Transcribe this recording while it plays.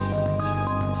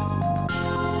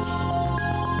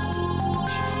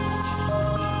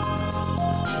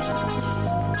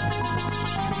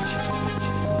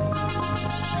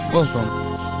Welcome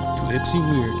to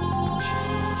Ypsi Weird.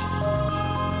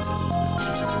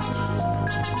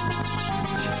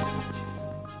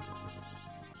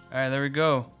 Alright, there we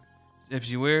go. It's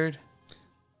Ypsi Weird.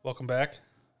 Welcome back.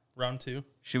 Round 2.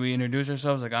 Should we introduce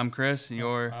ourselves? Like, I'm Chris, and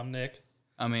you're... I'm Nick.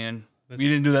 I mean, we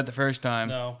didn't do that the first time.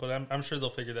 No, but I'm sure they'll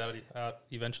figure that out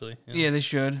eventually. You know? Yeah, they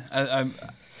should.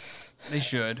 They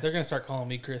should. They're going to start calling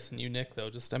me Chris and you Nick,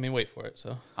 though. Wait for it.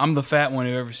 So I'm the fat one.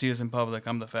 If you ever see us in public,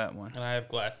 I'm the fat one. And I have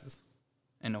glasses.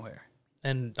 And no hair.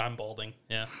 And I'm balding.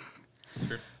 Yeah. That's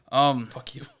true.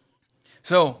 Fuck you.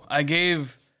 So, I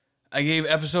gave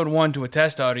episode 1 to a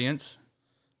test audience.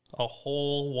 A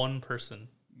whole one person.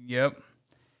 Yep.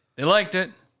 They liked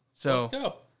it. So let's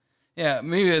go. Yeah,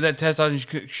 maybe that test audience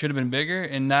should have been bigger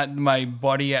and not my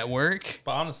buddy at work.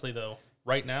 But honestly, though,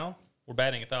 right now, we're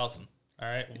batting 1,000. All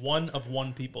right? 1 of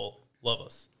 1 people love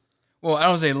us. Well, I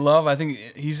don't say love. I think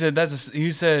he said that's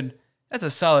a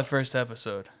solid first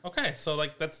episode. Okay, so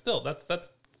like that's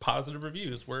positive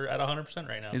reviews. We're at 100%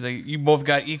 right now. He's like, you both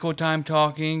got equal time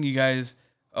talking. You guys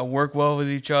work well with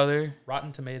each other.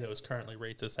 Rotten Tomatoes currently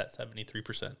rates us at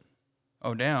 73%.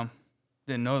 Oh, damn.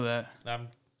 Didn't know that. I'm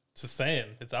just saying,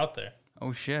 it's out there.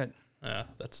 Oh, shit.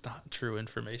 That's not true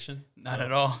information. Not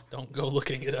at all. Don't go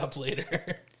looking it up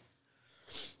later.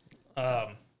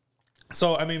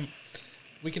 So I mean,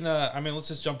 we can. Let's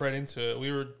just jump right into it.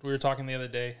 We were talking the other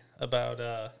day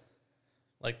about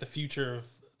like the future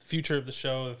of the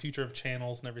show, the future of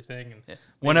channels and everything. And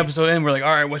one episode in, we're like,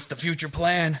 all right, what's the future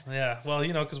plan? Yeah, well,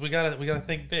 because we gotta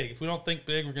think big. If we don't think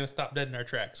big, we're gonna stop dead in our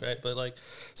tracks, right? But like,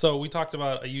 so we talked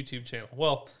about a YouTube channel.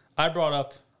 Well, I brought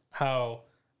up how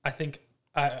I think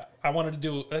I wanted to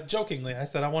do, jokingly, I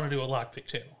said I want to do a lockpick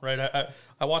channel, right?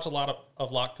 I watch a lot of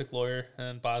Lockpick Lawyer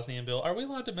and Bosnian Bill. Are we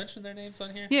allowed to mention their names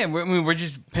on here? Yeah, we're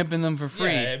just pimping them for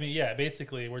free. Yeah,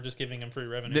 basically, we're just giving them free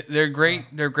revenue. They're great.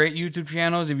 They're great YouTube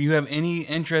channels. If you have any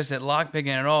interest at lockpicking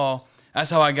at all, that's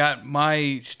how I got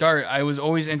my start. I was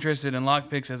always interested in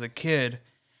lockpicks as a kid,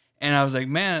 and I was like,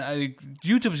 man,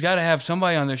 YouTube's got to have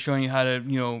somebody on there showing you how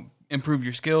to, improve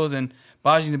your skills. And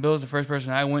Bosnian Bill is the first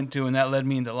person I went to, and that led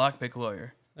me into Lockpick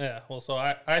Lawyer. Yeah, well, so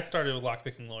I started with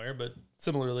Lockpicking Lawyer, but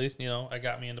similarly, I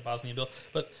got me into Bosnian Bill.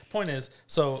 But point is,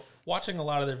 so watching a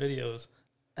lot of their videos,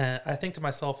 I think to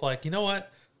myself, like, you know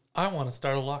what? I want to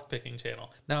start a lockpicking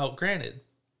channel. Now, granted,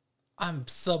 I'm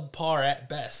subpar at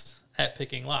best at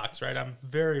picking locks, right? I'm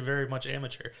very, very much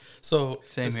amateur. So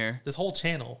Same here. This whole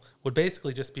channel would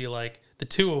basically just be like the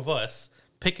two of us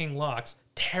picking locks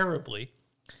terribly.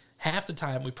 Half the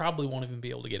time, we probably won't even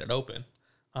be able to get it open.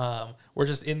 We're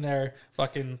just in there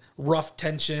fucking rough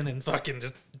tension and fucking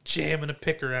just jamming a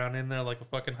pick around in there like a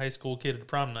fucking high school kid at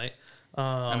prom night.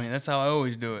 That's how I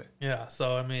always do it. Yeah,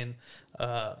 so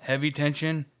heavy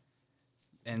tension,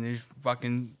 and just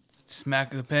fucking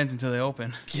smack the pens until they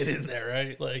open. Get in there,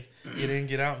 right? Like, get in,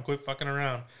 get out, and quit fucking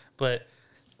around. But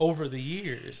over the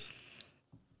years,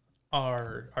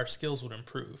 our skills would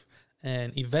improve,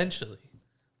 and eventually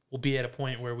we'll be at a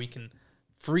point where we can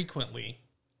frequently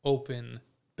open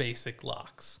basic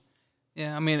locks.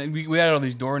 Yeah, we had all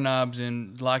these doorknobs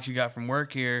and locks you got from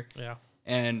work here. Yeah,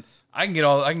 and I can get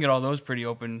all those pretty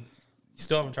open. You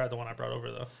still haven't tried the one I brought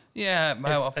over though. Yeah,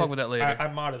 I'll fuck with that later. I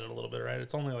modded it a little bit, right?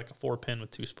 It's only like a 4-pin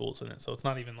with 2 spools in it, so it's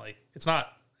not even like it's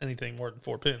not anything more than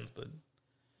 4 pins, but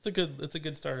it's a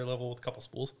good starter level with a couple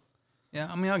spools. Yeah,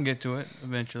 I'll get to it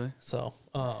eventually. So,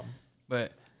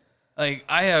 but like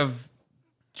I have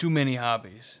too many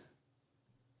hobbies.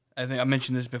 I think I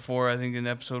mentioned this before. I think in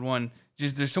episode 1,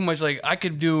 just there's so much. Like I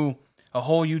could do a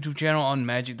whole YouTube channel on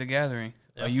Magic the Gathering,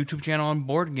 a YouTube channel on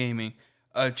board gaming,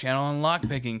 a channel on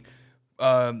lockpicking.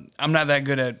 I'm not that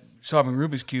good at solving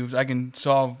Rubik's cubes. I can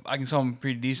solve them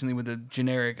pretty decently with the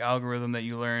generic algorithm that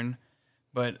you learn,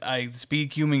 but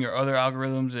speed cubing or other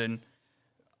algorithms, and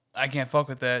I can't fuck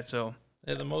with that. So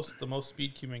yeah, the most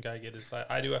speed cubing I get is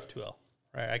I do F2L,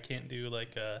 right? I can't do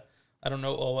like I don't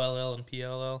know OLL and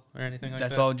PLL or anything like that.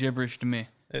 That's all gibberish to me.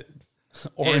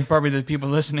 And probably the people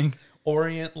listening.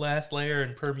 Orient last layer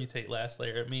and permutate last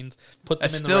layer. It means put them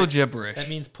in the right gibberish. That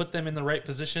means put them in the right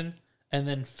position and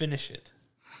then finish it,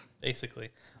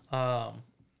 basically. But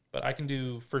I can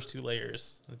do first 2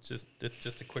 layers. It's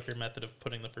just a quicker method of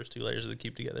putting the first 2 layers of the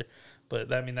cube together. But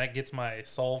that gets my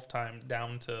solve time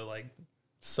down to like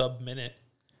sub-minute,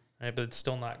 right? But it's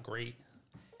still not great.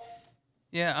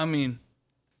 Yeah,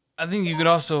 I think you could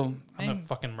also... I'm going to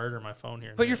fucking murder my phone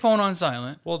here. Put your phone on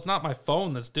silent. Well, it's not my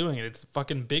phone that's doing it. It's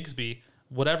fucking Bixby.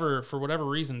 For whatever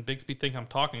reason, Bixby think I'm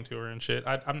talking to her and shit.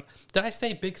 Did I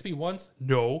say Bixby once?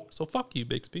 No. So fuck you,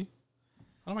 Bixby.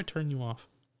 How do I turn you off?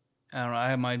 I don't know. I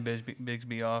have my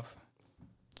Bixby off.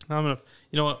 I'm gonna.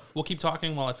 You know what? We'll keep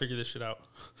talking while I figure this shit out.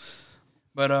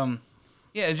 But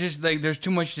yeah, it's just like there's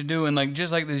too much to do, and like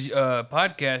just like this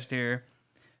podcast here,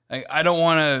 like I don't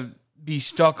want to be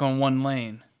stuck on one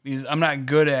lane because I'm not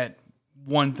good at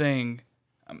one thing.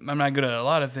 I'm not good at a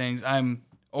lot of things. I'm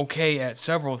okay at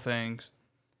several things.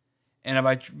 And if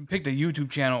I picked a YouTube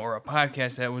channel or a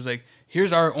podcast that was like,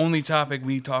 here's our only topic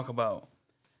we talk about,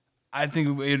 I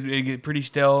think it'd get pretty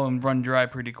stale and run dry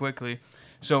pretty quickly.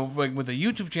 So like with a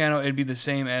YouTube channel, it'd be the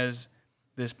same as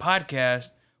this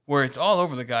podcast where it's all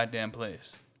over the goddamn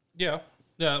place. Yeah,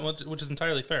 which is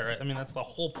entirely fair, right? I mean, that's the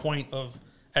whole point of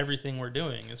everything we're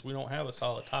doing is we don't have a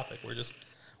solid topic. We're just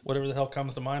whatever the hell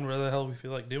comes to mind, whatever the hell we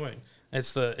feel like doing.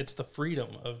 It's the freedom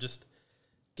of just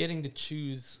getting to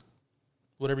choose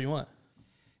whatever you want.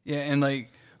 Yeah, and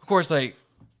like, of course, like,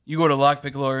 you go to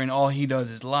Lockpick Lawyer and all he does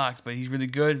is locks, but he's really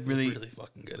good, really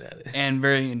fucking good at it. And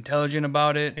very intelligent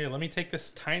about it. Here, let me take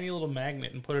this tiny little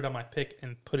magnet and put it on my pick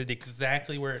and put it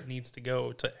exactly where it needs to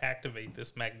go to activate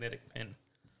this magnetic pin.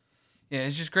 Yeah,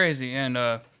 it's just crazy. And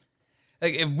like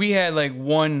if we had like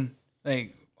one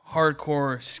like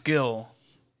hardcore skill,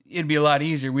 it'd be a lot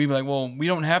easier. We'd be like, well, we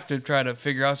don't have to try to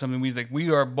figure out something. We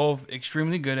are both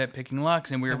extremely good at picking locks,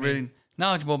 and we're really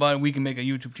knowledgeable about it. We can make a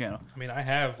YouTube channel. I mean, I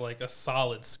have like a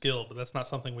solid skill, but that's not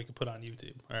something we could put on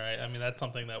YouTube. All right. I mean, that's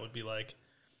something that would be like,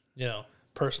 you know,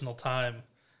 personal time.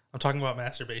 I'm talking about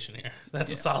masturbation here.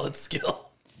 That's a solid skill.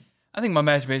 I think my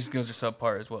masturbation skills are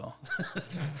subpar as well.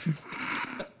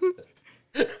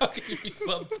 How can you be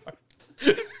subpar?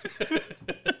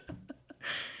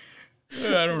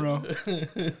 I don't know.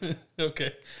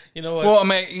 Okay. You know what? Well, I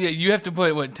mean, yeah, you have to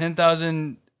put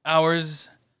 10,000 hours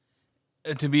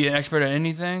to be an expert at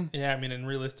anything. Yeah, I mean, and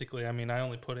realistically, I mean, I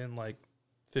only put in like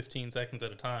 15 seconds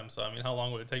at a time. So, I mean, how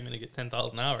long would it take me to get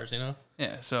 10,000 hours, you know?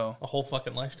 Yeah, so. A whole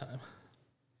fucking lifetime.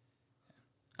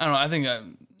 I don't know. I think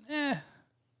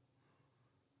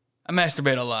I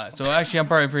masturbate a lot. So, actually, I'm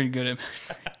probably pretty good at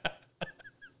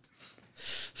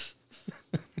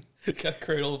Gotta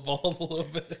cradle the balls a little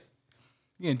bit.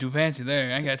 You're getting too fancy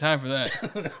there. I ain't got time for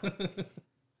that.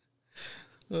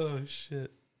 Oh,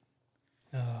 shit.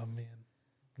 Oh, man.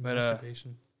 But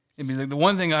Masturbation. it'd be like the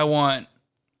one thing I want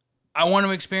to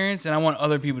experience and I want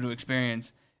other people to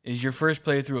experience is your first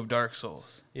playthrough of Dark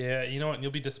Souls. Yeah, you know what?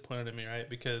 You'll be disappointed in me, right?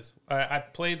 Because I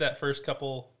played the first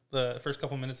couple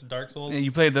minutes of Dark Souls. Yeah,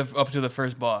 you played up to the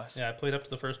first boss. Yeah, I played up to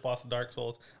the first boss of Dark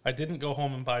Souls. I didn't go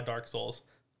home and buy Dark Souls,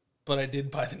 but I did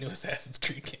buy the new Assassin's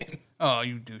Creed game. Oh,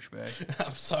 you douchebag.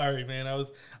 I'm sorry, man.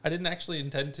 I didn't actually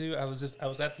intend to. I was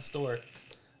at the store.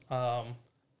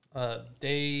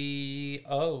 Day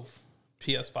of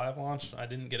PS5 launch. I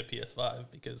didn't get a PS5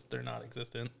 because they're not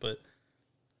existent, but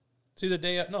it's either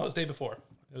it was day before.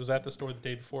 It was at the store the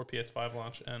day before PS5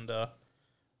 launch, and I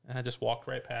just walked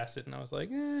right past it, and I was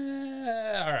like, all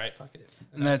right, fuck it.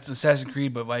 And that's Assassin's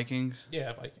Creed, but Vikings.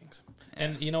 Yeah, Vikings.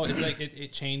 And, you know, it's like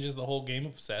it changes the whole game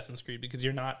of Assassin's Creed because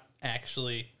you're not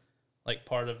actually, like,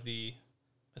 part of the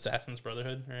Assassin's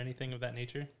Brotherhood or anything of that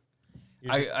nature.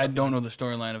 I don't know the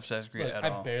storyline of Assassin's Creed at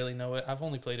all. I barely know it. I've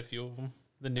only played a few of them.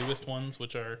 The newest ones,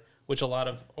 which a lot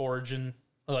of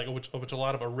which a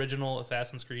lot of original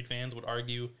Assassin's Creed fans would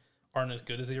argue aren't as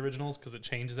good as the originals because it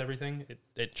changes everything.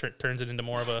 It turns it into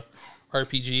more of a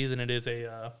RPG than it is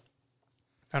a.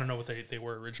 I don't know what they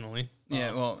were originally.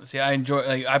 Yeah, well, see, I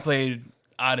played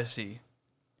Odyssey,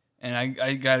 and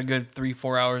I got a good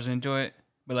 3-4 hours into it.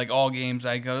 But like all games,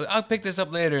 I go, I'll pick this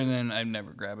up later, and then I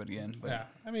never grab it again. But yeah,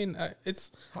 I mean,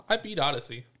 I beat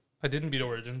Odyssey. I didn't beat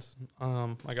Origins.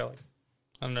 I got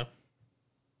I don't know,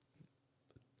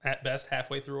 at best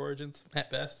halfway through Origins,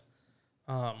 at best.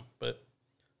 But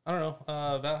I don't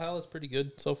know. Valhalla's pretty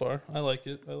good so far. I like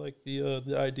it. I like the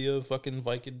idea of fucking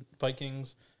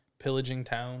Vikings pillaging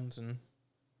towns and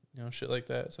shit like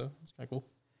that. So it's kind of cool.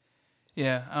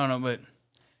 Yeah, I don't know, but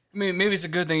I mean, maybe it's a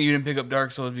good thing you didn't pick up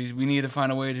Dark Souls because we need to find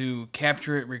a way to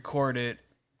capture it, record it,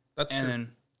 and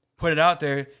then put it out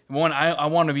there. One, I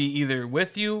want to be either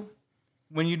with you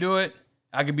when you do it.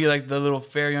 I could be like the little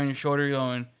fairy on your shoulder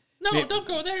going, "No, don't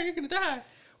go there. You're gonna die."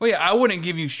 Well, yeah, I wouldn't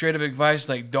give you straight up advice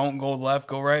like don't go left,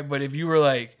 go right. But if you were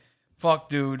like, "Fuck,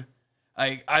 dude,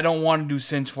 I don't want to do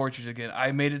Sin's Fortress again.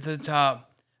 I made it to the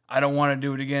top. I don't want to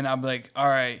do it again." I'd be like, "All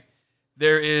right,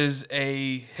 there is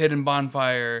a hidden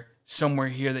bonfire somewhere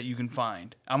here that you can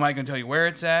find. I'm not going to tell you where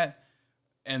it's at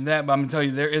but I'm going to tell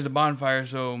you there is a bonfire,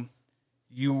 so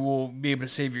you will be able to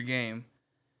save your game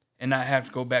and not have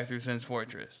to go back through Sin's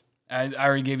Fortress. I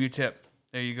already gave you a tip.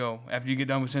 There you go. After you get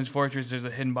done with Sin's Fortress, there's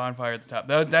a hidden bonfire at the top.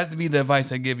 That'd be the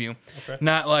advice I give you. Okay.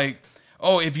 Not like,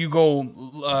 oh, if you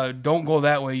go, don't go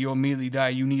that way, you'll immediately die.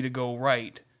 You need to go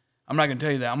right. I'm not gonna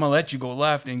tell you that. I'm gonna let you go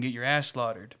left and get your ass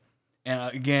slaughtered,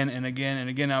 and again and again and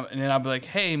again, and then I'll be like,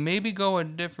 hey, maybe go a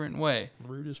different way.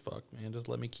 Rude as fuck, man. Just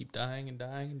let me keep dying and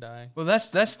dying and dying. Well, that's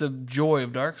the joy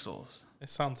of Dark Souls. It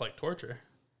sounds like torture.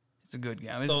 It's a good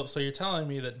game. So you're telling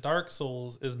me that Dark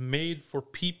Souls is made for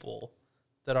people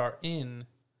that are into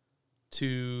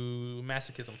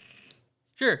masochism?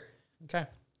 Sure. Okay.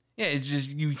 Yeah, it's just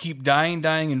you keep dying,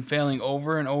 and failing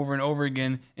over and over and over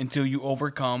again until you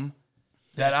overcome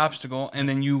that obstacle, and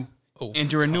then you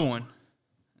enter a new one.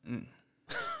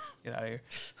 Get out of here.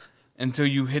 Until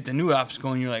you hit the new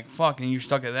obstacle, and you're like, fuck, and you're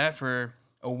stuck at that for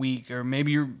a week, or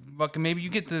maybe maybe you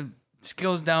get the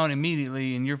skills down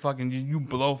immediately, and you're fucking you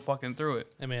blow fucking through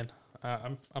it. Hey man,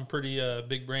 I'm pretty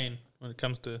big brain when it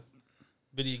comes to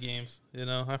video games. You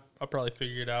know, I'll probably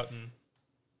figure it out in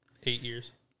 8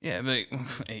 years. Yeah, but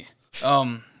hey,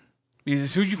 because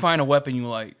as soon as you find a weapon you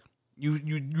like, you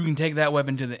can take that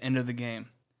weapon to the end of the game.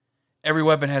 Every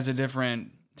weapon has a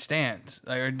different stance,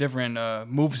 like a different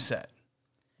move set.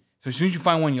 So as soon as you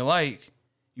find one you like,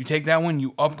 you take that one,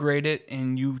 you upgrade it,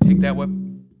 and you take that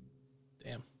weapon.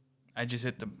 Damn, I just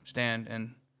hit the stand,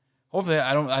 and hopefully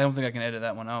I don't think I can edit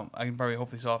that one out. I can probably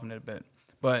hopefully soften it a bit,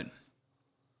 but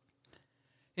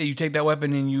yeah, you take that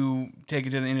weapon and you take it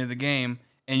to the end of the game.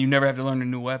 And you never have to learn a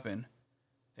new weapon.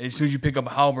 As soon as you pick up a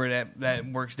halberd, that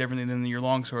works differently than your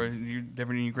longsword,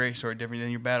 different than your greatsword, different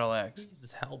than your battle axe. Who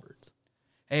uses halberds?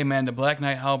 Hey man, the Black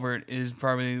Knight halberd is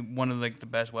probably one of like the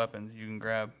best weapons you can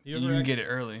grab. You can get it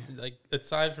early. Like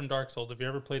aside from Dark Souls, have you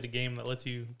ever played a game that lets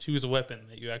you choose a weapon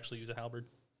that you actually use a halberd?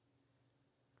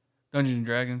 Dungeons and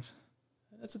Dragons.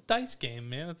 That's a dice game,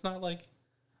 man. It's not like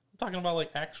I'm talking about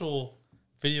like actual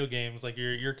video games. Like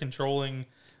you're controlling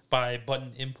by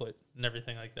button input and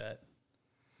everything like that.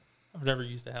 I've never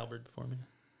used a halberd before, man.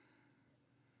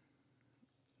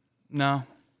 No.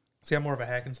 See, I'm more of a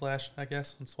hack and slash, I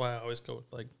guess. That's why I always go with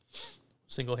like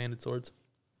single-handed swords.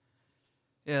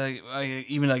 Yeah, like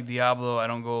even like Diablo, I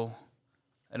don't go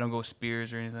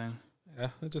spears or anything. Yeah,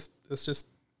 it's just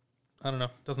I don't know.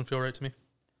 It doesn't feel right to me.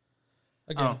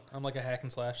 Again, I'm like a hack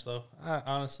and slash though.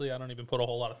 Honestly, I don't even put a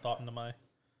whole lot of thought into my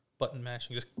button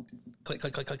mashing. Just click,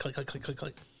 click, click, click, click, click, click, click,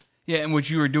 click. Yeah, and what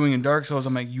you were doing in Dark Souls,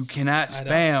 I'm like, you cannot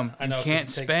spam. I know, you can't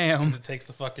spam. Because it takes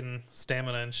the fucking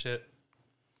stamina and shit.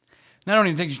 Not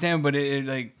only take your stamina, but it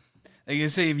like you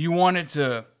say, if you wanted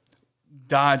to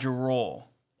dodge a roll,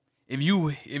 if you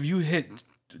hit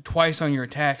twice on your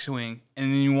attack swing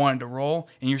and then you wanted to roll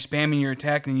and you're spamming your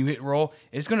attack and you hit roll,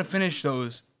 it's gonna finish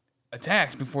those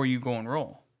attacks before you go and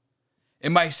roll.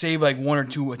 It might save like one or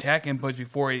two attack inputs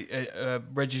before it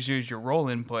registers your roll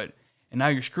input. And now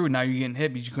you're screwed. Now you're getting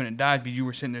hit because you couldn't dodge because you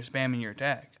were sitting there spamming your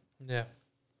attack. Yeah,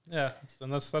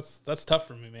 and that's tough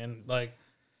for me, man. Like,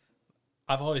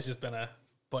 I've always just been a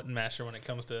button masher when it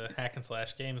comes to hack and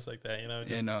slash games like that. You know.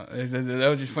 Yeah, no, that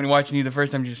was just funny watching you the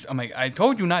first time. I'm like, I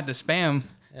told you not to spam,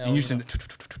 and you said.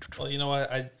 Well, you know what?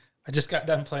 I just got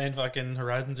done playing fucking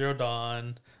Horizon Zero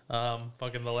Dawn.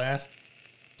 Fucking the last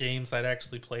games I'd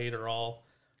actually played are all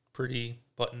pretty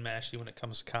button mashy when it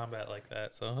comes to combat like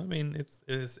that. So I mean,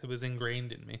 it was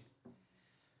ingrained in me.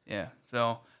 Yeah.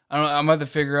 So I don't know. I'm about to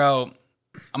figure out.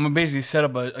 I'm gonna basically set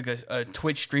up a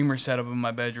Twitch streamer setup in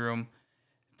my bedroom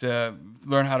to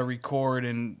learn how to record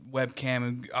and webcam,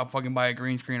 and I'll fucking buy a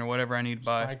green screen or whatever I need to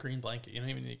buy. Buy a green blanket. You don't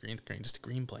even need a green screen. Just a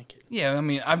green blanket. Yeah, I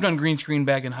mean, I've done green screen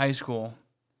back in high school,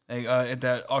 like at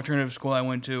that alternative school I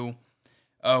went to.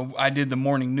 I did the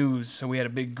morning news, so we had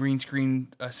a big green screen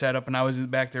setup, and I was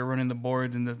back there running the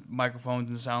boards and the microphones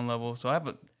and the sound level. So I have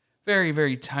a very,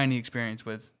 very tiny experience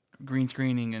with green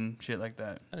screening and shit like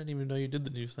that. I didn't even know you did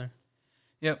the news there.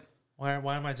 Yep. Why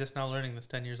am I just now learning this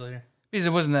 10 years later? Because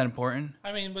it wasn't that important.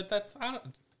 I mean, but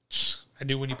I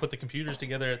do when you put the computers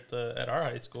together at our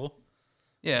high school.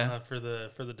 Yeah. For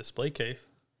the display case.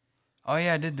 Oh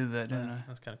yeah, I did do that, didn't I?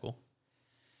 That's kind of cool.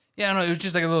 Yeah, I know. It was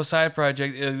just like a little side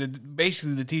project.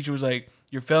 Basically, the teacher was like,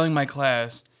 "You're failing my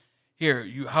class. Here,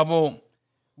 how about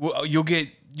you'll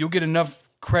get enough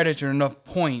credits or enough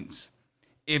points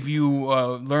if you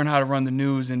learn how to run the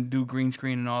news and do green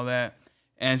screen and all that."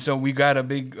 And so we got a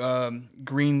big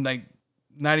green, like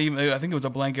not even, I think it was a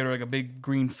blanket or like a big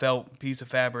green felt piece of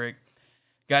fabric.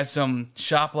 Got some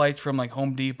shop lights from like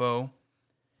Home Depot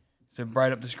to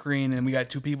bright up the screen, and we got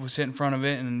two people sit in front of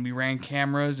it, and we ran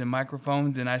cameras and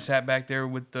microphones, and I sat back there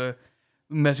with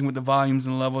messing with the volumes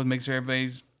and the levels, make sure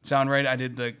everybody's sound right. I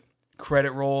did the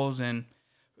credit rolls and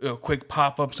quick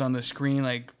pop-ups on the screen,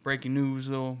 like breaking news,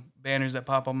 little banners that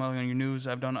pop up on your news.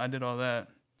 I did all that.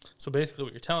 So basically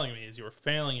what you're telling me is you were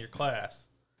failing your class,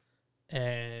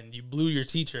 and you blew your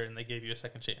teacher, and they gave you a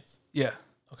second chance. Yeah.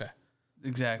 Okay.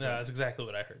 Exactly. Yeah, that's exactly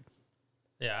what I heard.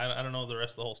 Yeah, I don't know the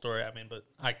rest of the whole story. I mean, but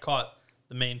I caught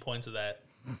the main points of that.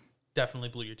 Definitely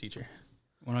blew your teacher.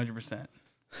 100%.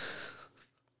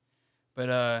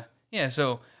 But yeah,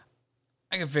 so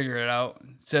I can figure it out.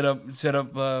 Set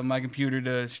up my computer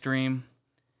to stream.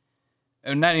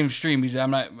 Not even stream because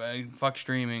I'm not fuck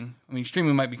streaming. I mean,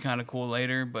 streaming might be kind of cool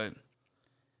later, but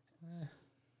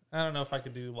I don't know if I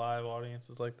could do live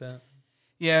audiences like that.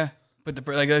 yeah. But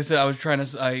like I said, I was trying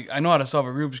to. I know how to solve a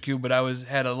Rubik's cube, but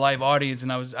had a live audience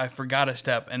and I forgot a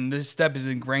step, and this step is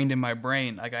ingrained in my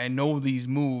brain. Like I know these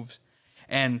moves,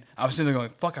 and I was sitting there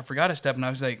going, "Fuck, I forgot a step," and I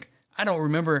was like, "I don't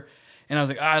remember," and I was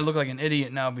like, "I look like an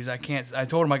idiot now because I can't." I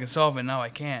told him I could solve it, now I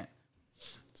can't.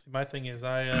 See, my thing is,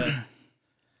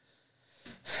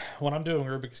 when I'm doing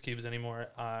Rubik's cubes anymore,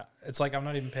 it's like I'm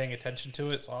not even paying attention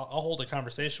to it. So I'll hold a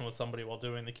conversation with somebody while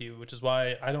doing the cube, which is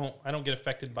why I don't get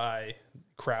affected by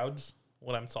crowds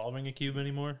when I'm solving a cube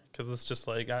anymore, because it's just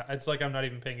like it's like I'm not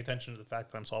even paying attention to the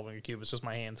fact that I'm solving a cube. It's just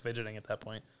my hands fidgeting at that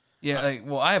point. Yeah,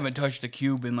 I haven't touched a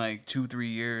cube in like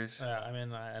 2-3 years. I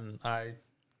mean, and I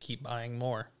keep buying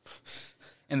more.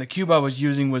 And the cube I was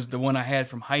using was the one I had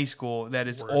from high school. That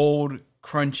is Worst. old,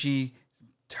 crunchy,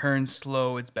 turns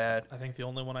slow. It's bad. I think the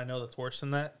only one I know that's worse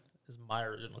than that is my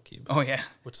original cube. Oh yeah,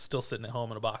 which is still sitting at home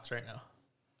in a box right now.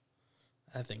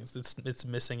 I think it's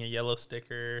missing a yellow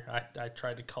sticker. I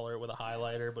tried to color it with a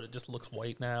highlighter, but it just looks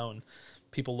white now. And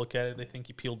people look at it, they think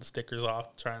you peeled the stickers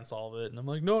off to try and solve it. And I'm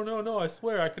like, no, I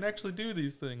swear I can actually do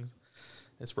these things.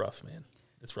 It's rough, man.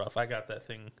 It's rough. I got that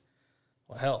thing,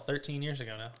 13 years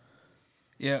ago now.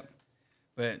 Yep.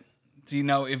 But see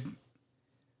now, if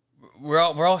we're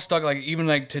all stuck, like even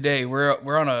like today,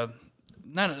 we're on a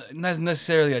not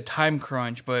necessarily a time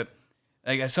crunch, but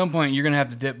like at some point you're gonna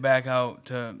have to dip back out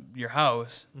to your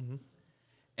house,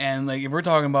 and like if we're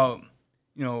talking about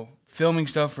filming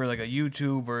stuff for like a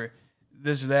YouTube or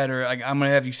this or that, or like I'm gonna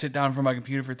have you sit down in front of my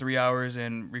computer for 3 hours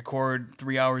and record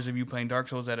 3 hours of you playing Dark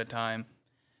Souls at a time.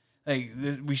 Like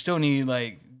we still need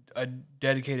like a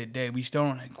dedicated day. We still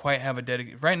don't quite have a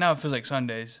dedicated. Right now it feels like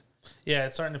Sundays. Yeah,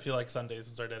 it's starting to feel like Sundays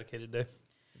is our dedicated day.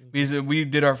 Because we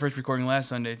did our first recording last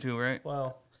Sunday too, right?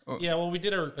 Well, yeah, we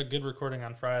did a good recording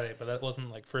on Friday, but that wasn't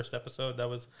like first episode. That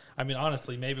was, I mean,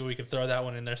 honestly, maybe we could throw that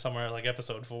one in there somewhere like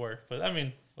episode 4. But I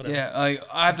mean, whatever. Yeah,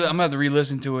 I'm gonna have to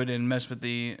re-listen to it and mess with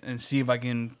and see if I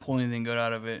can pull anything good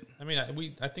out of it. I mean, I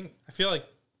feel like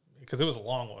because it was a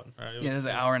long one, right? It was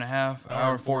an hour and a half,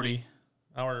 hour 40.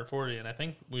 Hour 40, and I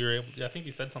think we were able. I think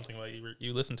you said something about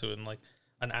you listened to it and like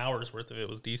an hour's worth of it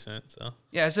was decent. So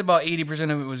yeah, I said about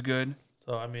 80% of it was good.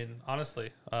 So I mean,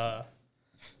 honestly,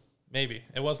 maybe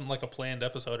it wasn't like a planned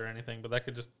episode or anything, but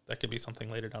that could be something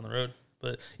later down the road.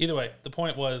 But either way, the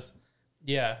point was,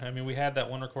 yeah, I mean, we had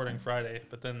that one recording Friday,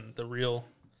 but then the real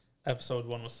episode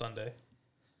 1 was Sunday.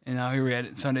 And now here we had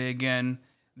it Sunday again.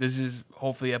 This is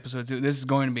hopefully episode 2. This is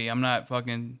going to be. I'm not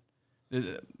going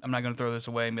to throw this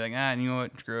away and be like, you know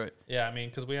what, screw it. Yeah, I mean,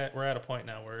 because we're at a point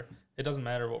now where it doesn't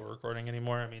matter what we're recording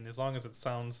anymore. I mean, as long as it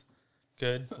sounds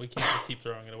good, we can't just keep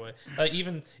throwing it away.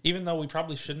 Even though we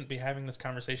probably shouldn't be having this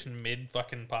conversation mid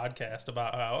fucking podcast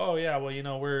about how,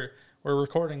 we're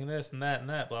recording this and that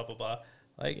blah blah blah.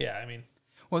 Like, yeah, I mean,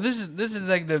 well, this is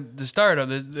like the start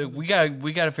of it. We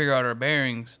gotta figure out our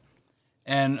bearings,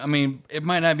 and I mean, it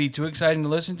might not be too exciting to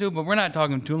listen to, but we're not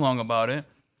talking too long about it.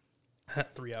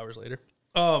 3 hours later.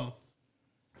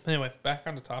 Anyway, back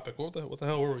on the topic. What the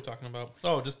hell were we talking about?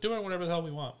 Oh, just doing whatever the hell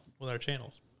we want with our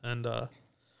channels, and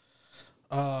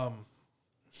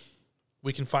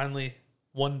we can finally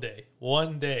one day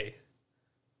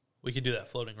we could do that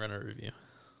floating runner review.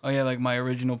 Oh yeah, like my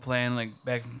original plan, like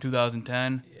back in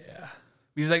 2010. Yeah,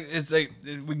 because it's like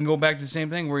we can go back to the same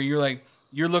thing where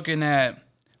you're looking at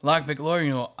Lockpick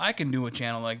Lawyer, I can do a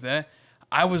channel like that.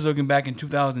 I was looking back in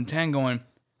 2010, going,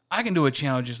 I can do a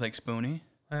channel just like Spoonie.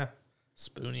 Yeah,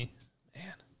 Spoonie,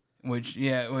 man. Which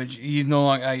he's no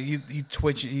longer.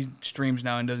 He streams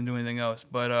now and doesn't do anything else.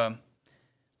 But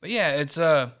yeah, it's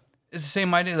the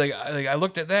same idea. Like I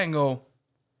looked at that and go,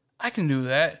 I can do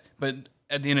that. But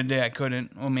at the end of the day, I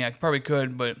couldn't. I mean, I probably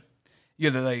could, but you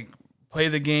have to like play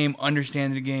the game,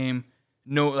 understand the game,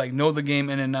 know the game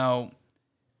in and out,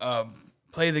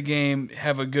 play the game,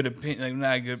 have a good opinion, like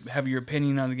not good, have your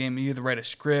opinion on the game. You have to write a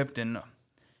script, and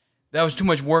that was too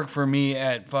much work for me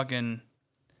at fucking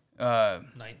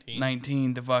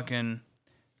 19 to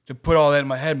put all that in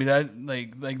my head. Because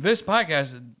like this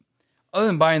podcast, other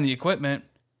than buying the equipment,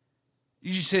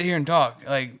 you just sit here and talk.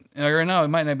 Like right now, it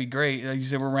might not be great. Like you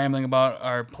said, we're rambling about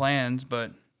our plans,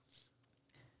 but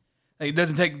it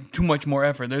doesn't take too much more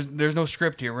effort. There's no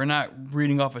script here. We're not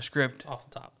reading off a script off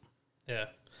the top. Yeah,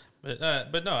 but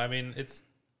no, I mean, it's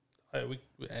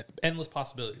Endless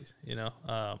possibilities, you know.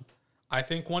 I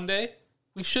think one day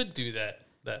we should do that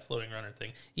floating runner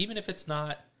thing, even if it's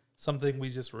not something we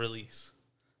just release.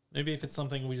 Maybe if it's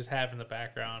something we just have in the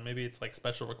background, maybe it's like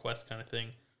special request kind of thing.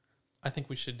 I think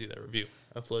we should do that review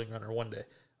of floating runner one day.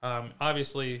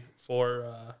 Obviously,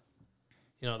 for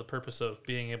the purpose of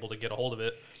being able to get a hold of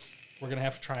it, we're gonna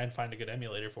have to try and find a good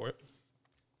emulator for it.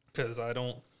 Because I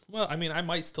don't. Well, I mean, I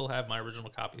might still have my original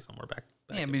copy somewhere back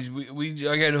yeah, because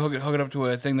I got to hook it up to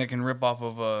a thing that can rip off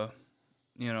of a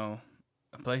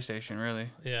PlayStation, really.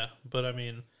 Yeah, but I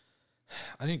mean,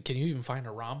 can you even find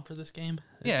a ROM for this game?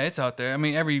 Yeah, it's out there. I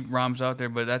mean, every ROM's out there,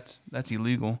 but that's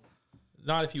illegal.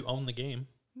 Not if you own the game.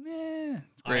 Yeah,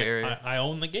 it's gray area. I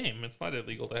own the game. It's not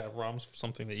illegal to have ROMs for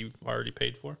something that you've already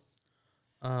paid for.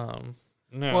 No.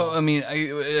 Well, I mean,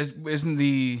 isn't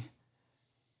the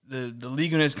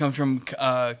legalness comes from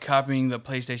copying the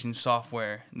PlayStation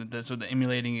software. So the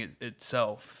emulating it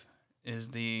itself is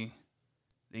the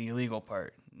illegal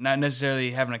part. Not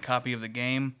necessarily having a copy of the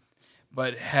game,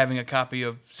 but having a copy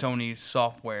of Sony's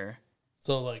software.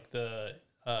 So like the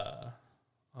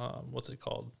what's it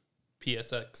called?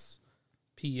 PSX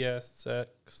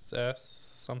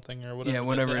something or whatever. Yeah,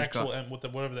 whatever the it's called.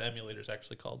 Whatever the emulator is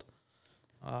actually called.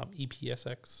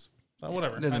 EPSX.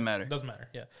 Whatever. Doesn't matter. Doesn't matter.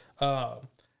 Yeah.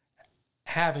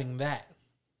 Having that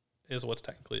is what's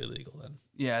technically illegal then.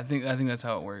 Yeah, I think that's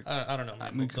how it works. I don't know.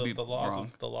 Man.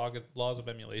 The laws of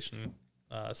emulation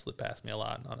slip past me a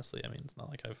lot. And honestly, I mean, it's not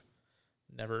like I've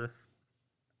never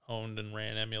owned and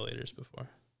ran emulators before.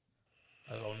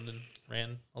 I've owned and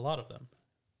ran a lot of them,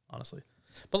 honestly.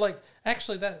 But like,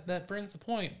 actually, that brings the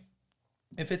point.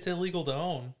 If it's illegal to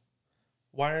own,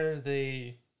 why are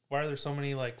there so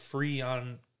many like free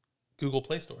on Google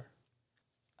Play Store?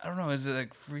 I don't know. Is it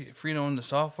like free to own the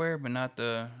software, but not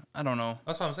the? I don't know.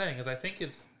 That's what I'm saying. Is I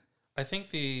think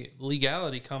the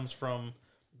legality comes from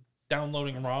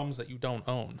downloading ROMs that you don't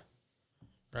own,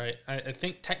 right? I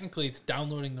think technically it's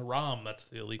downloading the ROM that's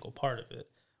the illegal part of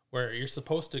it, where you're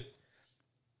supposed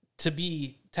to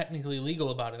be technically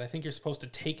legal about it. I think you're supposed to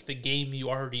take the game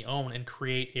you already own and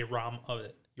create a ROM of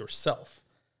it yourself.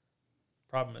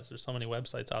 Problem is, there's so many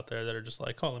websites out there that are just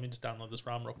like, oh, let me just download this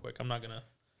ROM real quick. I'm not gonna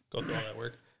go through all that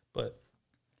work. But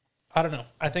I don't know.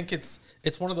 I think it's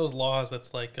one of those laws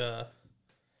that's like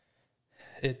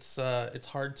it's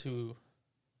hard to,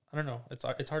 I don't know.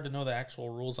 It's hard to know the actual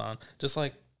rules on. Just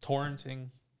like torrenting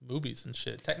movies and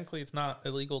shit. Technically, it's not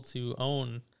illegal to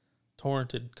own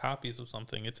torrented copies of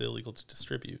something. It's illegal to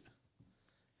distribute.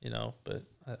 But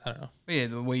I don't know. But yeah,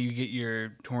 the way you get your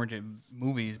torrented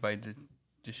movies by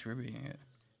distributing it,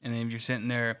 and then if you're sitting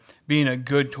there being a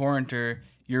good torrenter,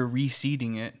 you're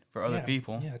reseeding it for other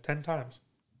people. Yeah, 10 times.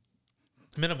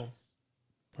 Minimum.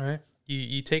 All right?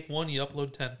 You take one, you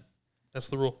upload 10. That's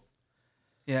the rule.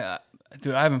 Yeah,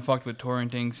 dude, I haven't fucked with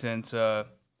torrenting since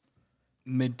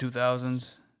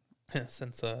mid-2000s. Yeah,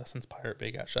 since Pirate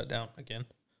Bay got shut down again.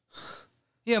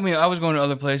 Yeah, I mean, I was going to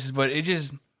other places, but it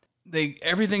just,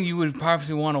 everything you would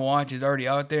probably want to watch is already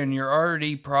out there, and you're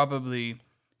already probably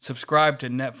subscribed to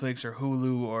Netflix or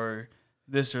Hulu or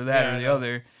this or that or the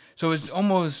other. So it's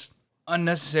almost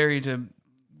unnecessary to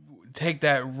take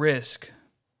that risk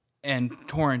and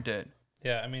torrent it.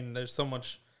 Yeah, I mean, there's so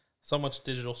much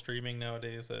digital streaming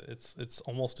nowadays that it's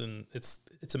almost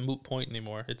it's a moot point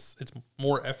anymore. It's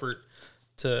more effort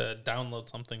to download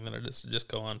something than it is to just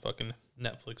go on fucking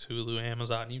Netflix, Hulu,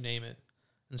 Amazon, you name it,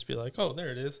 and just be like, oh,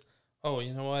 there it is. Oh,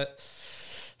 you know what?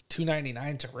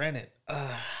 $2.99 to rent it.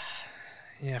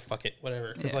 Yeah, fuck it,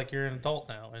 whatever. Because like you're an adult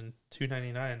now, and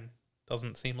 $2.99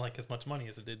 doesn't seem like as much money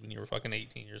as it did when you were fucking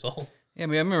 18 years old. Yeah, I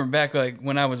mean, I remember back like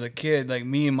when I was a kid, like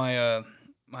me and my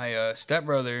my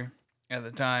stepbrother at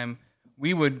the time,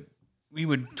 we would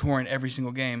torrent every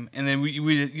single game, and then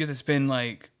you have to spend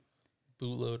like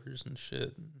bootloaders and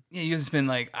shit. Yeah, you have to spend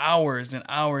like hours and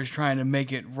hours trying to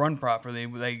make it run properly,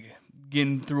 like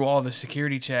getting through all the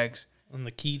security checks. And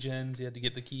the key gens, you had to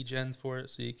get the key gens for it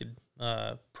so you could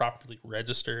properly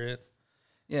register it.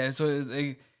 Yeah, so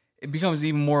it becomes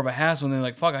even more of a hassle. And they're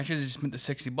like, fuck, I should have just spent the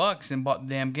 $60 and bought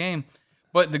the damn game.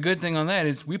 But the good thing on that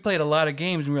is we played a lot of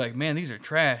games and we were like, man, these are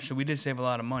trash. So we did save a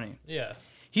lot of money. Yeah.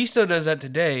 He still does that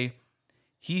today.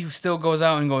 He still goes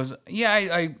out and goes,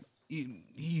 yeah,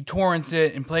 he torrents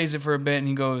it and plays it for a bit and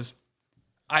he goes,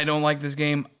 I don't like this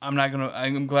game. I'm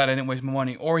glad I didn't waste my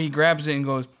money. Or he grabs it and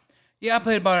goes, yeah, I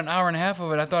played about an hour and a half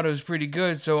of it. I thought it was pretty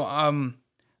good, so I'm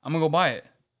gonna go buy it.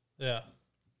 Yeah.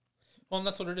 Well, and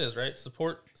that's what it is, right?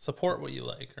 Support what you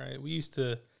like, right? We used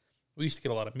to get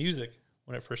a lot of music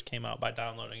when it first came out by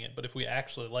downloading it, but if we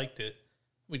actually liked it,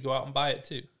 we'd go out and buy it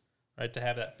too, right? To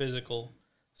have that physical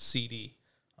CD.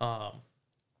 And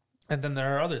And then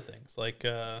there are other things like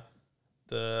the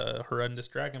horrendous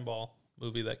Dragon Ball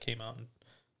movie that came out in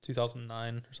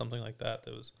 2009 or something like that.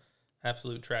 That was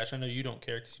absolute trash. I know you don't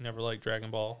care because you never liked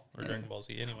Dragon Ball or Dragon Ball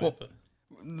Z anyway. Well, but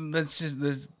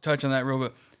let's touch on that real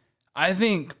bit. I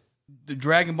think the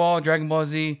Dragon Ball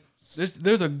Z,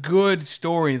 there's a good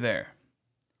story there.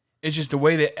 It's just the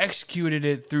way they executed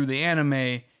it through the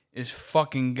anime is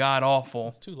fucking god awful.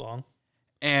 it's too long.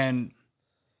 And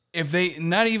if they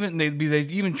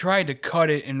even tried to cut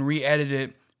it and re-edit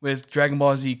it with Dragon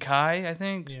Ball Z Kai, I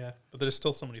think. Yeah, but there's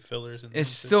still so many fillers. It's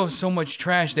still so much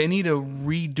trash. They need to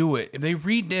redo it. If they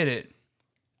redid it,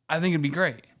 I think it'd be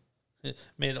great. It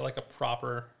made it like a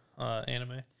proper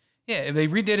anime. Yeah, if they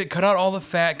redid it, cut out all the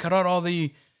fat, cut out all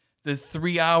the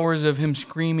 3 hours of him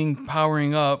screaming,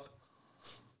 powering up,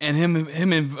 and him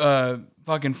and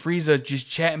fucking Frieza just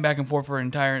chatting back and forth for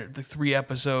the 3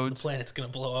 episodes. The planet's gonna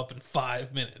blow up in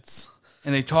 5 minutes.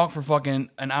 And they talk for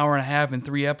fucking an hour and a half in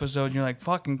 3 episodes. And you're like,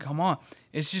 fucking come on.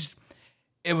 It's just,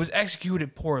 it was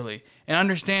executed poorly. And I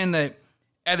understand that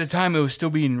at the time it was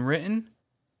still being written.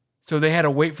 So they had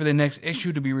to wait for the next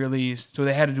issue to be released. So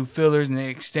they had to do fillers and they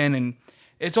extend. And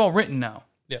it's all written now.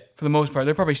 Yeah. For the most part.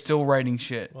 They're probably still writing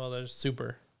shit. Well, there's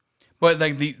Super. But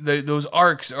like those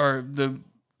arcs are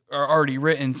already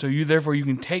written. So therefore you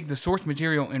can take the source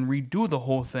material and redo the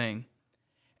whole thing.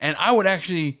 And I would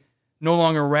actually no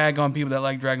longer rag on people that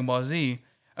like Dragon Ball Z,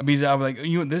 because I was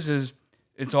like,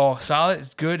 it's all solid,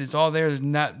 it's good, it's all there.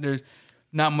 There's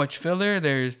not much filler.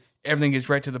 Everything gets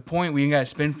right to the point. We ain't gotta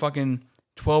spend fucking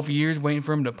 12 years waiting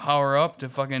for him to power up to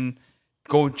fucking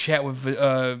go chat with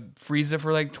Frieza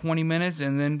for like 20 minutes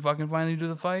and then fucking finally do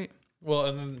the fight. Well,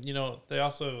 and then they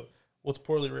also, what's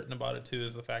poorly written about it too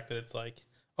is the fact that it's like,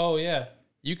 oh yeah,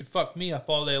 you could fuck me up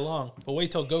all day long, but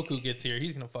wait till Goku gets here,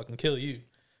 he's gonna fucking kill you.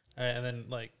 And then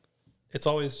like, it's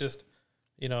always just,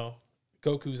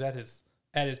 Goku's at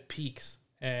his peaks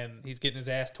and he's getting his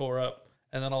ass tore up,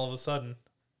 and then all of a sudden,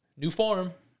 new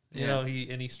form,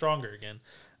 he's stronger again.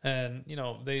 And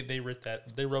they wrote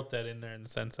that in there in the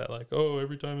sense that like, oh,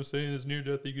 every time a Saiyan is near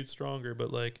death, he gets stronger.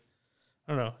 But like,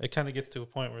 I don't know, it kind of gets to a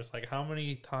point where it's like, how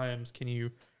many times can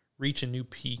you reach a new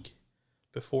peak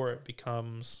before it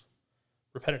becomes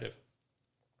repetitive?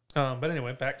 But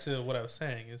anyway, back to what I was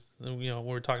saying is, we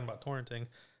were talking about torrenting.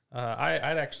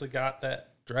 I'd actually got that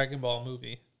Dragon Ball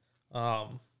movie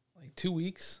like 2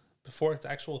 weeks before its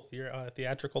actual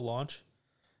theatrical launch,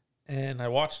 and I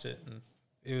watched it, and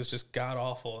it was just god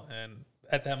awful. And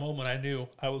at that moment, I knew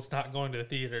I was not going to the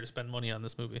theater to spend money on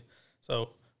this movie. So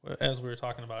as we were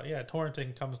talking about, yeah,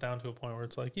 torrenting comes down to a point where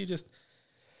it's like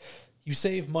you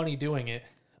save money doing it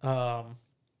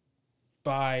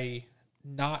by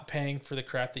not paying for the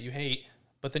crap that you hate,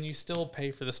 but then you still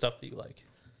pay for the stuff that you like.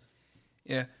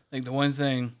 Yeah, like the one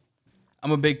thing,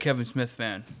 I'm a big Kevin Smith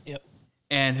fan. Yep.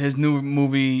 And his new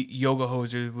movie, Yoga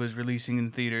Hosers, was releasing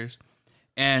in theaters.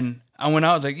 And I went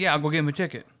out, I was like, yeah, I'll go get him a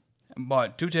ticket. I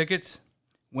bought 2 tickets,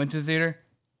 went to the theater.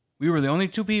 We were the only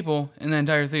 2 people in the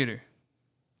entire theater.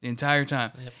 The entire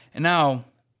time. Yep. And now,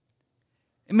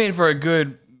 it made for a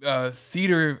good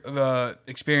theater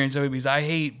experience of it, because I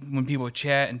hate when people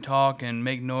chat and talk and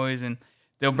make noise and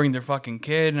they'll bring their fucking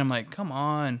kid. And I'm like, come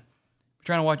on. We're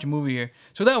trying to watch a movie here.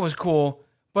 So that was cool.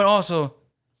 But also,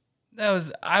 that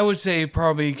was, I would say,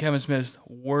 probably Kevin Smith's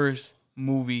worst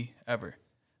movie ever.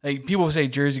 Like, people say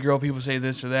Jersey Girl, people say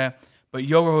this or that, but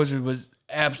Yoga Hosers was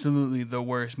absolutely the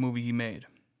worst movie he made.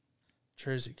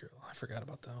 Jersey Girl, I forgot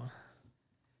about that one.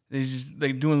 They just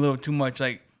like doing a little too much.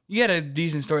 Like, you had a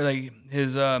decent story, like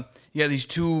his. You had these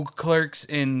 2 clerks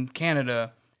in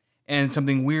Canada, and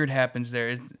something weird happens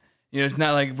there. It's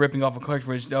not like ripping off a Clerks,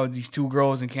 where it's these 2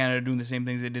 girls in Canada doing the same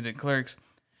things they did at Clerks.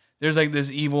 There's like this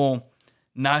evil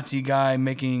Nazi guy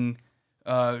bringing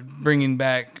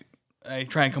back,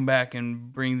 trying to come back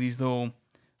and bring these little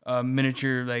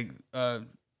miniature like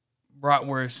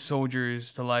bratwurst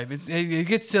soldiers to life. It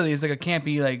gets silly. It's like a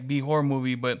campy like B horror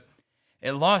movie, but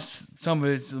it lost some of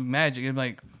its magic. It's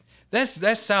like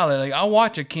that's solid. Like, I'll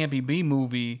watch a campy B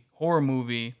movie, horror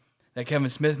movie that Kevin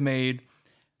Smith made.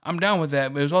 I'm down with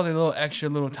that. But it was all the little extra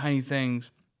little tiny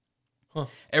things. Huh.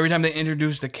 Every time they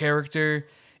introduced a character,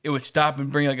 it would stop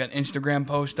and bring like an Instagram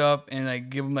post up and like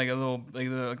give them like a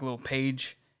little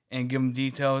page and give them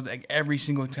details. Like, every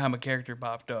single time a character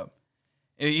popped up,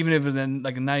 even if it was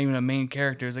like not even a main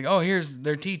character, it's like, oh, here's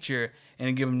their teacher,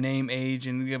 and give them name, age,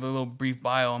 and give a little brief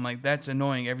bio. I'm like, that's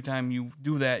annoying. Every time you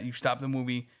do that, you stop the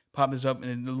movie, pop this up,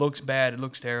 and it looks bad. It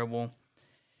looks terrible.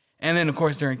 And then of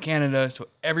course they're in Canada, so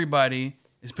everybody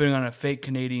is putting on a fake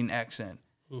Canadian accent.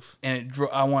 Oof. And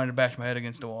I wanted to bash my head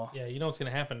against the wall. Yeah, you know what's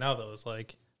going to happen now, though, is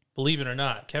like, believe it or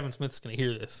not, Kevin Smith's going to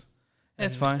hear this.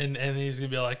 That's fine. And he's gonna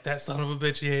be like, that son of a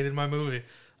bitch, he hated my movie.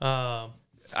 I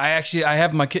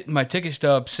have my ticket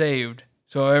stub saved,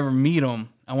 so if I ever meet him,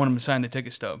 I want him to sign the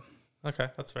ticket stub. Okay,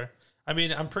 that's fair. I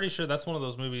mean, I'm pretty sure that's one of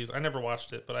those movies. I never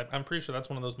watched it, but I'm pretty sure that's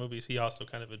one of those movies he also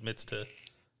kind of admits to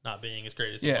not being as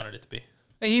great as he wanted it to be.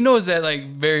 And he knows that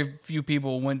like very few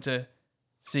people went to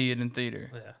see it in theater.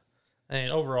 Yeah,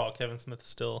 and overall, Kevin Smith is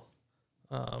still,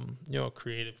 a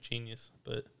creative genius,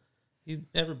 but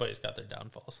everybody's got their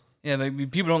downfalls. Yeah, like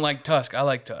people don't like Tusk. I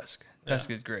like Tusk. Tusk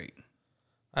is great.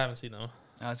 I haven't seen them.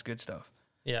 That's good stuff.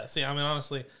 Yeah, see, I mean,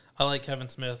 honestly, I like Kevin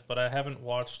Smith, but I haven't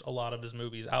watched a lot of his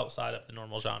movies outside of the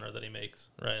normal genre that he makes,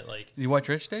 right? Like, you watch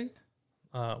Red State?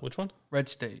 Which one? Red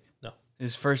State. No.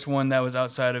 His first one that was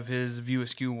outside of his View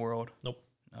Askew world. Nope.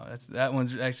 No, that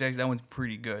one's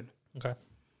pretty good. Okay.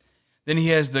 Then he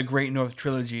has the Great North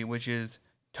Trilogy, which is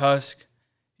Tusk,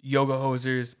 Yoga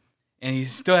Hosers, and he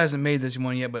still hasn't made this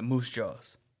one yet, but Moose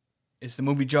Jaws. It's the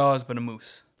movie Jaws, but a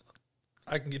moose.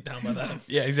 I can get down by that.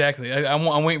 Yeah, exactly.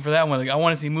 I'm waiting for that one. Like, I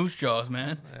want to see Moose Jaws,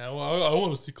 man. Yeah, well, I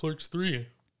want to see Clerks 3.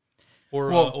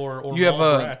 Or you have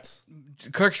Rats.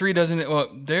 Clerks 3 doesn't. Well,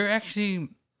 there actually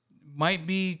might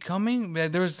be coming.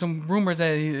 There was some rumors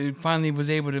that he finally was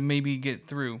able to maybe get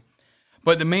through.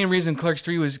 But the main reason Clerks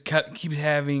 3 keeps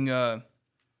having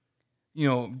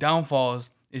downfalls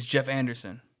is Jeff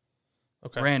Anderson.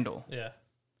 Okay. Randall. Yeah.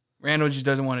 Randall just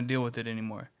doesn't want to deal with it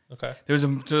anymore. Okay. There was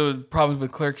problems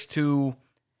with Clerks 2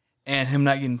 and him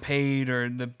not getting paid, or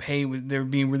they were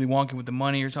being really wonky with the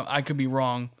money or something. I could be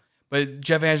wrong. But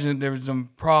Jeff Anderson, there was some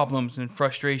problems and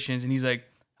frustrations, and he's like,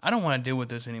 I don't want to deal with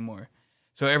this anymore.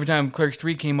 So every time Clerks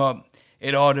 3 came up,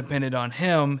 it all depended on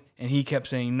him, and he kept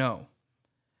saying no.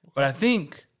 But I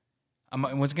think, I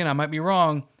might be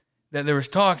wrong, that there was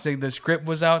talks, that the script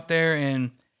was out there,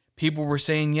 and people were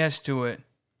saying yes to it.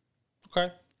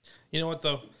 Okay. You know what,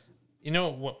 though? You know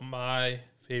what my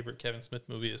favorite Kevin Smith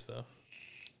movie is, though?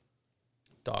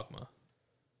 Dogma.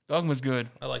 Dogma's good.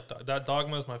 I like that.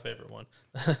 Dogma is my favorite one.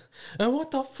 And what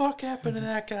the fuck happened to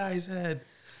that guy's head?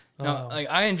 No,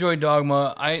 I enjoy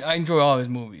Dogma. I enjoy all of his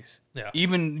movies. Yeah.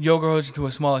 Even Yoga Hosers to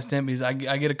a small extent, because I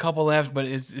get a couple laughs, but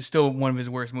it's still one of his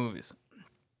worst movies.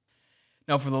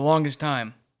 Now, for the longest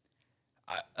time,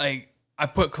 I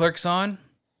put Clerks on,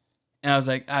 and I was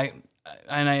like,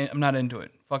 I'm not into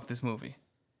it. Fuck this movie.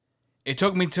 It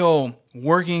took me till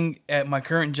working at my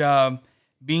current job,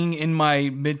 being in my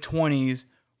mid-20s,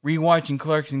 rewatching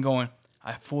Clerks and going,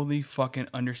 I fully fucking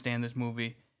understand this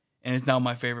movie, and it's now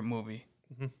my favorite movie.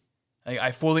 Mm-hmm. Like,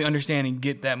 I fully understand and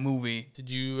get that movie.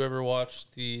 Did you ever watch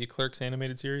the Clerks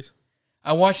animated series?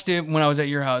 I watched it when I was at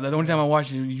your house. The only time I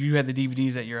watched it, you had the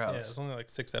DVDs at your house. Yeah, it was only like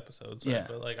 6 episodes. Right? Yeah,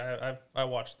 but like I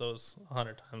watched those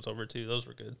 100 times over too. Those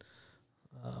were good.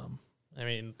 I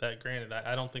mean, that granted,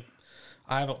 I don't think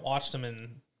I haven't watched them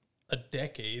in a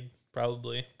decade,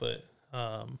 probably, but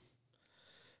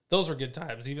those were good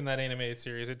times. Even that animated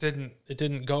series, it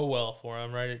didn't go well for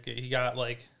him, right? He got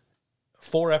like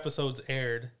 4 episodes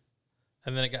aired,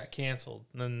 and then it got canceled.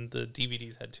 And then the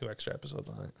DVDs had 2 extra episodes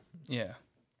on it. Yeah,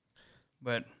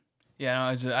 but yeah,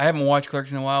 I haven't watched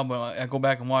Clerks in a while, but I go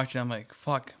back and watch it. I'm like,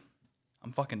 fuck,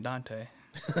 I'm fucking Dante.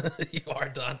 You are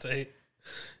Dante.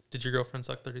 Did your girlfriend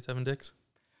suck 37 dicks?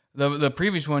 The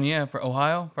previous one, yeah, for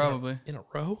Ohio, probably. In a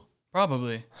row?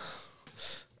 Probably.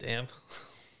 Damn.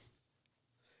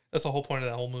 That's the whole point of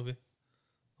that whole movie.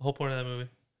 The whole point of that movie.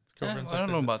 I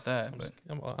don't know about that, but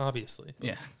obviously. But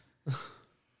yeah.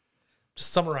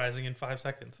 Just summarizing in 5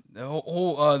 seconds. The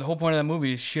whole point of that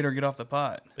movie is shit or get off the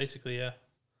pot. Basically, yeah.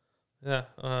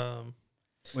 Yeah.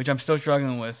 Which I'm still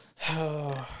struggling with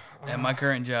at my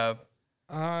current job.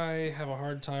 I have a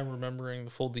hard time remembering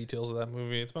the full details of that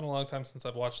movie. It's been a long time since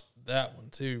I've watched that one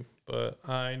too, but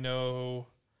I know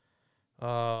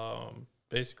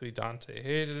basically Dante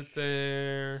hated it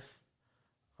there.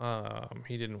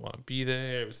 He didn't want to be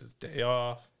there. It was his day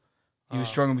off. He was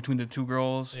struggling between the 2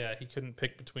 girls. Yeah, he couldn't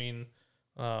pick between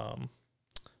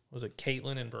was it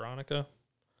Caitlin and Veronica?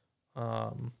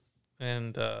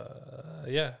 And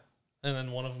yeah. And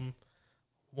then one of them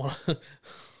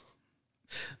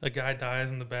a guy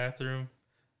dies in the bathroom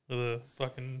with a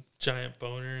fucking giant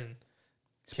boner and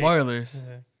spoilers.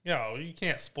 Yeah, you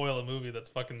can't spoil a movie that's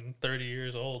fucking 30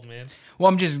 years old, man. Well,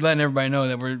 I'm just letting everybody know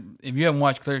that if you haven't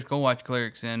watched Clerks, go watch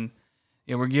Clerks, and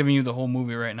yeah, we're giving you the whole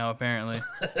movie right now, apparently.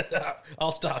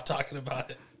 I'll stop talking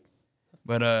about it.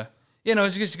 But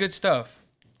it's just good stuff.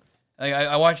 Like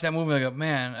I watched that movie, like,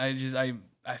 man,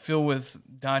 I feel with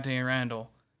Dante and Randall.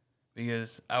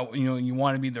 Because you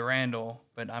want to be the Randall,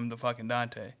 but I'm the fucking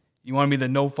Dante. You want to be the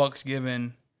no fucks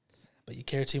given, but you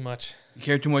care too much. You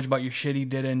care too much about your shitty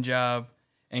dead end job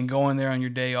and going there on your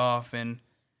day off, and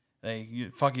Like,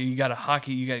 fuck you got a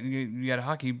hockey, you got a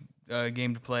hockey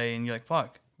game to play, and you're like,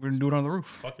 fuck, we're gonna do it on the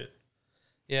roof. Fuck it.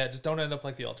 Yeah, just don't end up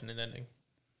like the alternate ending.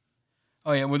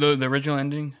 Oh yeah, with the original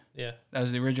ending. Yeah, That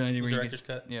was the original ending. the Where director's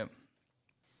cut. Yep.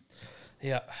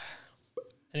 Yeah.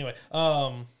 Anyway,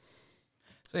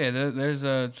 So yeah, there's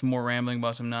some more rambling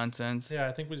about some nonsense. yeah,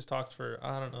 I think we just talked for,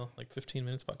 I don't know, like 15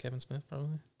 minutes about Kevin Smith,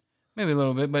 probably. Maybe a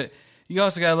little bit, but you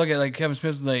also gotta look at like Kevin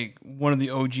Smith's like one of the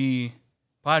OG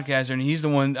podcaster, and he's the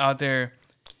one out there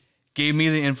gave me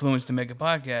the influence to make a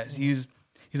podcast. He's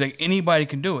like, anybody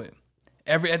can do it.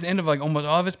 At the end of like almost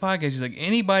all of his podcasts, he's like,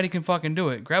 anybody can fucking do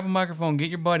it. Grab a microphone, get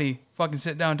your buddy, fucking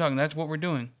sit down and talk. And that's what we're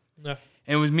doing. Yeah.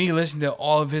 And it was me listening to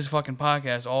all of his fucking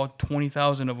podcasts, all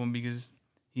 20,000 of them, because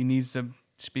he needs to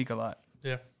speak a lot.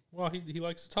 Yeah. Well, he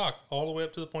likes to talk all the way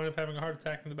up to the point of having a heart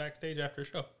attack in the backstage after a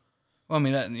show. Well, I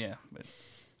mean that, yeah, but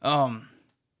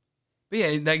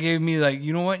yeah, that gave me like,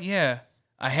 you know what? Yeah,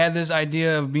 I had this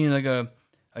idea of being like a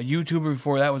YouTuber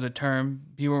before that was a term.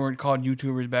 People weren't called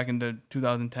YouTubers back into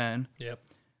 2010. Yep.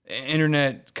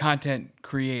 Internet content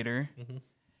creator. Mm-hmm.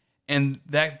 And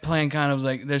that plan kind of was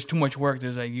like, there's too much work.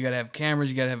 There's like, you got to have cameras,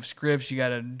 you got to have scripts, you got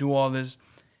to do all this.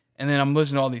 And then I'm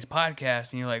listening to all these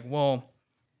podcasts, and you're like, well,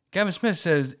 Kevin Smith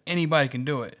says anybody can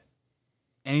do it.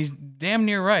 And he's damn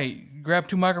near right. Grab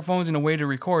 2 microphones and a way to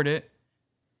record it.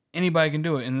 Anybody can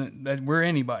do it. And that we're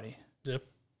anybody. Yep.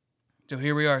 So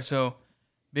here we are. So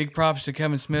big props to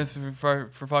Kevin Smith for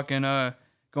fucking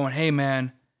going, hey,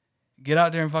 man, get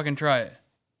out there and fucking try it.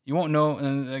 You won't know.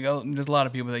 And like, there's a lot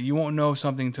of people that you won't know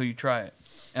something until you try it.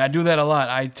 And I do that a lot.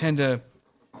 I tend to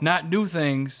not do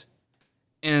things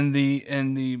in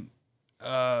the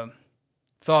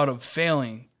thought of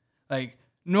failing. Like,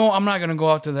 no, I'm not going to go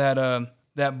out to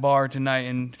that bar tonight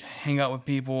and hang out with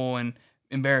people and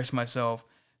embarrass myself.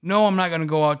 No, I'm not going to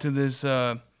go out to this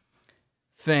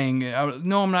thing.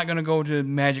 No, I'm not going to go to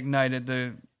Magic Night at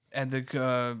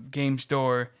the game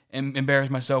store and embarrass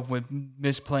myself with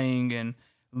misplaying and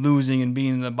losing and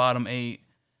being in the bottom 8.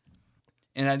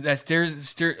 And that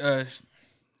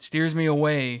steers me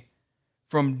away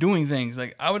from doing things.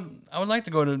 Like, I would like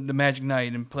to go to the Magic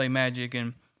Night and play Magic,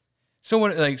 and so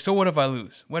what if I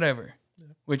lose? Whatever.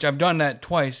 Yeah. Which I've done that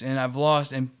twice, and I've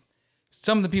lost, and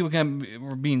some of the people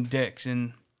were being dicks,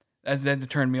 and that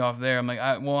turned me off there. I'm like,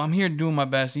 I'm here doing my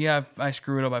best. Yeah, I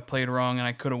screwed up. I played wrong, and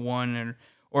I could have won.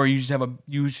 Or you just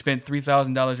you spent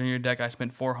 $3,000 on your deck. I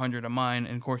spent $400 on mine,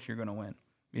 and of course you're gonna win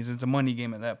because it's a money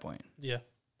game at that point. Yeah.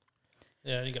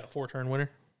 Yeah, you got a 4-turn winner.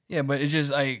 Yeah, but it's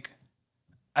just like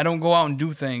I don't go out and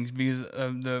do things because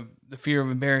of the fear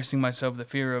of embarrassing myself, the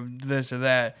fear of this or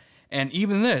that, and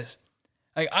even this.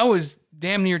 Like, I was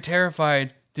damn near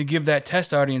terrified to give that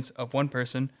test audience of one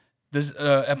person this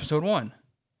episode 1.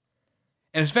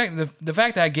 And in fact, the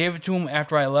fact that I gave it to him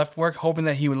after I left work, hoping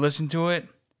that he would listen to it,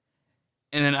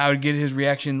 and then I would get his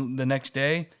reaction the next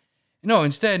day. No,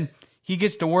 instead, he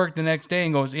gets to work the next day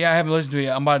and goes, yeah, I haven't listened to it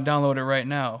yet. I'm about to download it right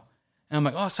now. And I'm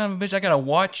like, oh, son of a bitch, I got to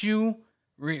watch you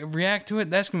react to it?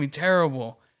 That's going to be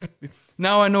terrible.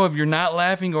 Now I know if you're not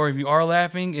laughing or if you are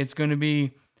laughing, it's going to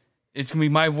be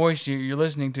my voice you're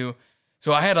listening to.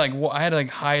 So I had to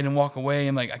hide and walk away,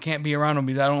 and like, I can't be around him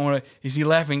because I don't want to. Is he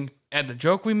laughing at the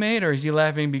joke we made, or is he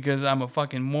laughing because I'm a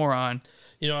fucking moron?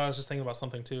 You know, I was just thinking about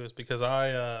something too. Is because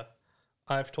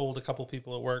I've told a couple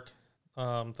people at work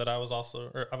that I've also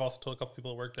told a couple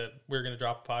people at work that we're going to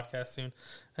drop a podcast soon,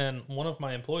 and one of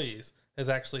my employees has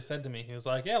actually said to me, he was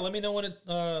like, "Yeah, let me know when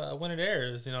it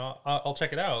airs. You know, I'll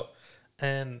check it out."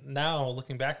 And now,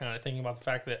 looking back on it, thinking about the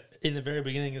fact that in the very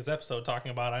beginning of this episode, talking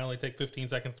about I only take 15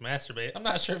 seconds to masturbate, I'm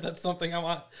not sure if that's something I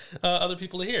want other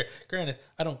people to hear. Granted,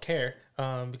 I don't care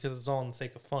because it's all in the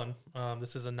sake of fun.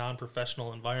 This is a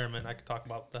non-professional environment. I can talk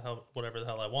about whatever the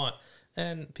hell I want,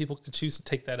 and people can choose to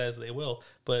take that as they will.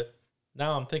 But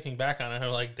now I'm thinking back on it,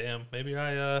 I'm like, damn, maybe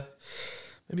I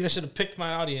should have picked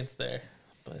my audience there.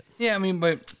 But yeah, I mean,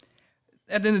 but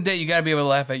at the end of the day, you got to be able to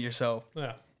laugh at yourself.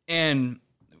 Yeah, and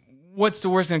what's the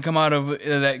worst going to come out of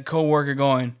that coworker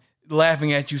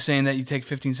laughing at you saying that you take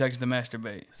 15 seconds to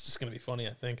masturbate? It's just going to be funny,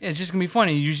 I think. Yeah, it's just going to be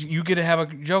funny. You get to have a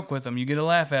joke with him. You get to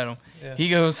laugh at him. Yeah. He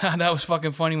goes, that was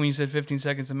fucking funny when you said 15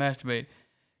 seconds to masturbate.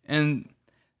 And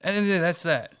at the end of the day, that's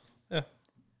that. Yeah.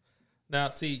 Now,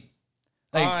 see,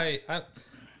 like,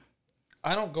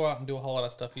 I don't go out and do a whole lot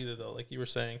of stuff either, though, like you were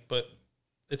saying, but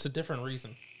it's a different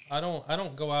reason. I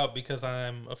don't go out because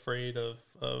I'm afraid of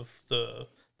the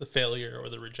failure or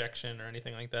the rejection or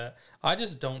anything like that. I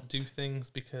just don't do things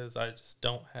because I just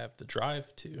don't have the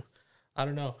drive to. I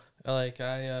don't know. Like,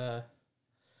 I'm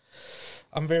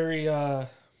very,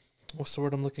 what's the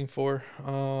word I'm looking for?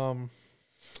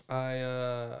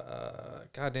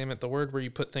 God damn it, the word where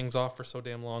you put things off for so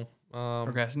damn long.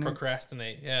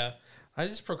 Procrastinate. Yeah, I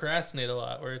just procrastinate a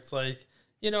lot. Where it's like,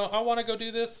 I want to go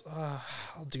do this.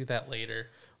 I'll do that later.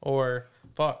 Or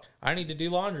fuck, I need to do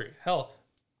laundry. Hell,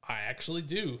 I actually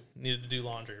do need to do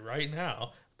laundry right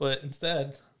now. But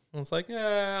instead, I was like,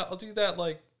 yeah, I'll do that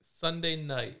like Sunday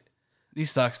night.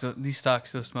 These socks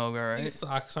still smell all right. These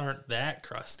socks aren't that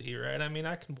crusty, right? I mean,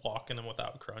 I can walk in them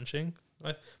without crunching.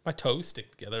 My toes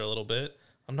stick together a little bit.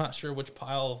 I'm not sure which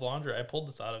pile of laundry I pulled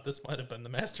this out of. This might have been the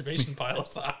masturbation pile of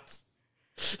socks.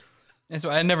 That's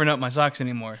why I never nut my socks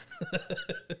anymore.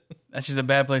 That's just a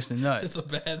bad place to nut. It's a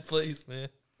bad place, man.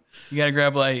 You gotta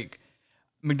grab like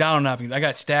McDonald's napkins. I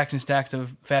got stacks and stacks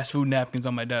of fast food napkins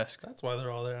on my desk. That's why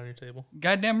they're all there on your table.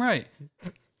 Goddamn right.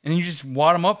 And you just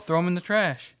wad them up, throw them in the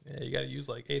trash. Yeah, you got to use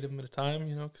like 8 of them at a time,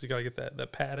 because you got to get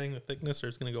that padding, the thickness, or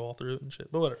it's going to go all through it and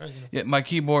shit. But whatever. Yeah, my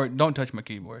keyboard. Don't touch my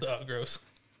keyboard. Oh, gross.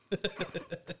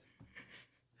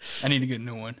 I need to get a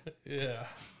new one. Yeah.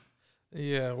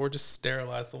 Yeah, or just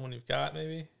sterilize the one you've got,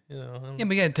 maybe. Yeah, but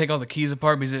you got to take all the keys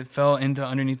apart because it fell into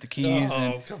underneath the keys.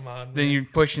 Oh, come on. Then you're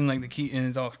pushing like the key and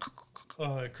it's all.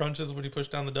 Oh, it crunches when you push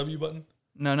down the W button?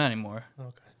 No, not anymore.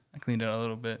 Okay. I cleaned it out a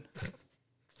little bit.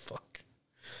 Fuck.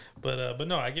 But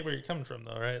no, I get where you're coming from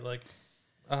though, right? Like,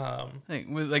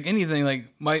 with like anything,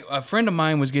 like a friend of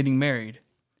mine was getting married,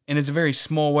 and it's a very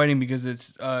small wedding because it's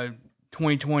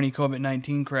 2020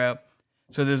 COVID-19 crap.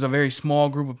 So there's a very small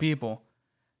group of people.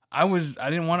 I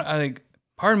didn't want to.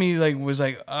 Part of me was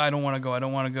like, I don't want to go. I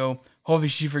don't want to go. Hopefully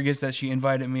she forgets that she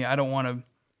invited me. I don't want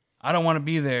to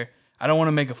be there. I don't want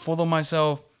to make a fool of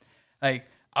myself. Like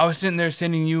I was sitting there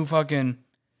sending you fucking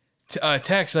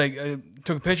text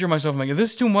took a picture of myself. I'm like, is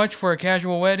this too much for a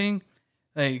casual wedding?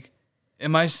 Like,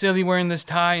 am I silly wearing this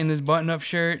tie and this button-up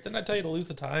shirt? Didn't I tell you to lose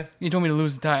the tie? You told me to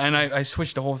lose the tie, and I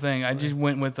switched the whole thing. I just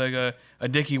went with like a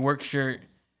Dickie work shirt.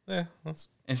 Yeah,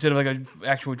 instead of like an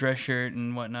actual dress shirt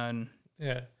and whatnot.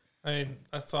 Yeah, I mean,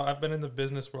 I've been in the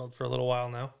business world for a little while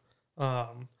now.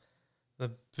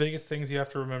 The biggest things you have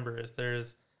to remember is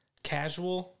there's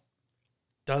casual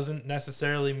doesn't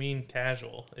necessarily mean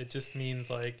casual. It just means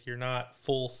like you're not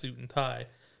full suit and tie,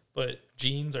 but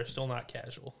jeans are still not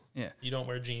casual. Yeah. You don't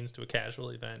wear jeans to a casual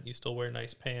event. You still wear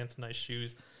nice pants, nice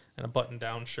shoes, and a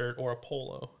button-down shirt or a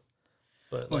polo.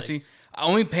 But see,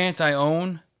 only pants I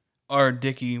own are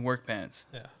Dickie work pants.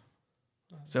 Yeah.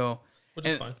 So, which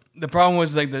is fine. The problem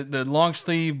was like the long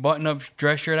sleeve button-up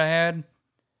dress shirt I had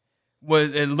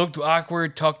it looked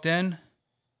awkward tucked in,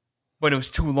 but it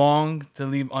was too long to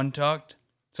leave untucked.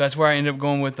 So that's where I ended up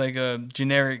going with like a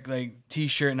generic like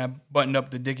t-shirt, and I buttoned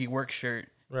up the Dickie work shirt.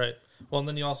 Right. Well, and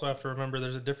then you also have to remember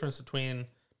there's a difference between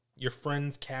your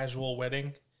friend's casual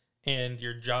wedding and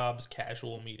your job's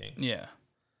casual meeting. Yeah.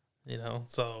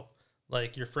 So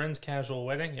like your friend's casual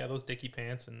wedding, yeah, those Dickie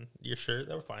pants and your shirt,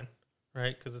 they were fine,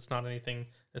 right? Because it's not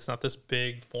this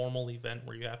big formal event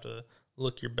where you have to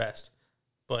look your best.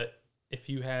 But if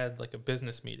you had like a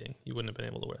business meeting, you wouldn't have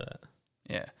been able to wear that.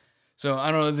 Yeah. So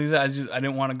I don't know. I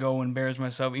didn't want to go and embarrass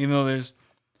myself, even though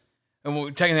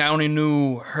technically I only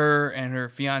knew her and her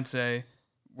fiance.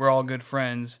 We're all good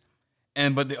friends,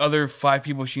 but the other 5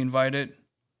 people she invited,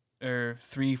 or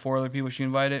 3-4 other people she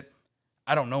invited,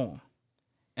 I don't know them.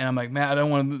 And I'm like, man, I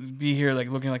don't want to be here like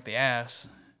looking like the ass.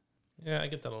 Yeah, I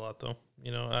get that a lot though.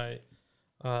 I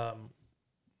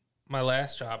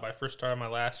first started my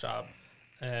last job,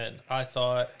 and I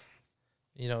thought,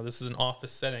 this is an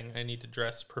office setting. I need to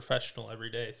dress professional every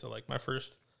day. So like my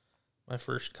first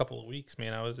couple of weeks,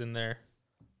 man, I was in there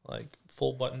like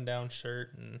full button down shirt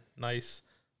and nice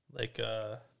like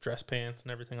dress pants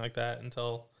and everything like that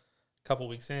until a couple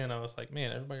weeks in. I was like,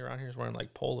 man, everybody around here is wearing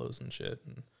like polos and shit,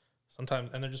 and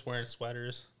they're just wearing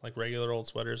sweaters, like regular old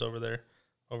sweaters over their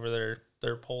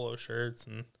polo shirts,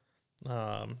 and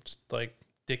just like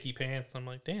Dickie pants. I'm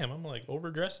like, damn, I'm like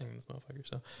overdressing this motherfucker.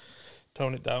 So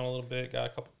tone it down a little bit, got a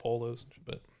couple polos,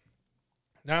 but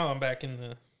now I'm back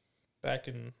in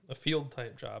a field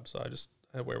type job, so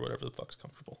I wear whatever the fuck's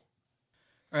comfortable.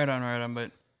 Right on.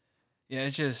 But yeah,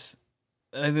 it's just,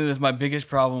 I think that's my biggest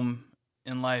problem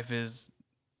in life is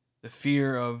the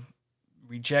fear of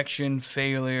rejection,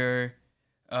 failure,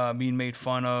 being made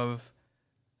fun of.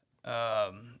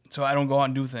 So I don't go out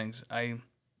and do things. I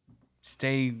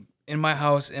stay in my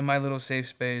house, in my little safe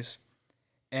space,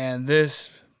 and this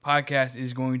podcast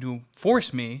is going to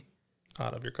force me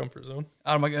out of your comfort zone.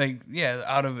 Out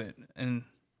of it. And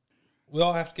we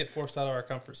all have to get forced out of our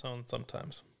comfort zone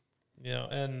sometimes,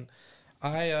 and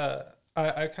I've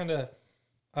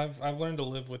learned to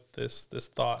live with this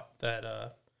thought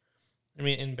that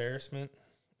embarrassment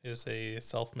is a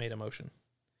self-made emotion,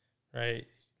 right?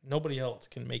 Nobody else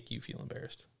can make you feel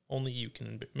embarrassed. Only you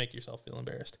can make yourself feel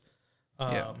embarrassed.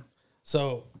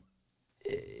 So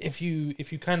if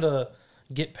you kind of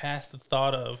get past the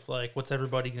thought of like, what's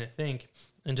everybody going to think,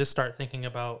 and just start thinking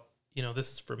about,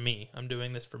 this is for me. I'm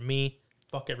doing this for me.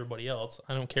 Fuck everybody else.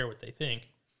 I don't care what they think.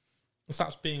 It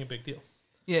stops being a big deal.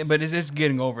 Yeah, but it's just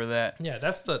getting over that. Yeah,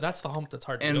 that's the hump that's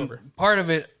hard to get over. Part of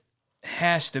it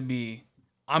has to be,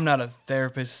 I'm not a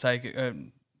therapist,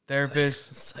 I'm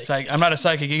not a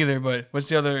psychic either, but what's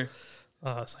the other?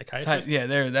 Psychiatrist?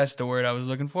 That's the word I was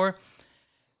looking for.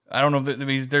 I don't know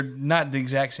if they're not the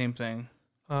exact same thing.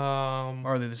 Or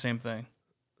are they the same thing?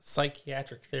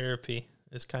 Psychiatric therapy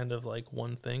is kind of like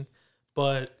one thing,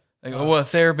 but a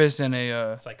therapist and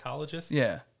a psychologist.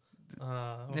 Yeah.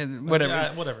 Whatever.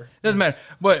 Yeah, whatever. Doesn't matter.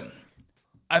 But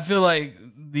I feel like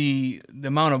the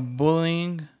amount of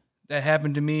bullying that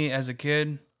happened to me as a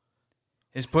kid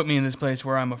has put me in this place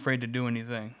where I'm afraid to do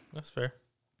anything. That's fair.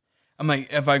 I'm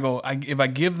like, if I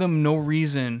give them no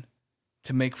reason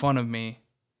to make fun of me,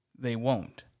 they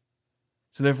won't.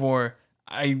 So therefore,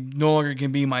 I no longer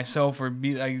can be myself or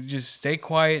be like, just stay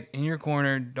quiet in your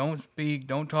corner. Don't speak.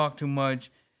 Don't talk too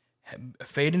much.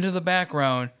 Fade into the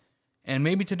background. And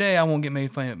maybe today I won't get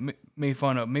made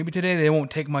fun of. Maybe today they won't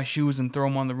take my shoes and throw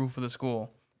them on the roof of the school.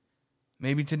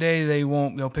 Maybe today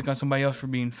they'll pick on somebody else for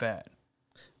being fat.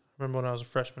 Remember when I was a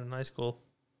freshman in high school,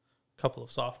 a couple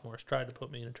of sophomores tried to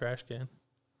put me in a trash can.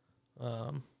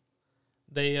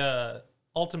 They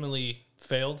ultimately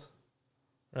failed,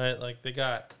 right? Like they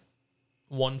got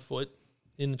 1 foot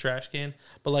in the trash can.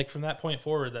 But like from that point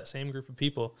forward, that same group of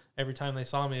people, every time they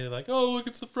saw me, they're like, "Oh, look,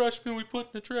 it's the freshman we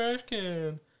put in a trash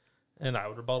can." And I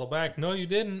would rebuttal back, "No, you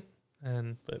didn't."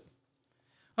 But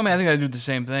I mean, I think I'd do the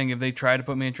same thing. If they tried to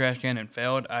put me in a trash can and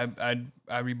failed, I'd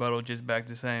rebuttal just back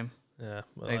the same. Yeah.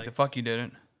 Like the fuck you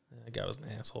didn't. That guy was an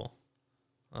asshole.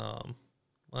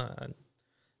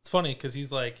 It's funny because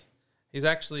he's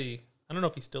actually, I don't know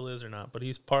if he still is or not, but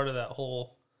he's part of that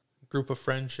whole group of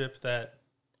friendship that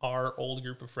our old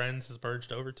group of friends has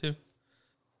merged over to.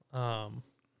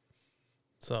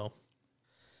 So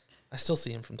I still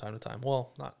see him from time to time.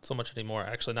 Well, not so much anymore.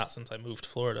 Actually, not since I moved to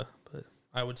Florida, but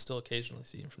I would still occasionally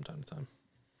see him from time to time.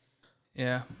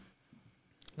 Yeah.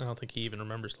 I don't think he even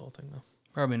remembers the whole thing, though.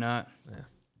 Probably not. Yeah.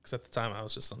 Because at the time, I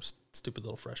was just some stupid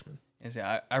little freshman.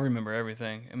 Yeah, I remember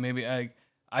everything. And maybe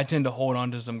I tend to hold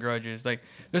on to some grudges. Like,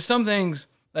 there's some things,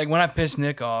 like when I pissed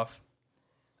Nick off,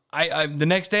 I the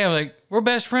next day, I was like, we're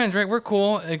best friends, right? We're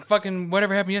cool. Like, fucking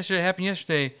whatever happened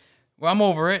yesterday. Well, I'm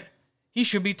over it. He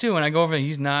should be too. And I go over and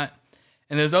he's not.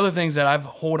 And there's other things that I've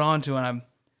hold on to, and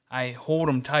I hold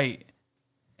them tight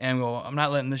and go, I'm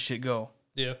not letting this shit go.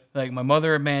 Yeah. Like, my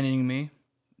mother abandoning me,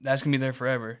 that's going to be there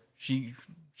forever. She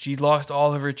lost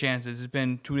all of her chances. It's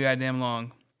been too goddamn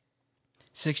long.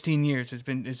 16 years. It's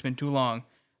been too long.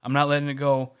 I'm not letting it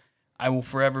go. I will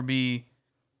forever be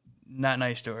not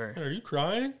nice to her. Are you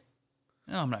crying?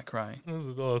 No, I'm not crying.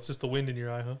 It's just the wind in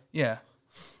your eye, huh? Yeah.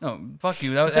 No, fuck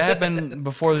you. That happened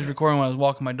before this recording when I was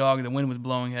walking my dog. The wind was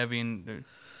blowing heavy, and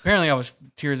apparently I was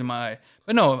tears in my eye.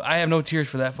 But no, I have no tears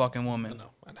for that fucking woman. I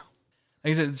know.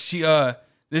 Like I said, this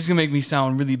is going to make me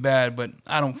sound really bad, but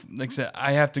I don't, like I said,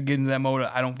 I have to get into that mode.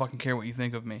 I don't fucking care what you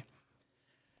think of me.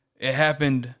 It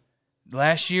happened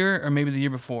last year or maybe the year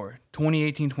before.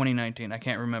 2018, 2019. I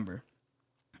can't remember.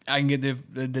 I can get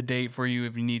the date for you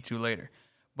if you need to later.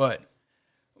 But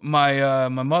my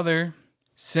mother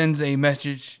sends a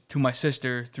message to my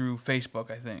sister through Facebook,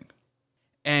 I think.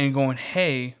 And going,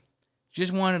 hey,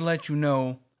 just wanted to let you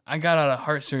know I got out of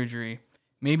heart surgery.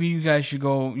 Maybe you guys should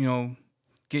go,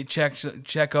 get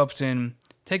checkups and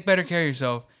take better care of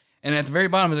yourself. And at the very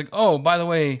bottom, it's like, oh, by the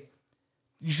way,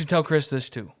 you should tell Chris this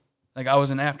too. Like, I was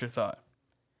an afterthought.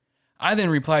 I then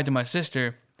replied to my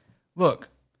sister, look,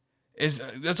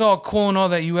 it's all cool and all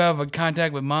that you have a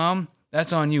contact with mom.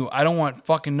 That's on you. I don't want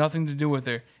fucking nothing to do with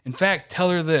her. In fact, tell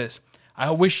her this.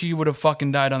 I wish she would have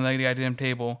fucking died on that goddamn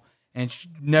table and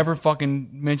never fucking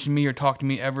mentioned me or talked to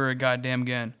me ever a goddamn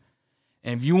again.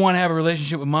 And if you want to have a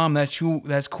relationship with mom, that's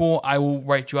cool. I will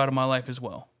write you out of my life as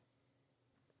well.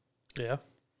 Yeah.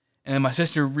 And then my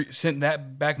sister sent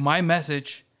that back, my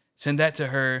message, sent that to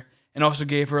her, and also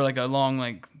gave her like a long,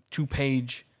 like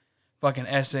 2-page fucking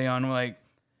essay on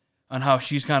how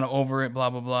she's kind of over it, blah,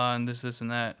 blah, blah, and this,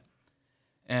 and that.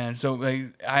 And so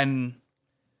like I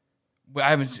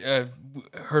haven't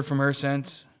heard from her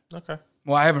since. Okay.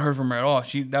 Well, I haven't heard from her at all.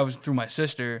 That was through my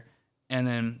sister, and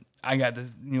then I got the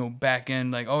back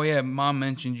end like, oh yeah, mom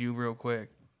mentioned you real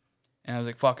quick, and I was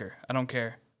like, fuck her, I don't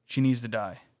care. She needs to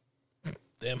die.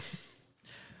 Damn.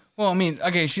 Well, I mean,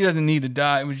 okay, she doesn't need to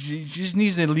die. She just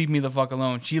needs to leave me the fuck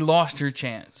alone. She lost her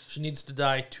chance. She needs to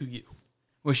die to you.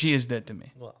 Well, she is dead to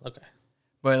me. Well, okay.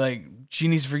 But, like, she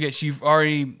needs to forget. She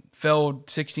already failed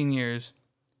 16 years.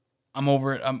 I'm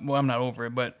over it. I'm not over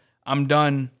it, but I'm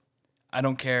done. I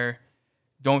don't care.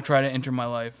 Don't try to enter my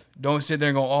life. Don't sit there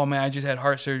and go, oh, man, I just had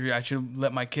heart surgery. I should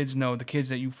let my kids know, the kids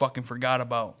that you fucking forgot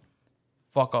about.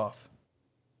 Fuck off.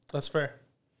 That's fair.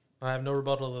 I have no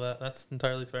rebuttal to that. That's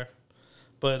entirely fair.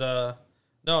 But,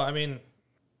 no, I mean,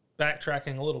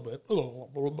 backtracking a little bit.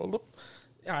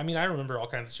 Yeah, I mean, I remember all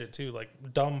kinds of shit, too. Like,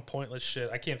 dumb, pointless shit.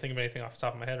 I can't think of anything off the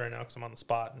top of my head right now because I'm on the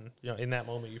spot. And, you know, in that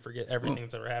moment, you forget everything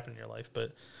that's ever happened in your life.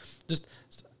 But just,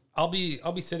 I'll be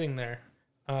sitting there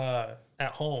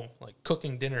at home, like,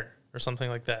 cooking dinner or something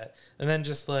like that. And then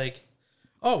just like,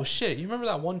 oh, shit, you remember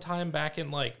that one time back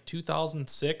in, like,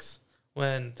 2006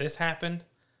 when this happened?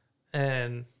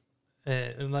 And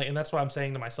that's what I'm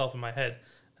saying to myself in my head.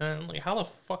 And like, how the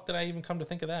fuck did I even come to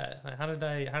think of that? Like, how did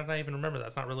I even remember that?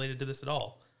 It's not related to this at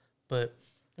all. But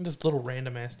just little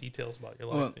random ass details about your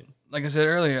life. Well, like I said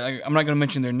earlier, I'm not going to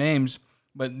mention their names,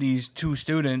 but these two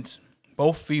students,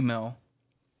 both female,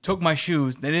 took my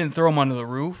shoes. They didn't throw them onto the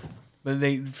roof, but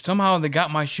they somehow got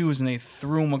my shoes and they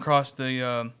threw them across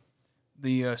the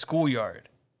schoolyard.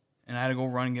 And I had to go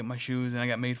run and get my shoes, and I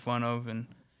got made fun of. And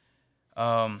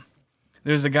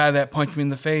there's a guy that punched me in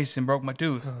the face and broke my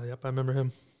tooth. Oh, yep, I remember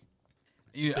him.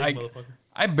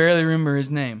 I barely remember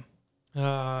his name.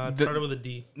 It started with a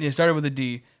D. Yeah, it started with a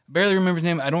D. Barely remember his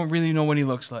name. I don't really know what he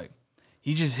looks like.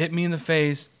 He just hit me in the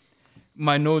face.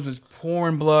 My nose was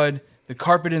pouring blood. The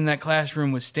carpet in that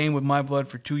classroom was stained with my blood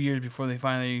for 2 years before they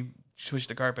finally switched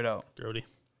the carpet out. Grody.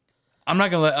 I'm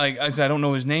not gonna I said I don't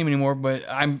know his name anymore, but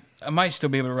I might still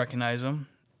be able to recognize him.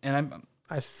 And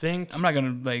I think I'm not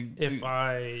gonna if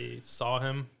I saw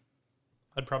him,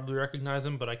 I'd probably recognize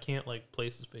him, but I can't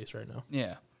place his face right now.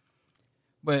 Yeah.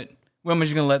 But when am I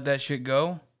just gonna let that shit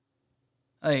go?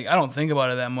 I don't think about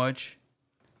it that much.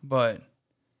 But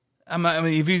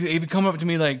if you come up to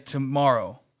me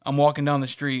tomorrow, I'm walking down the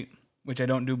street, which I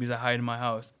don't do because I hide in my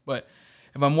house. But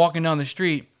if I'm walking down the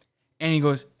street and he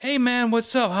goes, "Hey man,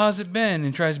 what's up? How's it been?"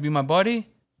 and tries to be my buddy,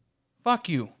 fuck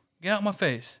you. Get out my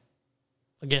face.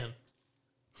 Again.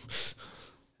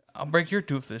 I'll break your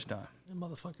tooth this time. Yeah,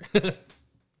 motherfucker.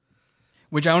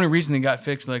 Which I only recently got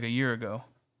fixed a year ago.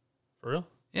 For real?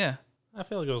 Yeah. I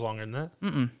feel like it was longer than that.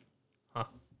 Mm-mm. Huh.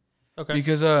 Okay.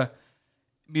 Because the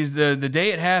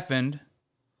day it happened,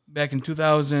 back in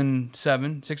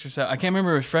 2007, 6 or 7, I can't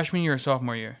remember if it was freshman year or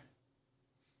sophomore year.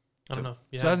 I don't know.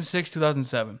 2006,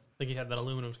 2007. I think you had that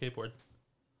aluminum skateboard.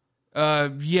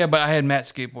 Yeah, but I had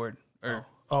Matt's skateboard. Right,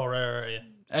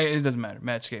 yeah. It doesn't matter.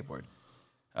 Matt's skateboard.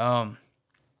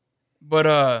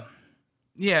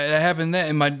 Yeah, that happened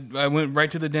then. And I went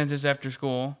right to the dentist after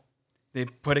school. They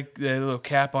put a little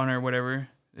cap on it or whatever.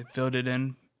 They filled it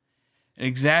in. And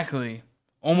exactly,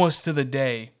 almost to the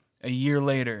day, a year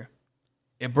later,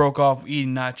 it broke off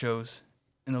eating nachos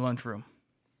in the lunchroom.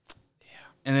 Yeah.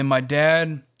 And then my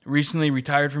dad recently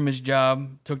retired from his job,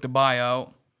 took the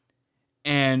buyout,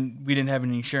 and we didn't have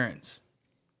any insurance.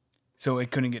 So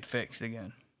it couldn't get fixed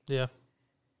again. Yeah.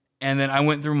 And then I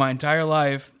went through my entire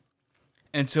life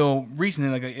until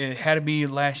recently, it had to be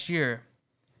last year,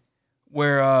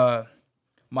 where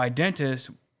my dentist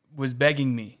was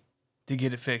begging me to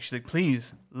get it fixed. She's like,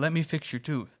 "Please, let me fix your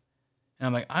tooth." And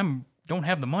I'm like, don't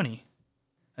have the money.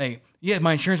 Yeah,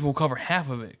 my insurance will cover half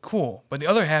of it. Cool. But the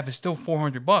other half is still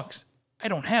 $400. I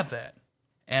don't have that.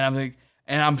 And I'm like,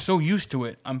 and I'm so used to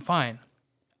it. I'm fine.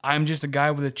 I'm just a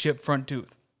guy with a chipped front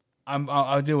tooth.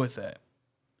 I'll deal with that.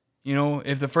 You know,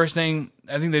 if the first thing,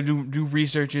 I think they do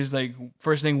research is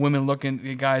first thing women look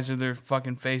at guys are their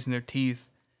fucking face and their teeth.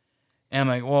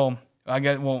 And I'm like,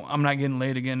 I'm not getting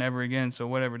laid again ever again, so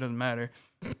whatever, it doesn't matter.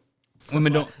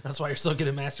 That's why you're so good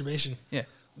at masturbation. Yeah.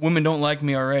 Women don't like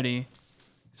me already,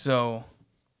 so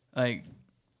it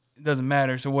doesn't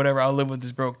matter. So whatever, I'll live with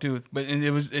this broke tooth. But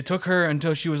it took her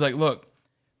until she was like, "Look,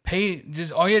 pay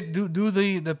just all you have to do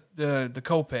the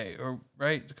copay or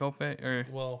right the copay or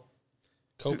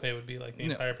copay would be the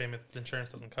entire payment the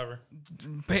insurance doesn't cover.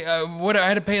 Pay I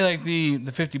had to pay the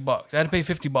 $50. I had to pay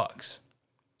 $50,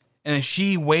 and then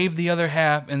she waived the other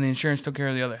half, and the insurance took care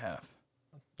of the other half.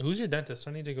 Who's your dentist?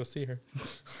 I need to go see her.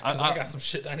 Because I got some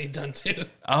shit I need done too.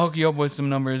 I'll hook you up with some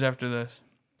numbers after this.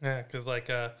 Yeah, because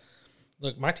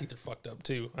look, my teeth are fucked up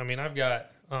too. I mean, I've got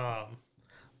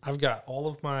all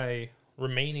of my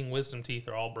remaining wisdom teeth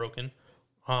are all broken.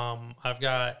 I've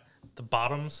got the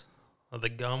bottoms of the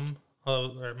gum,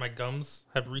 or my gums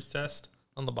have recessed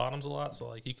on the bottoms a lot,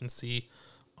 so you can see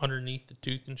underneath the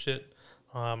tooth and shit.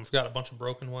 I've got a bunch of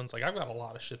broken ones. Like, I've got a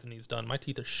lot of shit that needs done. My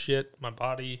teeth are shit. My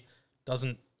body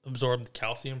doesn't absorb the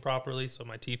calcium properly, so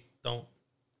my teeth don't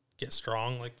get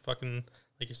strong like fucking...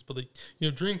 Like, you're supposed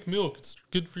to, drink milk. It's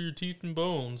good for your teeth and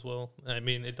bones. Well, I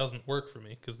mean, it doesn't work for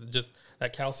me because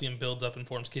that calcium builds up and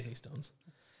forms kidney stones.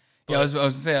 But, yeah, I was going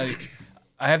to say,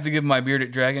 I have to give my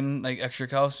bearded dragon, like, extra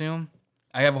calcium.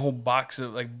 I have a whole box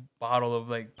of, like, bottle of,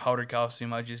 like, powdered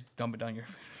calcium. I just dump it down your...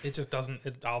 It just doesn't...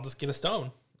 I'll just get a stone.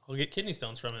 I'll get kidney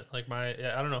stones from it. Like,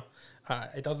 I don't know.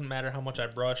 It doesn't matter how much I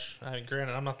brush. I mean,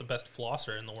 granted, I'm not the best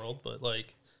flosser in the world, but,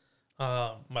 like,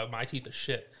 my teeth are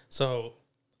shit. So...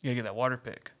 You gotta get that water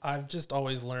pick. I've just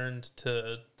always learned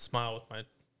to smile with my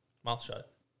mouth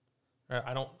shut.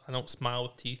 I don't smile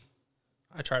with teeth.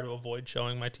 I try to avoid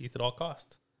showing my teeth at all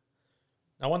costs.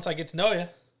 Now, once I get to know you,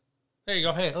 there you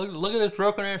go. Hey, look at this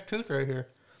broken ass tooth right here.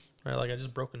 Right, like I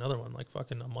just broke another one like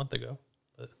fucking a month ago.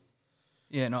 But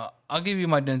yeah, no, I'll give you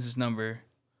my dentist number.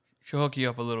 She'll hook you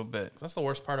up a little bit. That's the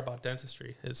worst part about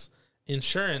dentistry is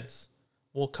insurance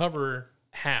will cover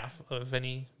half of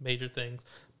any major things.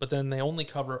 But then they only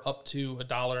cover up to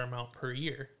 $1 amount per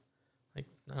year. Like,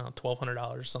 I don't know,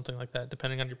 $1,200 or something like that,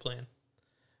 depending on your plan.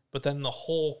 But then the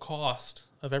whole cost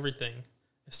of everything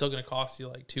is still going to cost you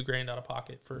like $2,000 out of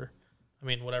pocket for, I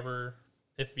mean, whatever,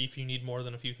 if you need more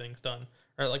than a few things done.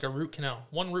 Or like a root canal.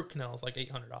 One root canal is like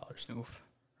 $800. Oof.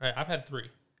 Right, I've had 3.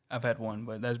 I've had one,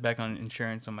 but that's back on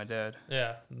insurance on my dad.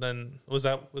 Yeah, then was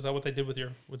that what they did with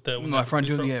my front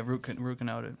tooth? Yeah, root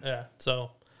canal it. Yeah, so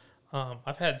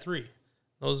I've had 3.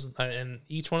 Those and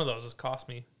each one of those has cost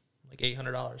me like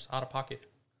 $800 out of pocket,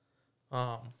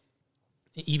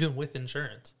 even with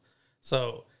insurance.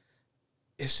 So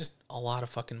it's just a lot of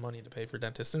fucking money to pay for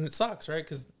dentists, and it sucks, right?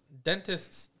 Because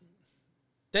dentists'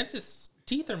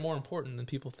 teeth are more important than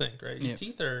people think, right? Your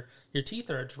teeth are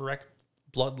a direct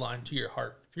bloodline to your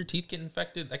heart. If your teeth get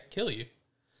infected, that could kill you.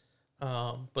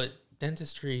 But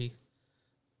dentistry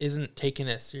isn't taken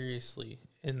as seriously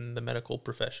in the medical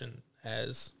profession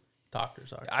as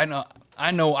doctors are.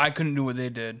 I know I couldn't do what they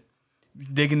did.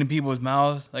 Digging into people's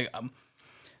mouths. Like,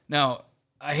 now,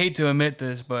 I hate to admit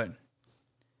this, but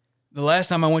the last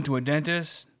time I went to a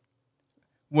dentist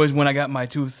was when I got my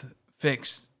tooth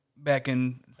fixed back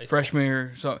in freshman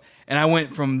year. So, and I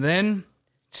went from then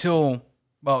till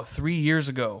about 3 years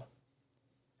ago.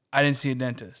 I didn't see a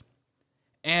dentist.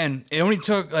 And it only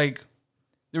took, like,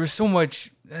 there was so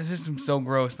much, this is so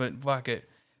gross, but fuck it.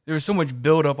 There was so much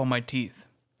buildup on my teeth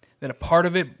that a part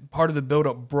of the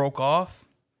buildup broke off,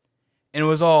 and it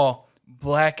was all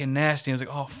black and nasty. I was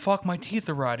like, oh fuck, my teeth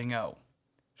are rotting out.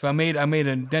 So I made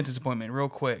a dentist appointment real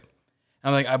quick.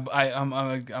 I'm like,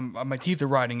 my teeth are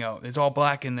rotting out. It's all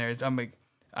black in there. I'm like,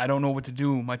 I don't know what to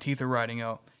do. My teeth are rotting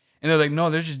out, and they're like, no,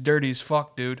 they're just dirty as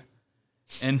fuck, dude.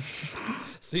 And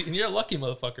see, and you're a lucky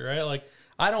motherfucker, right? Like,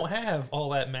 I don't have all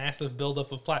that massive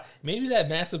buildup of plaque. Maybe that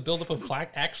massive buildup of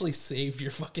plaque actually saved your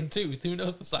fucking tooth. Who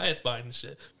knows the science behind this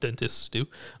shit? Dentists do.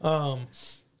 I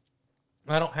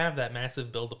don't have that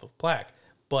massive buildup of plaque,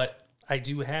 but I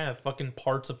do have fucking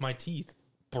parts of my teeth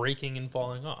breaking and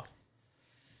falling off.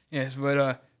 Yes,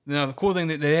 but now the cool thing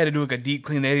that they had to do like a deep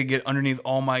clean. They had to get underneath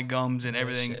all my gums and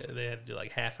everything. Shit. They had to do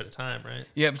like half at a time, right?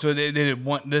 Yep. So they did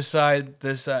one this side.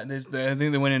 I think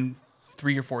they went in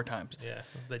 3 or 4 times. Yeah.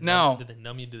 Did they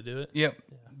numb you to do it? Yep.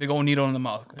 Yeah. Big old needle in the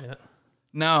mouth. Yeah.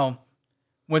 Now,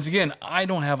 once again, I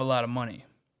don't have a lot of money.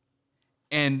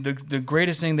 And the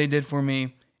greatest thing they did for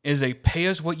me is they pay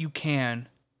us what you can.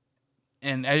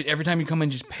 And every time you come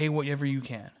in, just pay whatever you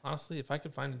can. Honestly, if I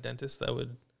could find a dentist that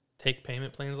would take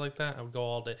payment plans like that, I would go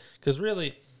all day. Because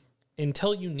really,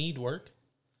 until you need work,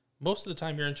 most of the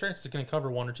time your insurance is going to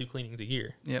cover 1 or 2 cleanings a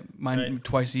year. Yep, mine right?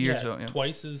 twice a year. Yeah,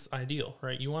 twice is ideal,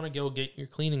 right? You want to go get your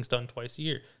cleanings done twice a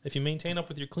year. If you maintain up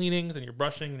with your cleanings and your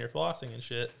brushing and your flossing and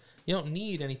shit, you don't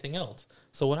need anything else.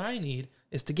 So what I need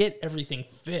is to get everything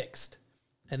fixed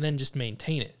and then just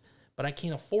maintain it. But I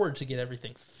can't afford to get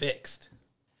everything fixed.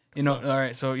 You know, all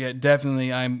right. So yeah,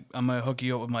 definitely, I'm gonna hook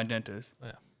you up with my dentist.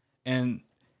 Yeah, and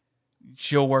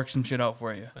she'll work some shit out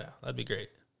for you. Yeah, that'd be great.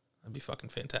 That'd be fucking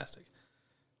fantastic.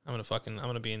 I'm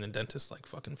gonna be in the dentist like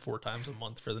fucking 4 times a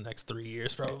month for the next 3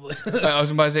 years probably. I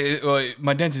was about to say, well,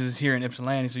 my dentist is here in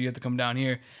Ypsilanti, so you have to come down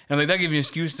here. And I'm like, that gives you an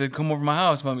excuse to come over to my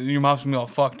house, but your mouth's gonna be all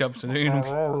fucked up. So I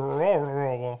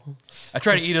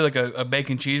try to eat it like a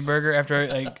bacon cheeseburger after I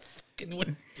like.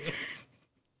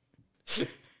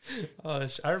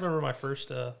 I remember my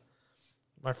first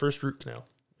root canal,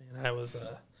 and I was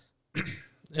I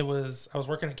was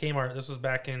working at Kmart. This was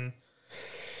back in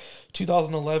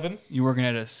 2011. You working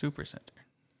at a super center?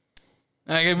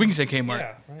 We can say Kmart.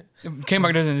 Yeah, right.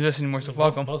 Kmart doesn't exist anymore, so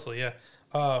fuck them. Mostly, yeah.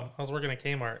 I was working at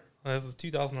Kmart. This is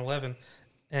 2011,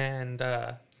 and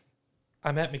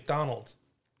I'm at McDonald's,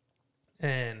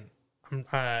 and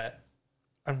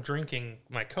I'm drinking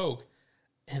my Coke,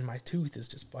 and my tooth is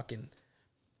just fucking,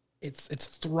 it's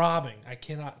throbbing. I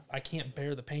can't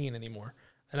bear the pain anymore.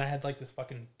 And I had like this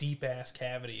fucking deep ass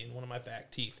cavity in one of my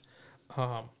back teeth.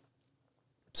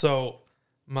 So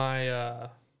my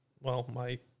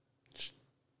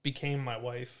became my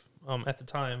wife at the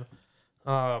time.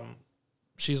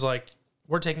 She's like,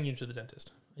 we're taking you to the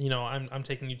dentist. You know, I'm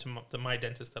taking you to my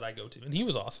dentist that I go to. And he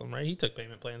was awesome, right? He took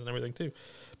payment plans and everything too.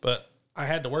 But I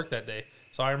had to work that day.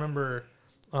 So I remember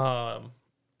calling.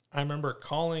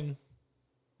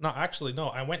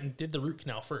 I went and did the root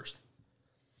canal first.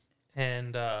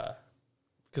 And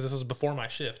because this was before my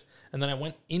shift. And then I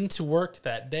went into work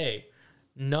that day,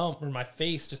 my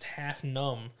face just half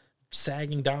numb,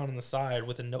 sagging down on the side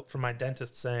with a note from my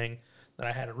dentist saying that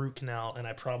I had a root canal and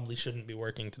I probably shouldn't be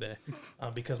working today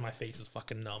because my face is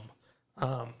fucking numb.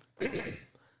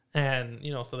 And,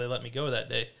 you know, so they let me go that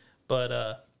day.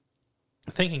 But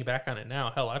thinking back on it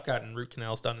now, hell, I've gotten root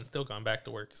canals done and still gone back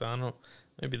to work. So I don't know.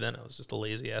 Maybe then I was just a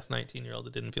lazy-ass 19-year-old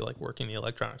that didn't feel like working the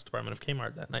electronics department of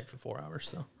Kmart that night for 4 hours.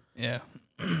 So Yeah.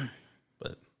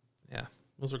 But, yeah,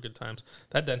 those were good times.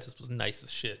 That dentist was nice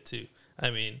as shit, too.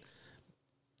 I mean,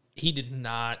 he did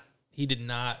not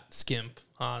skimp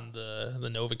on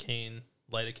the Novocaine,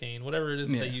 lidocaine, whatever it is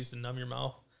that they use to numb your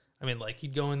mouth. I mean, like,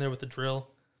 he'd go in there with the drill,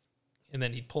 and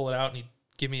then he'd pull it out, and he'd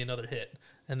give me another hit.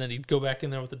 And then he'd go back in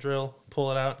there with the drill,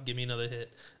 pull it out, give me another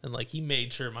hit. And, like, he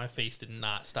made sure my face did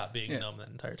not stop being numb that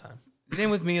entire time. Same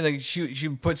with me. Like, she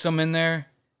put some in there,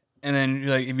 and then,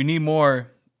 like, if you need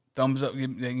more, thumbs up,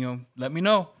 let me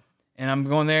know. And I'm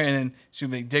going there, and then she'll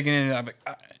be digging in, and I'm like,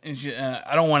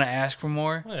 I don't want to ask for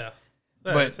more. Oh, yeah.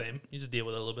 But same. You just deal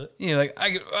with it a little bit. Yeah, like,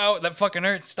 that fucking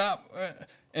hurts. Stop.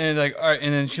 And, like, all right.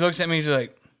 And then she looks at me, she's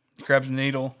like, grabs the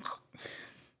needle.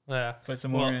 Yeah. Put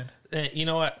some more in. You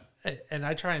know what? And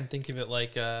I try and think of it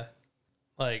like,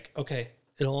 okay,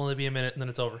 it'll only be a minute and then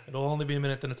it's over. It'll only be a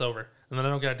minute, then it's over. And then I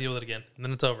don't got to deal with it again. And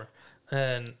then it's over.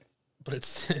 But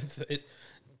it's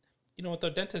you know what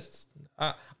though, dentists,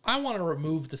 I want to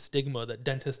remove the stigma that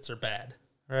dentists are bad.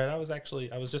 Right? I was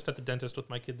just at the dentist with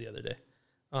my kid the other day,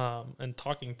 and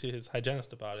talking to his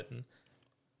hygienist about it. And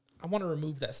I want to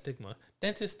remove that stigma.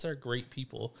 Dentists are great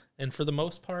people. And for the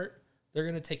most part, they're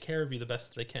going to take care of you the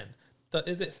best they can.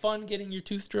 Is it fun getting your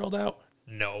tooth drilled out?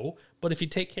 No. But if you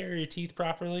take care of your teeth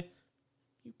properly,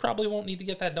 you probably won't need to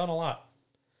get that done a lot.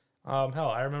 Hell,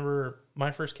 I remember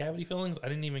my first cavity fillings, I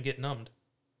didn't even get numbed.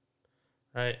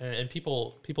 Right? And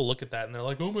people look at that and they're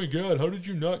like, oh my God, how did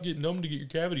you not get numbed to get your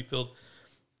cavity filled?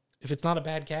 If it's not a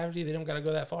bad cavity, they don't got to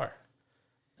go that far.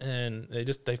 And they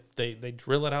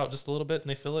drill it out just a little bit and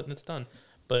they fill it and it's done.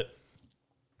 But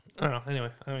I don't know. Anyway,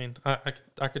 I mean,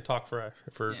 I could talk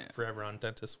forever on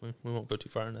dentists. We won't go too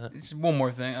far into that. It's one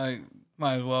more thing. I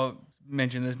might as well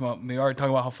mention this. We already talked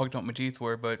about how fucked up my teeth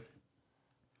were, but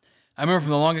I remember for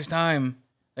the longest time,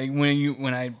 like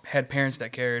when I had parents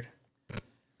that cared,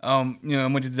 I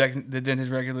went to the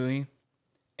dentist regularly,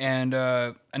 and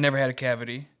I never had a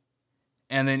cavity.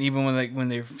 And then even when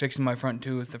they were fixing my front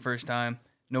tooth the first time,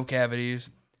 no cavities,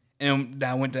 and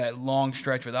I went that long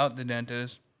stretch without the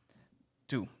dentist.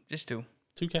 Just two.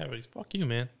 2 cavities. Fuck you,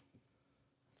 man.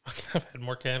 I've had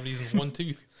more cavities than one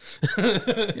tooth.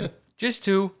 Yeah, just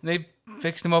 2. They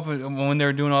fixed them up when they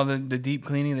were doing all the deep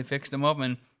cleaning. They fixed them up,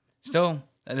 and still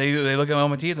they look at all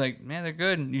my teeth like, man, they're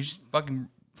good. You just fucking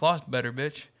floss better,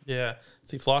 bitch. Yeah.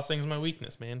 See, flossing is my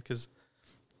weakness, man, because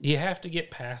you have to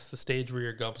get past the stage where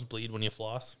your gums bleed when you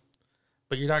floss,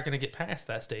 but you're not going to get past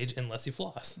that stage unless you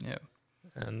floss. Yeah.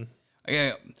 And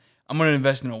I'm gonna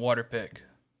invest in a water pick.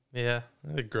 Yeah,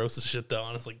 the gross as shit though,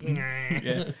 honestly.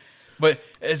 Yeah, but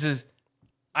it's just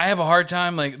I have a hard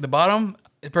time. Like the bottom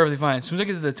is perfectly fine. As soon as I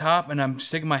get to the top and I'm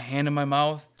sticking my hand in my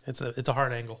mouth, it's a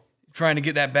hard angle. Trying to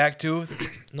get that back tooth.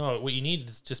 No, what you need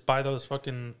is just buy those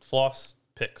fucking floss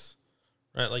picks,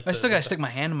 right? Like I still gotta stick my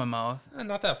hand in my mouth.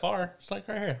 Not that far. It's like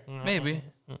right here. Maybe.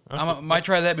 I might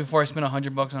try that before I spend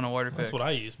 $100 on a water pick. That's what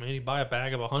I use, man. You buy a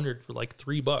bag of 100 for like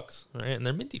 $3, right? And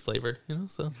they're minty flavored, you know.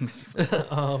 So,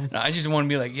 no, I just want to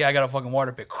be like, yeah, I got a fucking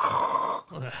water pick.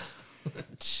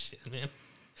 Shit, man.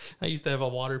 I used to have a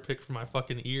water pick for my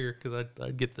fucking ear because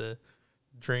I'd get the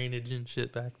drainage and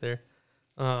shit back there.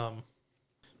 Yeah,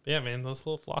 man, those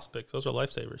little floss picks, those are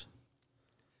lifesavers.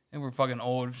 And we're fucking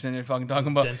old, sitting there fucking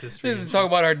talking about dentistry. Let's talk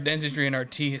about our dentistry and our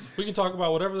teeth. We can talk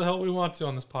about whatever the hell we want to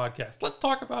on this podcast. Let's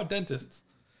talk about dentists.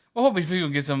 Well, hopefully people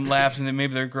get some laughs and then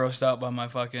maybe they're grossed out by my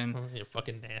fucking... Your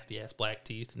fucking nasty ass black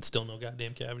teeth and still no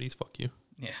goddamn cavities. Fuck you.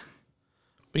 Yeah.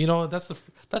 But you know,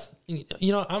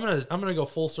 I'm gonna go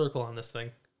full circle on this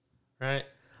thing, right?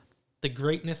 the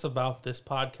greatness about this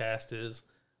podcast is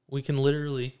we can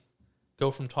literally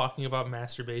go from talking about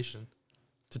masturbation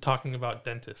to talking about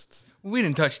dentists. We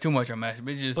didn't touch too much on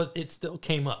masturbation, but it still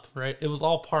came up, right? It was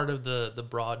all part of the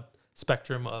broad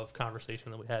spectrum of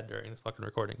conversation that we had during this fucking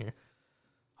recording here.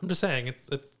 I'm just saying,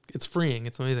 it's freeing.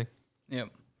 It's amazing. Yep.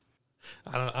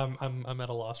 I'm at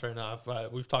a loss right now.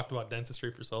 We've talked about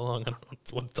dentistry for so long. I don't know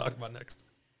what to talk about next.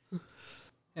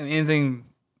 Anything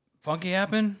funky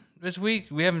happen this week?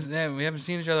 We haven't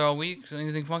seen each other all week. So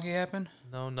anything funky happen?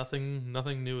 No, nothing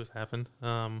new has happened.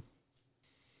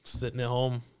 Sitting at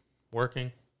home,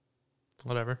 working,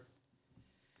 whatever.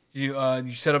 You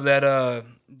set up that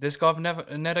disc golf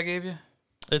net I gave you?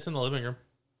 It's in the living room.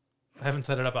 I haven't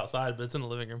set it up outside, but it's in the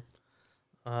living room.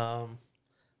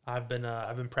 I've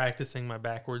been practicing my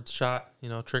backwards shot,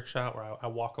 trick shot, where I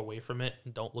walk away from it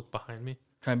and don't look behind me.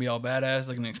 Trying to be all badass,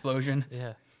 like an explosion.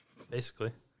 Yeah,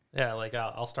 basically. Yeah, like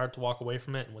I'll start to walk away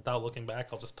from it, and without looking back,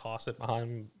 I'll just toss it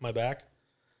behind my back.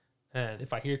 And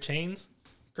if I hear chains,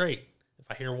 great. If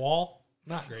I hear wall,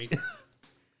 not great.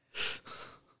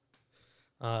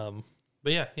 But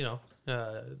yeah,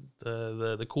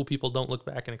 the cool people don't look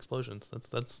back in explosions.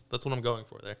 That's what I'm going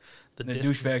for there. The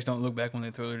douchebags don't look back when they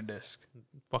throw their disc.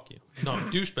 Fuck you. No,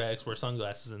 douchebags wear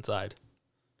sunglasses inside,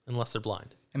 unless they're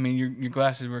blind. I mean, your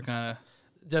glasses were kind of.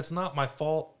 That's not my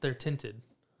fault. They're tinted.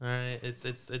 All right, it's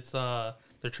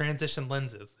they're transition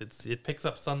lenses. It picks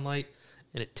up sunlight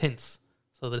and it tints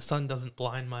so the sun doesn't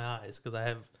blind my eyes because I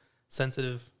have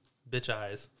sensitive bitch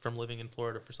eyes from living in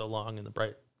Florida for so long in the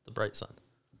bright sun.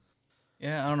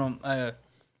 Yeah, I don't know.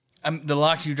 The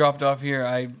locks you dropped off here,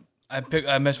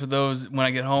 I mess with those when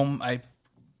I get home. I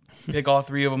pick all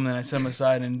three of them, then I set them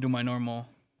aside and do my normal.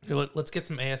 Here, let's get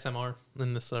some ASMR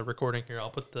in this recording here. I'll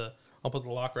put the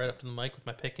lock right up to the mic with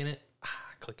my pick in it.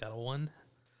 Click out a one.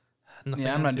 Nothing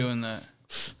I'm not doing that.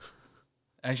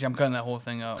 Actually, I'm cutting that whole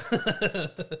thing out.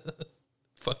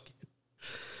 Fuck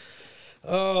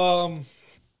you.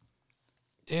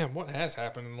 Damn, what has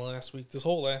happened in the last week? This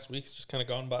whole last week's just kind of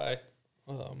gone by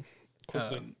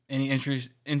quickly. Any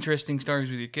interesting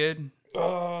stories with your kid?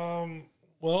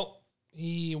 Well,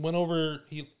 he went over.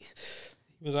 He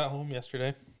was at home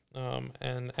yesterday,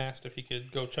 and asked if he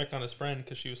could go check on his friend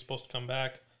because she was supposed to come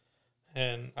back,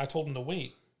 and I told him to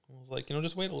wait. I was like,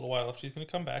 just wait a little while. If she's going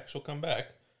to come back, she'll come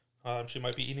back. She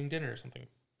might be eating dinner or something.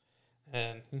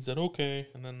 And he said, okay.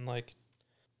 And then,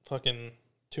 fucking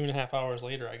 2.5 hours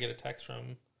later, I get a text from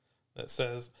him that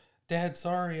says, Dad,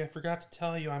 sorry, I forgot to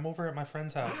tell you. I'm over at my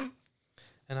friend's house.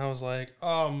 And I was like,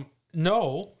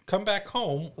 no, come back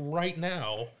home right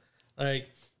now. Like,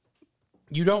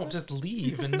 you don't just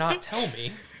leave and not tell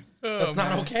me. That's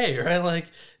not okay, right?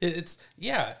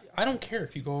 I don't care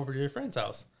if you go over to your friend's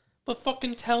house. But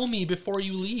fucking tell me before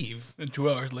you leave. And 2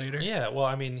 hours later. Yeah, well,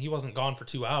 I mean, he wasn't gone for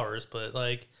 2 hours, but,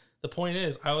 the point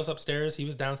is, I was upstairs, he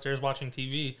was downstairs watching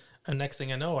TV, and next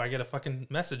thing I know, I get a fucking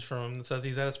message from him that says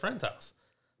he's at his friend's house.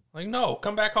 Like, no,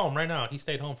 come back home right now. He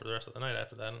stayed home for the rest of the night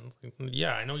after that. And it's like,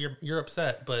 yeah, I know you're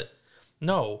upset, but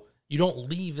no, you don't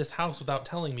leave this house without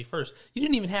telling me first. You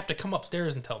didn't even have to come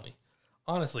upstairs and tell me.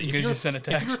 Honestly, if you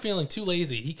were feeling too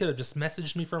lazy, he could have just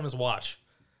messaged me from his watch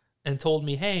and told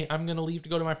me, hey, I'm going to leave to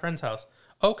go to my friend's house.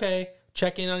 Okay,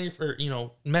 check in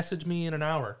on message me in an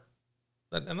hour.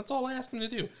 And that's all I asked him to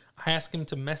do. I asked him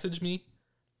to message me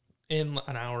in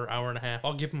an hour and a half.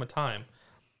 I'll give him a time.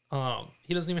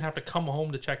 He doesn't even have to come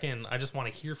home to check in. I just want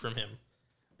to hear from him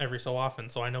every so often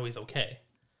so I know he's okay.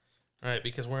 All right,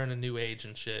 because we're in a new age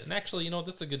and shit. And actually,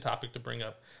 this is a good topic to bring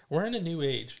up. We're in a new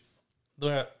age.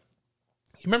 You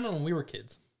remember when we were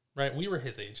kids, right? We were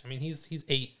his age. I mean, he's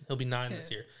 8. He'll be 9 this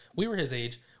year. We were his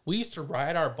age. We used to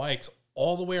ride our bikes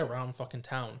all the way around fucking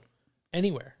town.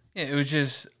 Anywhere. Yeah, it was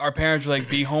just, our parents were like,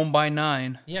 be home by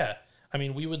 9. Yeah. I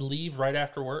mean, we would leave right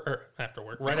after work,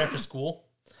 right after school.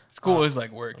 School is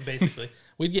like work. Basically.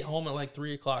 We'd get home at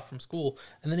 3 o'clock from school,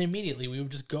 and then immediately we would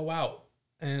just go out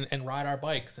and ride our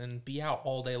bikes and be out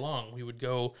all day long. We would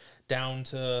go down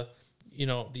to,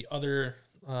 the other,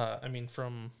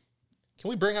 can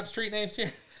we bring up street names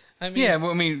here? Fucking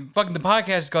the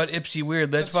podcast is called Ypsi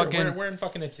Weird. That's fucking... We're in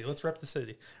fucking Ypsi. Let's rep the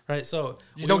city, right? So...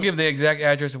 Just don't give the exact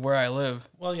address of where I live.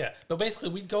 Well, yeah. But basically,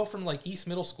 we'd go from, East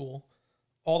Middle School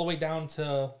all the way down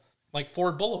to,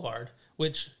 Ford Boulevard,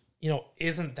 which,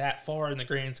 isn't that far in the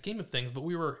grand scheme of things, but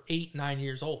we were 8, 9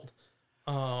 years old.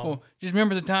 Just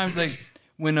remember the times,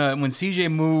 when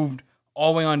CJ moved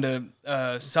all the way on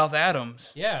to South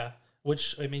Adams. Yeah.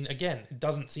 Which, again, it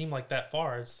doesn't seem like that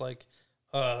far. It's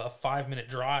a 5-minute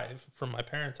drive from my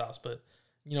parents' house, but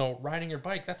riding your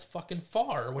bike, that's fucking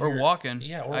far. Or walking.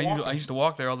 Yeah, I used to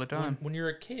walk there all the time. When you're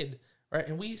a kid, right?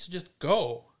 And we used to just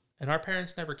go And our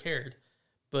parents never cared.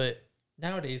 But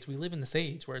nowadays, we live in this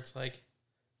age where it's like,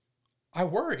 I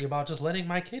worry about just letting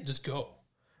my kid just go,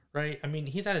 right? I mean,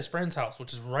 he's at his friend's house,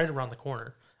 which is right around the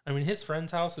corner. I mean, his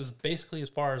friend's house is basically as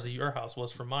far as your house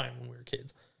was from mine when we were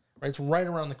kids, right? It's right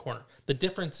around the corner. The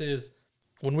difference is,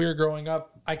 when we were growing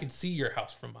up, I could see your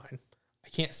house from mine. I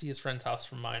can't see his friend's house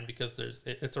from mine because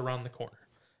it's around the corner.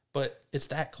 But it's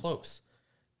that close.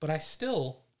 But I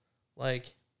still,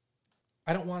 like,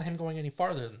 I don't want him going any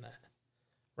farther than that,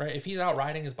 right? If he's out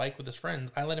riding his bike with his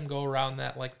friends, I let him go around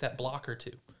that block or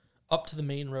two, up to the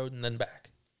main road and then back.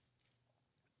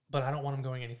 But I don't want him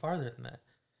going any farther than that.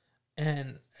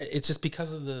 And it's just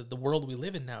because of the world we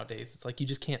live in nowadays. It's like you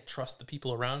just can't trust the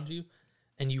people around you.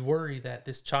 And you worry that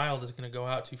this child is going to go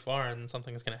out too far and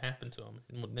something is going to happen to him.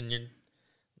 And then you're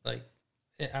like,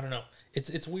 I don't know.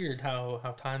 It's weird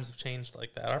how times have changed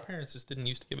like that. Our parents just didn't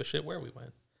used to give a shit where we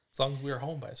went, as long as we were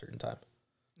home by a certain time.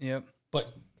 Yep.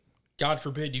 But God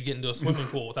forbid you get into a swimming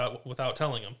pool without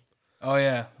telling them. Oh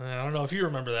yeah. I don't know if you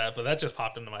remember that, but that just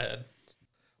popped into my head.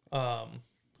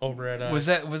 Over at I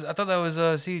thought that was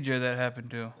CJ that happened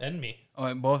to. And me. Oh,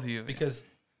 and both of you. Because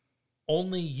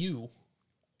only you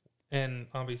and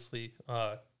obviously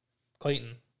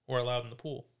Clayton were allowed in the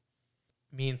pool.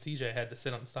 Me and CJ had to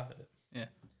sit on the side of it. Yeah.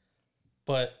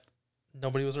 But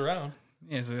nobody was around.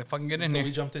 Yeah, so fucking get in so there.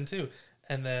 We jumped in too.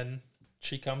 And then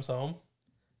she comes home,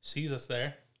 sees us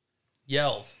there,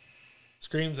 yells,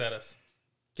 screams at us,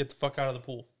 get the fuck out of the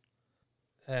pool.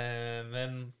 And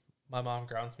then my mom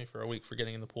grounds me for a week for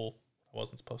getting in the pool. I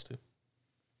wasn't supposed to.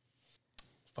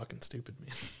 Fucking stupid,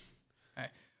 man.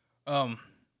 All right.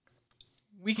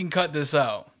 We can cut this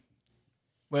out.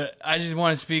 But I just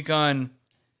want to speak on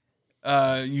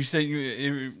you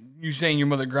saying your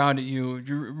mother grounded you.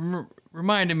 You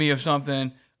reminded me of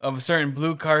something, of a certain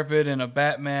blue carpet and a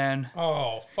Batman.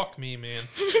 Oh, fuck me, man.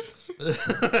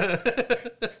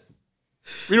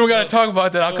 We don't got to talk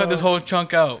about that. I'll cut this whole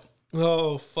chunk out.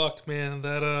 Oh, fuck, man.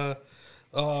 That,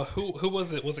 who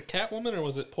was it? Was it Catwoman or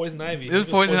was it Poison Ivy? It was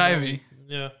Poison Ivy.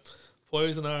 Yeah.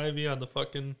 Poison Ivy on the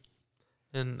fucking,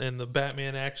 and the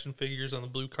Batman action figures on the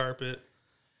blue carpet.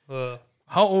 How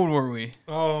old were we?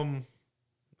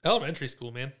 Elementary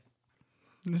school, man.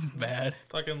 This is bad.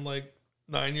 Fucking like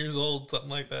 9 years old, something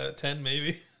like that. 10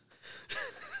 maybe.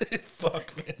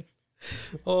 Fuck, man.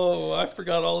 Oh, I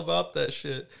forgot all about that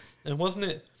shit. And wasn't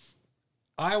it,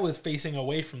 I was facing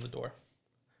away from the door,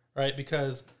 right?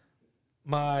 Because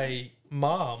my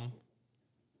mom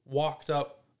walked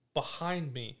up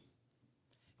behind me.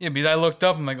 Yeah, because I looked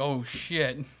up, I'm like, oh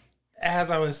shit.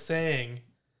 As I was saying,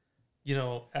 you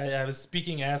know, I was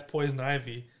speaking as Poison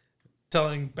Ivy,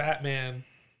 telling Batman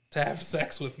to have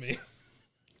sex with me.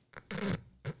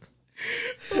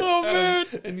 Oh man.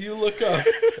 And you look up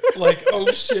like,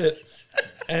 oh shit.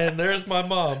 And there's my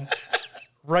mom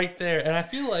right there. And I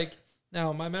feel like,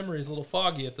 now my memory is a little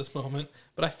foggy at this moment,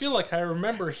 but I feel like I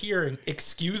remember hearing,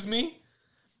 excuse me,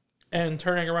 and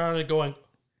turning around and going,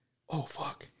 oh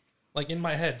fuck. Like in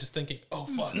my head, just thinking, oh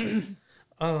fuck.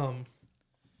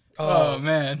 Oh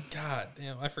man. God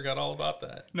damn, I forgot all about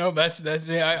that. No, that's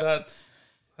yeah.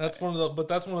 That's one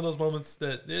of those moments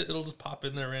that it'll just pop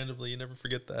in there randomly. You never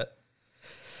forget that.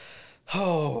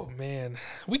 Oh man,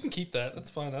 we can keep that. That's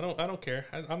fine. I don't care.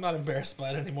 I'm not embarrassed by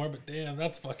it anymore. But damn,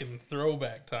 that's fucking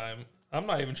throwback time. I'm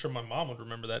not even sure my mom would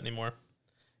remember that anymore.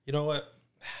 You know what?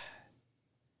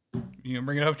 You gonna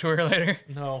bring it up to her later?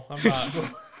 No, I'm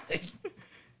not.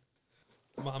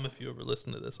 Mom, if you ever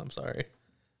listen to this, I'm sorry.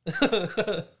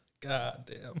 God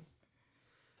damn.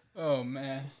 Oh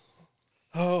man.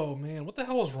 Oh man, what the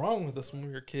hell was wrong with us when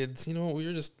we were kids? You know, we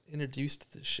were just introduced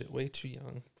to this shit way too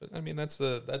young. But I mean, that's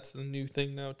the new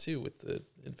thing now too, with the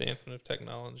advancement of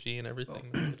technology and everything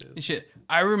that it is. Shit.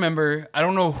 I remember, I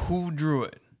don't know who drew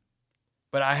it,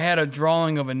 but I had a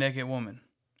drawing of a naked woman.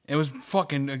 It was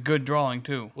fucking a good drawing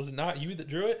too. Was it not you that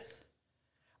drew it?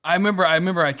 I remember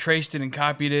I traced it and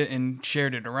copied it and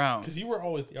shared it around. Because you were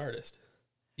always the artist.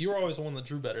 You were always the one that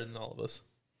drew better than all of us.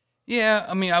 Yeah,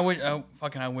 I mean, I wish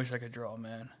I could draw,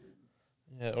 man.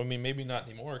 Yeah, I mean, maybe not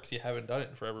anymore because you haven't done it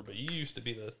in forever. But you used to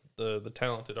be the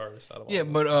talented artist out of all. Yeah, of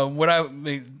us. but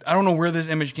I don't know where this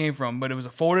image came from, but it was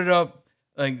a folded up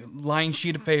like lined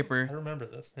sheet of paper. I remember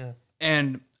this. Yeah.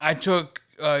 And I took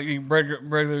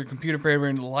regular computer paper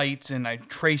and lights, and I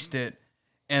traced it,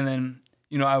 and then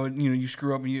you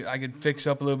screw up and I could fix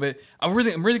up a little bit. I'm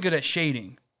really good at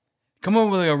shading. Come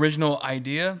up with an original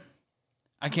idea.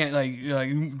 I can't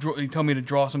you tell me to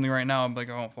draw something right now. I'm like,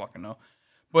 I don't fucking know.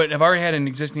 But if I already had an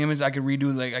existing image, I could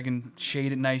redo, I can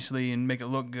shade it nicely and make it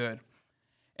look good.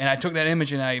 And I took that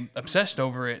image and I obsessed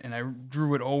over it and I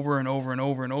drew it over and over and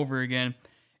over and over again.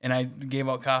 and I gave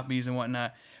out copies and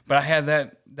whatnot. But I had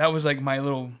that. That was like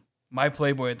my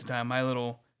Playboy at the time, my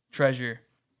little treasure.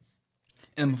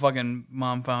 And my fucking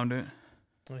mom found it.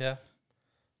 Yeah.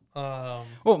 Well,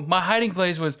 my hiding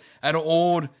place was at an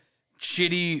old,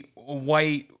 shitty,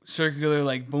 white, circular,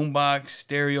 like, boombox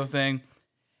stereo thing.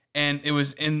 And it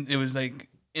was like,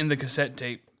 in the cassette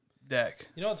tape deck.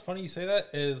 You know what's funny you say that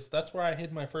is that's where I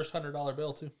hid my first $100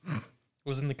 bill, too. It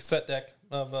was in the cassette deck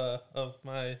of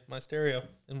my stereo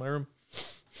in my room.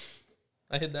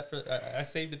 I hid that I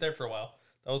saved it there for a while.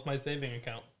 That was my saving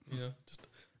account. Just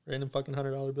a random fucking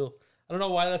 $100 bill. I don't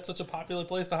know why that's such a popular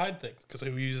place to hide things, because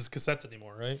who uses cassettes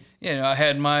anymore, right? Yeah, I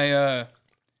had my,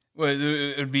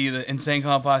 it would be the Insane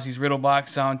Clown Posse's Riddle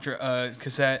Box sound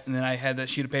cassette, and then I had that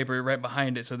sheet of paper right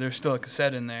behind it, so there's still a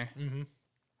cassette in there. Mm-hmm.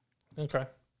 Okay.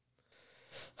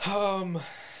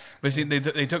 But see,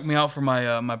 they took me out for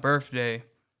my birthday.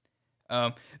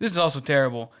 This is also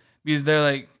terrible, because they're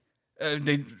like,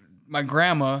 my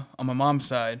grandma on my mom's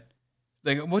side,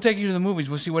 like, we'll take you to the movies,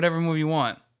 we'll see whatever movie you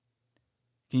want.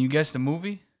 Can you guess the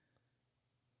movie?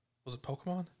 Was it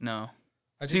Pokemon? No.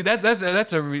 See,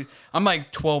 that's I'm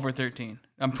like 12 or 13.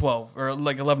 I'm 12, or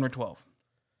like 11 or 12.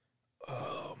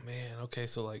 Oh, man. Okay,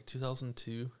 so like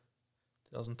 2002,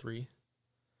 2003.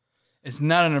 It's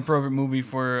not an appropriate movie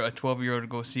for a 12-year-old to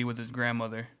go see with his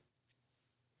grandmother.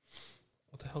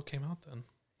 What the hell came out then?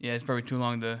 Yeah, it's probably too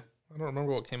long to... I don't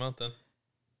remember what came out then.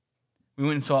 We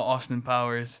went and saw Austin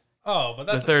Powers. Oh, but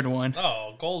that's the third one.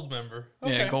 Oh, gold member.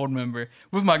 Okay. Yeah, gold member.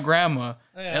 With my grandma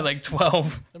at like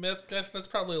 12. I mean, that's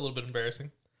probably a little bit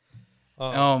embarrassing.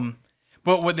 But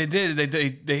what they did,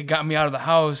 they got me out of the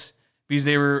house because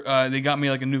they got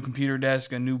me like a new computer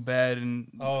desk, a new bed,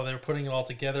 and they were putting it all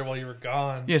together while you were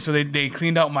gone. Yeah, so they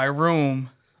cleaned out my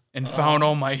room and found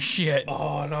all my shit.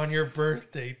 Oh, and on your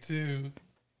birthday too.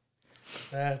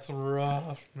 That's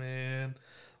rough, man.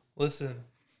 Listen,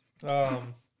 my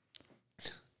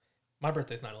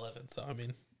birthday's 9/11, so I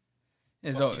mean,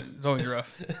 it's always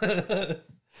rough.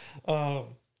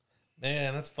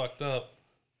 Man, that's fucked up.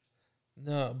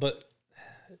 No, but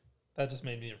that just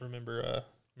made me remember.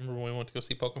 Remember when we went to go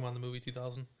see Pokemon the movie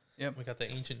 2000? Yep. We got the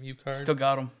ancient Mew card. Still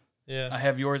got them. Yeah. I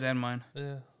have yours and mine.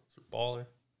 Yeah, it's a baller.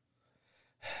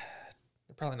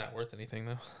 They're probably not worth anything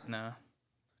though. No.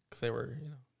 Because they were,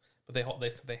 but they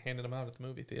said they handed them out at the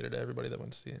movie theater to everybody that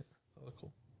went to see it. That was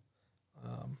cool.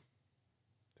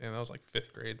 Damn, that was like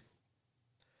 5th grade.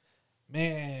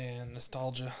 Man,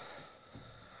 nostalgia.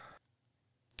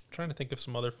 I'm trying to think of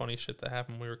some other funny shit that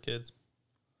happened when we were kids.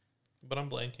 But I'm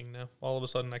blanking now. All of a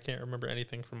sudden, I can't remember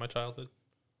anything from my childhood.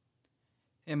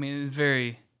 I mean, there's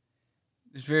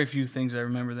very few things I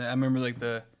remember. That I remember like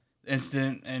the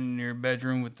incident in your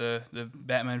bedroom with the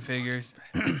Batman figures.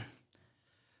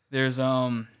 There's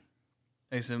like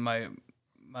I said, my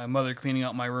mother cleaning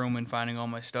out my room and finding all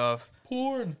my stuff.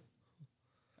 Porn.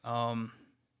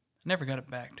 Never got it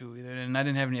back to either, and I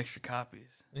didn't have any extra copies.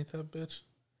 Ain't that bitch?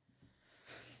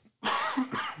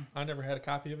 I never had a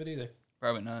copy of it either.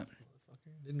 Probably not.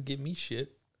 Didn't give me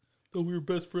shit. Thought we were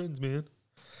best friends, man.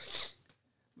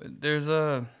 But there's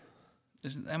not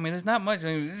much. I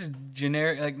mean, this is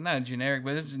generic, like not generic,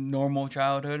 but it's normal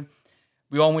childhood.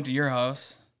 We all went to your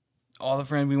house. All the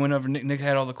friends we went over. Nick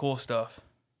had all the cool stuff.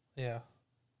 Yeah,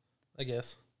 I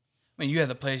guess. I mean, you had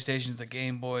the PlayStations, the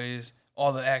Game Boys,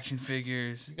 all the action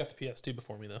figures. You got the PS2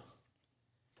 before me though,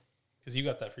 because you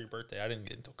got that for your birthday. I didn't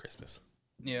get it until Christmas.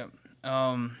 Yeah.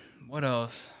 What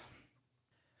else?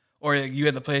 Or like, you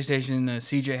had the PlayStation.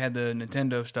 CJ had the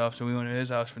Nintendo stuff, so we went to his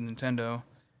house for Nintendo.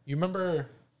 You remember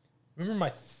my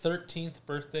 13th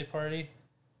birthday party?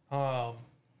 When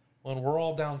we're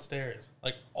all downstairs,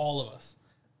 like all of us,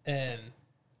 and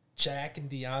Jack and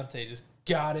Deontay just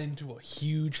got into a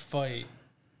huge fight.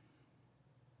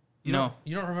 You don't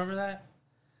remember that?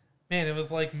 Man, it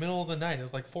was like middle of the night. It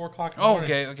was like 4 o'clock in the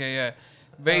morning. Okay, yeah.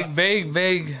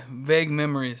 Vague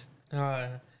memories.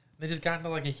 They just got into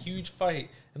like a huge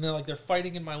fight, and they're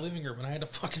fighting in my living room, and I had to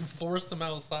fucking force them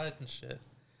outside and shit.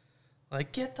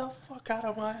 Like, get the fuck out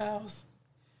of my house.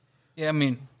 Yeah, I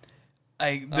mean,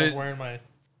 I was wearing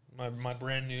my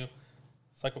brand new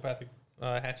psychopathic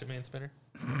Hatchet Man spinner.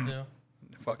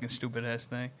 Fucking stupid ass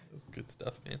thing. It was good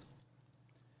stuff, man.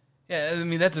 Yeah, I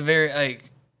mean, that's a very,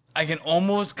 like, I can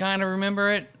almost kind of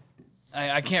remember it.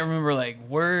 I can't remember, like,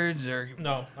 words or...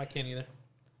 No, I can't either.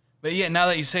 But yeah, now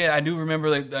that you say it, I do remember,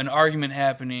 like, an argument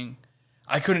happening.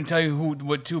 I couldn't tell you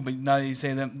what two, but now that you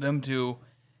say them two,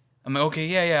 I'm like, okay,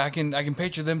 yeah, I can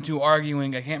picture them two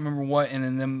arguing. I can't remember what, and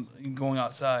then them going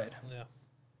outside.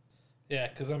 Yeah,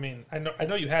 because, I mean, I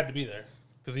know you had to be there,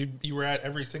 because you were at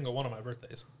every single one of my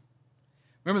birthdays.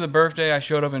 Remember the birthday I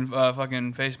showed up in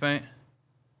fucking face paint?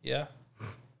 Yeah.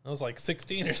 I was like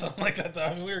 16 or something like that.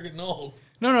 I mean, we were getting old.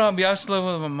 No, I was still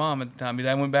living with my mom at the time. Because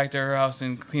I went back to her house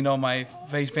and cleaned all my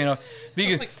face paint off. It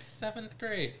Because, was like 7th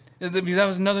grade. because that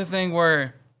was another thing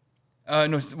where, no,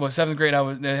 well, 7th grade,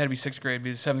 it had to be 6th grade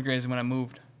because 7th grade is when I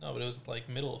moved. No, but it was like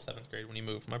middle of 7th grade when you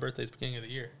moved. My birthday's beginning of the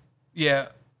year. Yeah,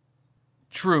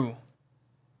 true.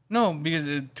 No,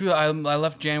 because I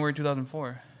left January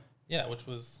 2004. Yeah, which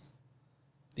was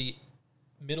the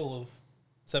middle of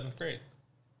 7th grade.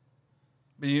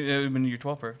 But it would have been your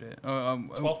 12th birthday.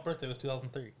 12th birthday was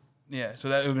 2003. Yeah, so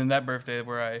that would have been that birthday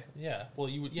where I... Yeah, well,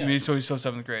 you would, I mean, so you're still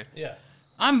 7th grade. Yeah.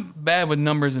 I'm bad with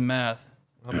numbers and math.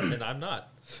 And I'm not.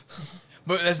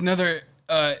 But that's another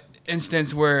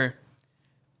instance where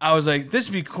I was like, this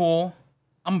would be cool.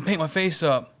 I'm going to paint my face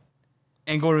up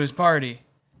and go to his party.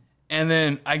 And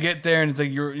then I get there and it's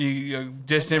like your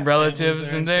distant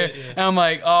relatives in there. Shit, yeah. And I'm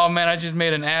like, oh man, I just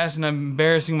made an ass and I'm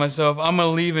embarrassing myself. I'm going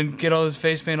to leave and get all this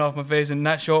face paint off my face and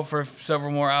not show up for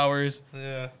several more hours.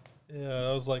 Yeah. Yeah,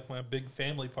 that was like my big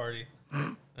family party.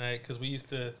 Right, because we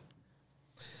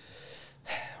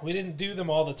didn't do them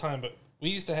all the time, but we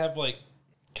used to have like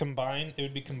combined. It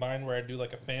would be combined where I'd do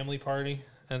like a family party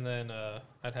and then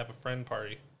I'd have a friend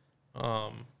party.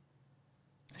 I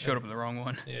showed up at the wrong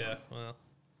one. Yeah, well,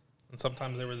 and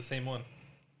sometimes they were the same one,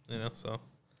 so.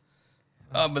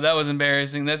 But that was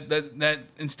embarrassing. That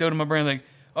instilled in my brain like,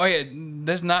 oh yeah,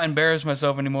 let's not embarrass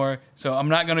myself anymore. So I'm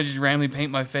not gonna just randomly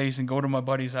paint my face and go to my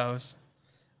buddy's house.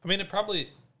 I mean, it probably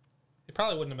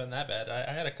wouldn't have been that bad.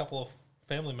 I had a couple of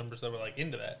family members that were like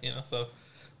into that, so.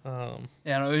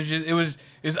 Yeah, no, it was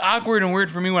awkward and weird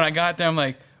for me when I got there. I'm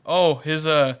like, oh, his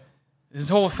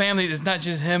whole family. It's not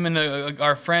just him and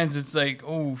our friends. It's like,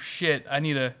 oh shit, I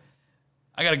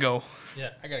gotta go.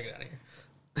 Yeah, I gotta get out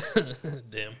of here.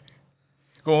 Damn.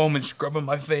 Go home and scrubbing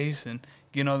my face and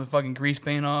getting all the fucking grease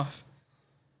paint off.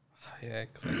 Yeah,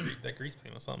 because that grease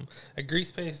paint was something. That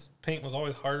grease paint was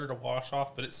always harder to wash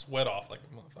off, but it sweat off like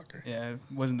a motherfucker. Yeah, it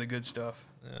wasn't the good stuff.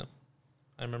 Yeah.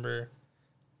 I remember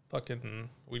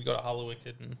we'd go to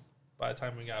Hollywicked, and by the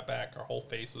time we got back, our whole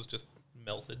face was just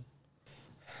melted.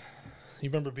 You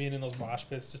remember being in those mosh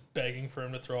pits just begging for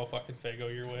him to throw a fucking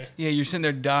Faygo your way? Yeah, you're sitting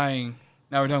there dying.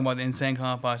 Now we're talking about the insane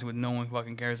clown posse, what no one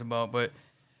fucking cares about, but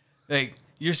like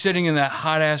you're sitting in that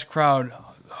hot ass crowd,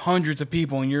 hundreds of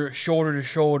people, and you're shoulder to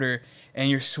shoulder, and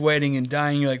you're sweating and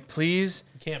dying. You're like, please.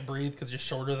 You can't breathe because you're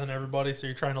shorter than everybody, so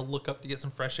you're trying to look up to get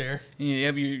some fresh air.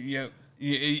 Yep,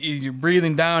 you're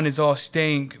breathing down. It's all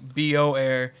stank, BO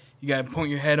air. You got to point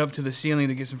your head up to the ceiling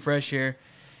to get some fresh air,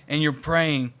 and you're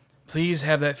praying, please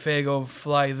have that Faygo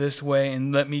fly this way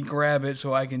and let me grab it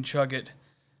so I can chug it.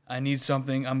 I need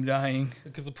something. I'm dying.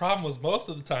 Because the problem was most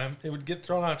of the time it would get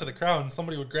thrown out to the crowd and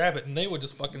somebody would grab it and they would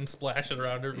just fucking splash it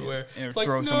around everywhere. Yeah, it's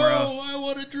throw like, it somewhere else. I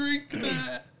want to drink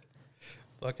that.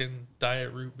 Fucking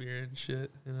diet root beer and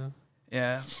shit,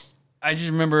 Yeah, I just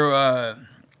remember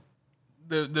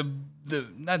the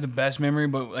not the best memory,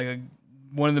 but like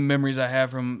one of the memories I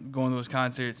have from going to those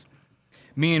concerts.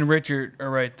 Me and Richard are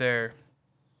right there,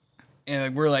 and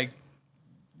like we're like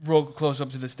real close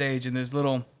up to the stage, and this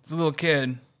little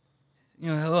kid, a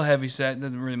little heavy set,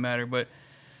 doesn't really matter, but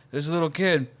this little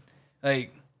kid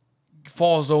like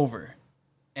falls over,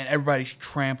 and everybody's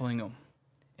trampling him.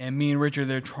 And me and Richard,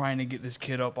 they're trying to get this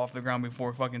kid up off the ground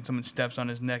before fucking someone steps on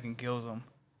his neck and kills him.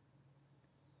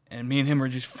 And me and him are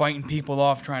just fighting people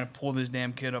off, trying to pull this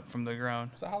damn kid up from the ground.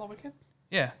 Was that Hollywicked?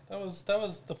 Yeah. That was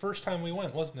the first time we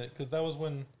went, wasn't it? Because that was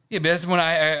when. Yeah, but that's when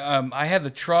I had the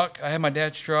truck. I had my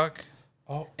dad's truck.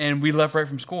 Oh. And we left right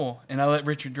from school, and I let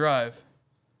Richard drive.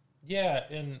 Yeah,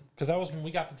 and because that was when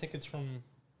we got the tickets from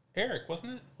Eric,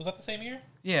 wasn't it? Was that the same year?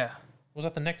 Yeah. Was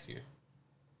that the next year?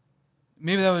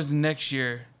 Maybe that was the next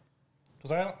year.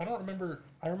 Because I don't remember.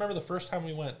 I remember the first time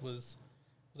we went was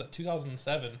that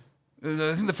 2007.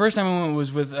 I think the first time we went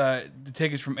was with the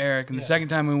tickets from Eric, and the second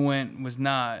time we went was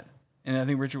not. And I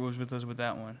think Richard was with us with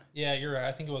that one. Yeah, you're right.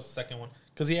 I think it was the second one.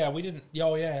 Because, we didn't.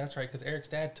 Oh, yeah, that's right. Because Eric's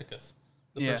dad took us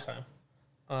the first time.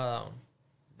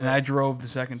 And I drove the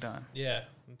second time. Yeah,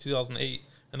 in 2008.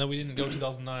 And then we didn't go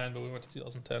 2009, but we went to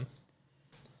 2010.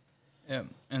 Yeah,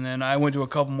 and then I went to a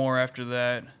couple more after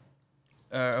that.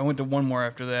 I went to one more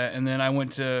after that, and then I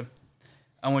went to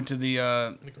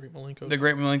the Great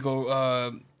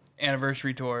Milenko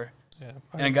anniversary tour. Yeah,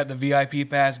 and I got the VIP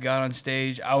pass. Got on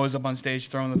stage. I was up on stage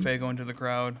throwing the Faygo into the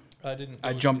crowd.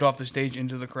 I jumped off the stage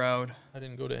into the crowd. I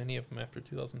didn't go to any of them after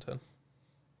 2010.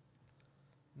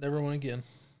 Never went again.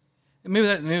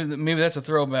 Maybe that's a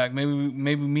throwback.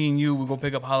 Maybe me and you will go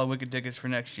pick up Hollywicked tickets for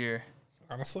next year.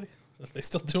 Honestly, are they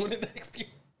still doing it next year?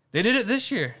 They did it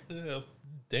this year. Yeah.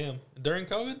 Damn. During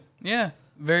COVID? Yeah.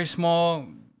 Very small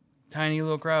tiny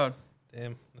little crowd.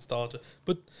 Damn, nostalgia.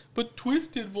 But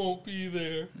Twisted won't be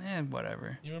there.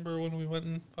 Whatever. You remember when we went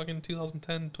in fucking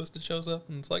 2010, Twisted shows up,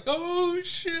 and it's like, oh,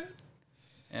 shit.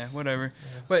 Yeah, whatever.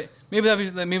 Yeah. But maybe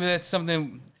that's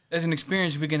something, that's an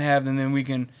experience we can have, and then we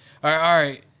can, all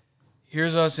right,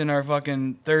 here's us in our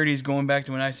fucking 30s going back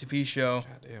to an ICP show.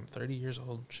 Goddamn, 30 years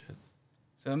old. Shit.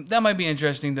 So that might be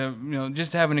interesting to,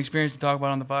 just to have an experience to talk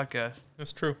about on the podcast.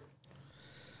 That's true.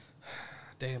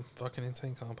 Damn, fucking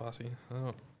Insane Clown Posse.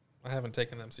 I haven't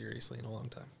taken them seriously in a long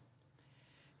time.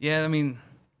 Yeah, I mean,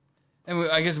 and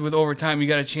I guess with over time, you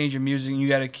got to change your music, and you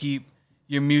got to keep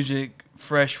your music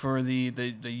fresh for the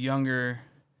younger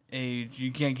age.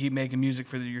 You can't keep making music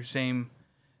for your same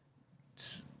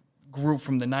group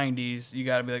from the 90s. You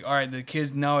got to be like, all right, the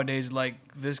kids nowadays like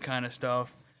this kind of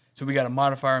stuff, so we got to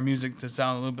modify our music to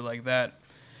sound a little bit like that.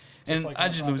 And like I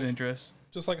just lose interest.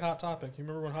 Just like Hot Topic. You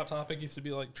remember when Hot Topic used to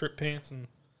be like trip pants and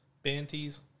band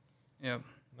tees? Yep.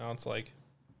 Now it's like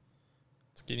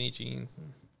skinny jeans.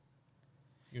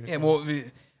 And yeah, well,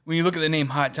 when you look at the name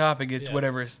Hot Topic, it's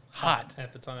whatever is hot.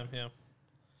 At the time, yeah.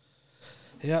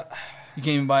 Yeah. You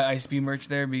can't even buy ICP merch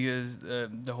there because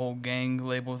the whole gang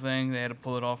label thing, they had to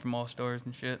pull it off from all stores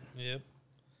and shit. Yep.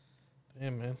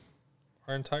 Damn, man.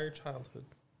 Our entire childhood.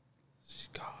 She's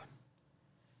gone.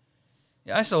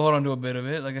 Yeah, I still hold on to a bit of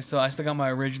it. Like I still got my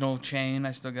original chain.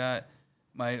 I still got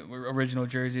my original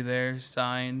jersey there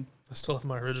signed. I still have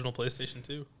my original PlayStation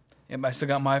 2. Yeah, but I still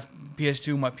got my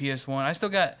PS2, my PS1. I still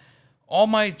got all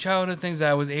my childhood things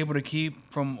that I was able to keep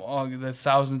from all the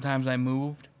 1,000 times I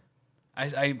moved.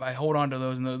 I hold on to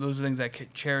those, and those are things I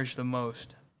cherish the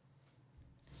most.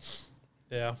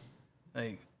 Yeah.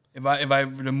 Like if I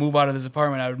were to move out of this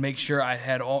apartment, I would make sure I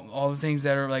had all the things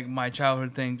that are like my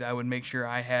childhood things. I would make sure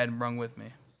I had and brung with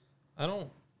me. I don't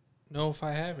know if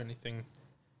I have anything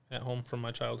at home from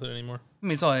my childhood anymore. I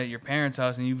mean, it's all at your parents'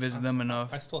 house, and you visit them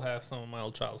enough. I still have some of my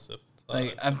old child stuff.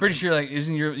 Like I'm pretty sure, like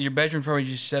isn't your bedroom probably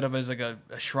just set up as like a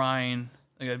shrine,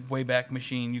 like a Wayback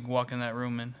Machine? You can walk in that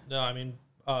room and. No, I mean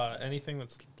anything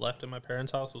that's left in my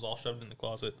parents' house was all shoved in the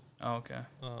closet. Oh, okay.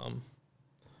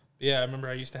 Yeah, I remember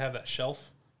I used to have that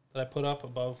shelf that I put up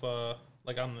above,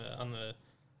 like on the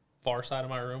far side of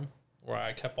my room, where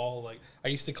I kept I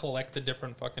used to collect the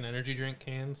different fucking energy drink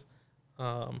cans,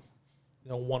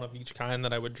 one of each kind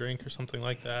that I would drink or something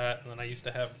like that. And then I used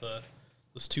to have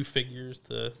those two figures,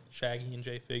 the Shaggy and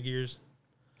Jay figures.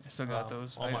 I still got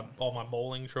those. All my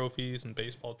bowling trophies and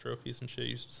baseball trophies and shit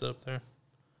used to sit up there.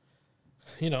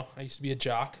 I used to be a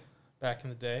jock back in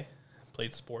the day.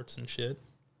 Played sports and shit.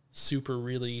 Super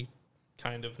really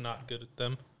kind of not good at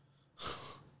them.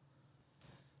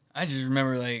 I just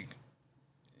remember, like,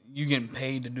 you getting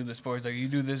paid to do the sports. Like, you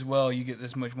do this well, you get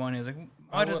this much money. I was like,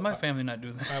 why does my family not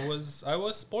do that? I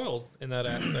was spoiled in that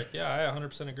aspect. Yeah, I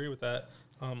 100% agree with that.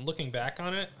 Looking back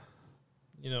on it,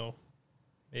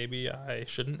 maybe I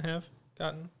shouldn't have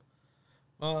gotten,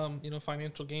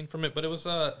 financial gain from it. But it was,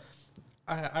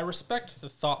 I respect the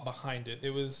thought behind it. It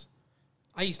was,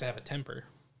 I used to have a temper,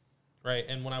 right?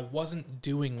 And when I wasn't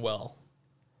doing well,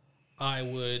 I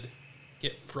would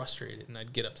get frustrated and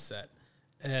I'd get upset.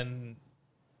 And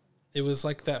it was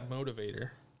like that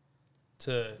motivator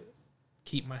to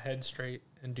keep my head straight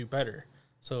and do better.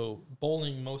 So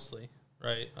bowling mostly,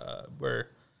 right? Where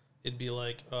it'd be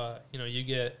like, you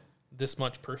get this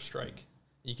much per strike.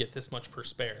 You get this much per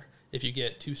spare. If you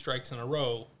get 2 strikes in a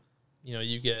row,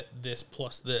 you get this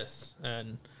plus this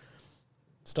and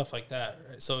stuff like that.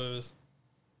 Right? So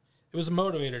it was a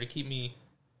motivator to keep me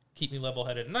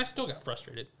level-headed. And I still got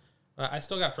frustrated. I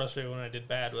still got frustrated when I did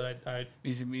bad, but I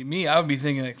would be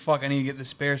thinking like, fuck, I need to get the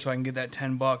spare so I can get that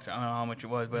 $10. I don't know how much it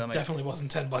was, but it definitely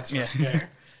wasn't $10 for a spare.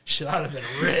 Shit, I'd have been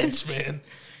rich, man.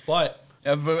 But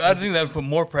I think that would put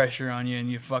more pressure on you, and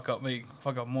you fuck up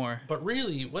more. But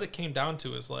really, what it came down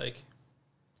to is like,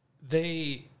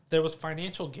 there was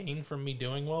financial gain from me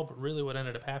doing well, but really what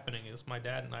ended up happening is my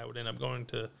dad and I would end up going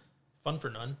to Fun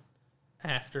for None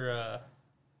after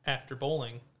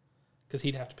bowling, because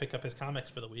he'd have to pick up his comics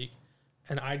for the week,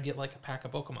 and I'd get like a pack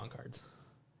of Pokemon cards,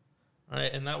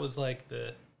 right? And that was like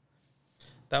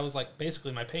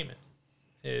basically my payment,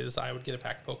 is I would get a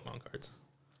pack of Pokemon cards.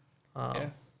 Yeah.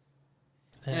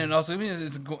 And also, I mean,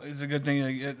 it's a good thing.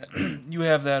 Like, you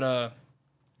have that.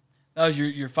 That was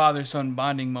your father-son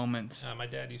bonding moment. My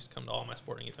dad used to come to all my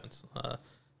sporting events.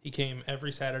 He came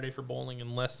every Saturday for bowling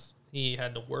unless he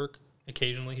had to work.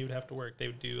 Occasionally, he would have to work. They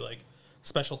would do like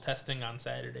special testing on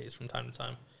Saturdays from time to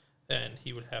time, and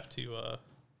he would have to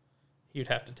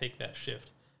take that shift.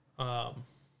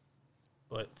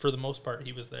 But for the most part,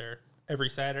 he was there every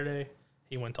Saturday.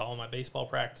 He went to all my baseball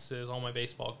practices, all my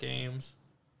baseball games.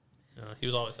 He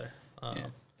was always there. Yeah.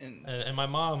 And my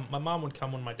mom would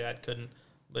come when my dad couldn't,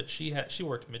 but she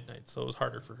worked midnight, so it was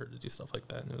harder for her to do stuff like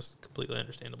that, and it was completely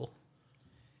understandable.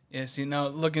 Yeah, see, now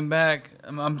looking back,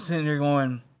 I'm sitting here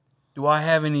going, do I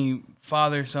have any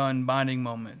father-son bonding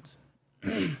moments?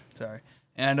 Sorry.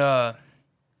 And I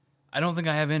don't think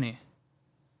I have any.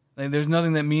 Like, there's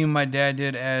nothing that me and my dad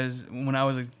did as when I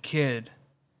was a kid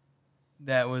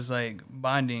that was, like,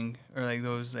 bonding or, like,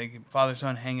 those, like,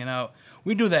 father-son hanging out.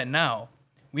 We do that now.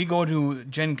 We go to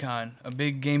Gen Con, a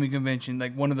big gaming convention,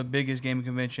 like one of the biggest gaming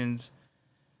conventions,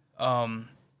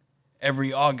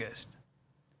 every August.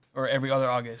 Or every other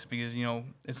August, because, you know,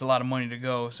 it's a lot of money to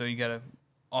go, so you got to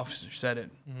officer set it.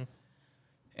 Mm-hmm.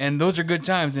 And those are good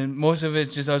times, and most of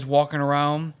it's just us walking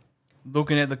around,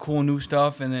 looking at the cool new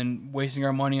stuff, and then wasting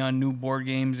our money on new board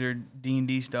games or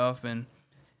D&D stuff, and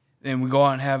then we go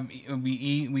out and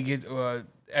we get,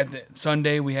 at the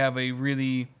Sunday, we have a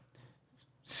really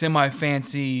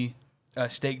semi-fancy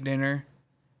steak dinner,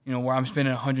 you know, where I'm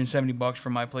spending $170 for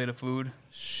my plate of food.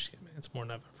 Shit, man, it's more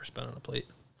than I've ever spent on a plate.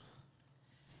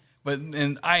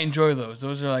 And I enjoy those.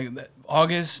 Those are like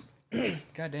August.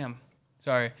 Goddamn,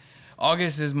 sorry.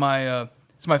 August is my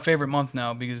it's my favorite month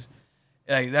now because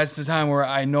like that's the time where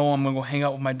I know I'm gonna go hang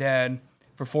out with my dad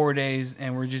for 4 days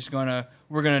and we're gonna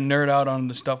nerd out on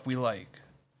the stuff we like.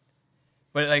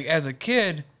 But like as a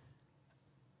kid,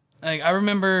 like I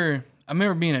remember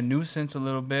being a nuisance a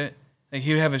little bit. Like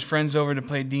he would have his friends over to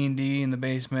play D&D in the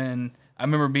basement, and I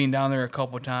remember being down there a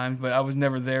couple of times, but I was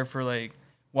never there for like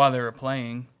while they were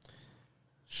playing.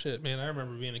 Shit, man, I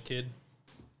remember being a kid,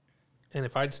 and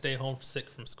if I'd stay home sick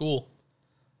from school,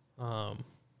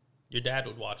 your dad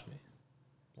would watch me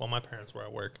while my parents were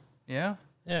at work. Yeah?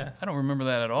 Yeah. I don't remember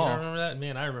that at all. You don't remember that?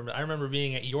 Man, I remember. I remember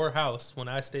being at your house when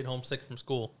I stayed home sick from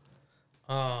school.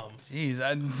 Jeez,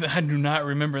 I do not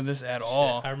remember this at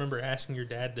all. I remember asking your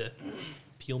dad to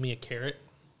peel me a carrot.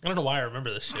 I don't know why I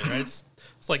remember this shit, right? It's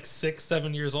like 6,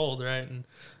 7 years old, right? And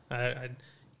I'd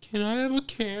can I have a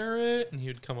carrot? And he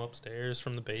would come upstairs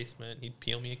from the basement. And he'd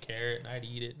peel me a carrot, and I'd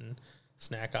eat it and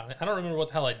snack on it. I don't remember what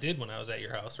the hell I did when I was at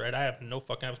your house, right? I have no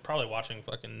fucking... I was probably watching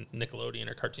fucking Nickelodeon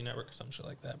or Cartoon Network or some shit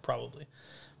like that, probably.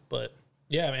 But,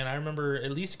 yeah, man, I remember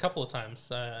at least a couple of times.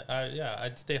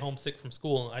 I'd stay home sick from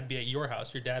school, and I'd be at your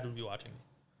house. Your dad would be watching me.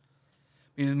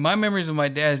 Because my memories of my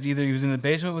dad is either he was in the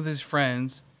basement with his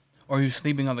friends or he was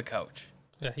sleeping on the couch.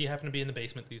 Yeah, he happened to be in the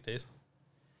basement these days.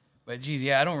 But, geez,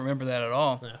 yeah, I don't remember that at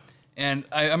all. Yeah. And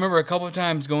I remember a couple of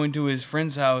times going to his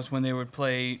friend's house when they would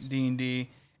play D&D,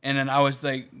 and then I was,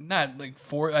 like,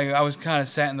 I was kind of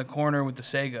sat in the corner with the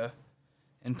Sega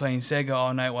and playing Sega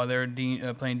all night while they were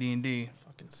playing D&D.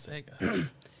 Fucking Sega.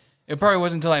 It probably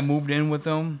wasn't until I moved in with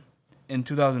them in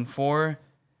 2004, and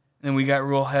then we got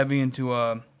real heavy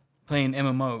into playing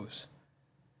MMOs.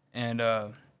 And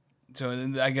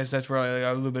so I guess that's where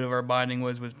a little bit of our bonding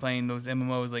was playing those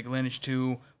MMOs like Lineage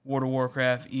 2, World of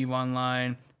Warcraft, EVE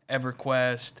Online,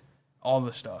 EverQuest, all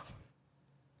the stuff.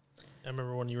 I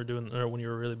remember when you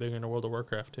were really big into World of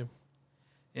Warcraft too.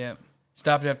 Yeah.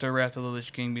 Stopped after Wrath of the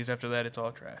Lich King because after that it's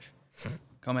all trash.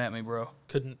 Come at me, bro.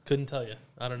 Couldn't tell you.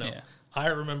 I don't know. Yeah. I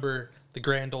remember the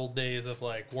grand old days of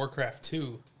like Warcraft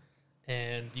 2,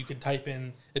 and you could type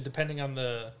in it depending on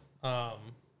the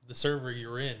server you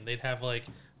were in. They'd have like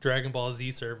Dragon Ball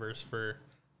Z servers for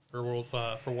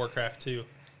Warcraft 2,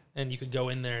 and you could go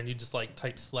in there and you just like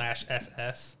type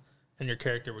 /SS, and your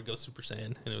character would go Super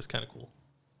Saiyan, and it was kind of cool.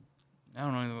 I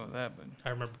don't know anything about that, but I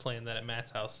remember playing that at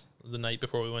Matt's house the night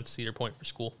before we went to Cedar Point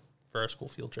for our school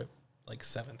field trip, like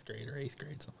 7th grade or 8th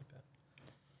grade, something like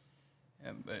that.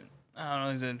 Yeah, but I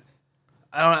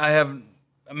don't know.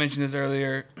 I mentioned this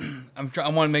earlier. I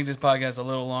want to make this podcast a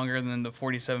little longer than the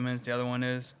 47 minutes the other one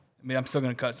is. I mean, I'm still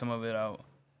going to cut some of it out.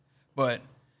 But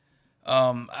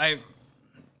I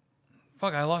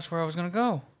lost where I was going to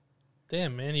go.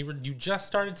 Damn, man, you just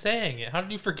started saying it. How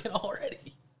did you forget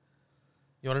already?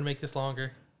 You want to make this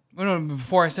longer? Well, no,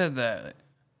 before I said that,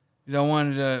 because I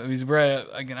wanted to. We're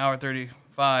at like an hour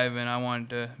 35, and I wanted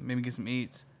to maybe get some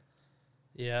eats.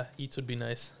 Yeah, eats would be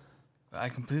nice. But I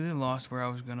completely lost where I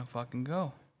was gonna fucking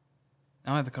go.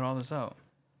 Now I have to cut all this out.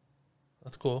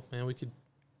 That's cool, man. We could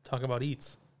talk about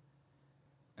eats.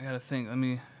 I gotta think.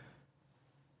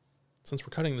 Since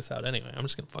we're cutting this out anyway, I'm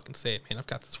just gonna fucking say it, man. I've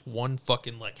got this one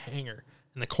fucking like hanger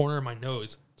in the corner of my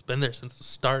nose. It's been there since the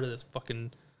start of this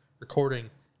fucking recording.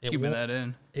 Keeping that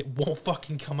in. It won't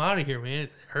fucking come out of here, man.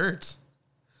 It hurts.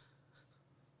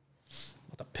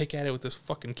 I'm about to pick at it with this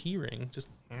fucking key ring. Just.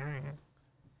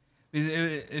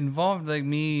 It involved like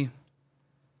me,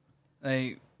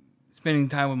 like spending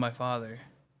time with my father,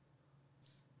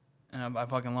 and I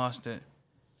fucking lost it.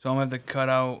 So I'm gonna have to cut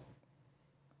out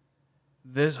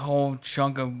this whole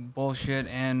chunk of bullshit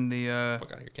and the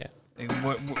Fuck out of your cat.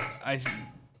 like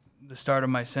the start of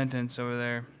my sentence over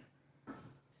there.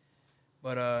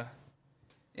 But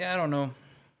yeah, I don't know.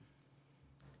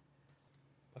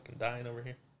 Fucking dying over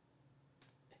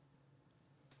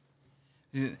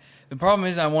here. The problem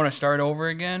is I want to start over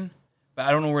again, but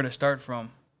I don't know where to start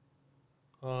from.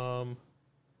 Because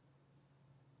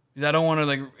I don't want to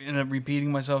like end up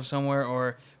repeating myself somewhere,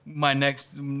 or my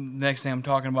next thing I'm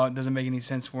talking about doesn't make any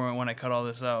sense for me when I cut all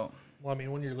this out. Well, I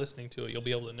mean, when you're listening to it, you'll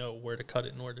be able to know where to cut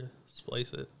it and where to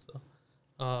splice it. So,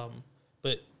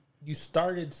 but you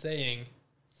started saying,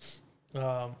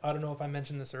 I don't know if I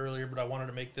mentioned this earlier, but I wanted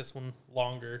to make this one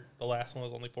longer. The last one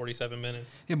was only 47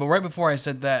 minutes. Yeah, but right before I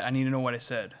said that, I need to know what I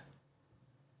said.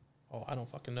 Oh, I don't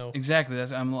fucking know. Exactly.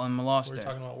 I'm lost We're there.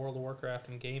 talking about World of Warcraft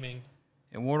and gaming.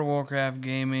 Yeah, World of Warcraft,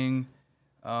 gaming,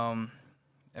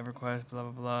 EverQuest, blah,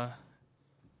 blah, blah.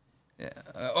 Yeah.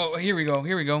 Oh, here we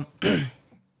go.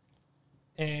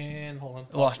 And hold on.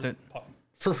 Lost it.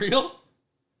 For real?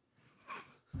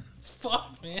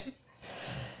 Fuck, man.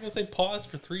 I'm going to say pause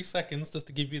for 3 seconds just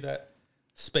to give you that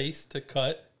space to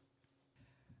cut.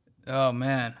 Oh,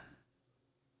 man.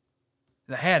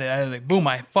 I had it. I was like, boom,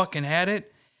 I fucking had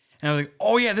it. And I was like,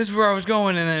 oh, yeah, this is where I was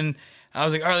going. And then I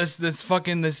was like, all right,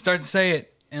 let's start to say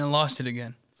it. And I lost it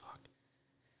again. Fuck.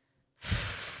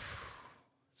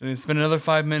 So it's been another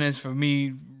 5 minutes for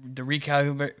me to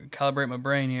recalibrate my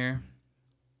brain here.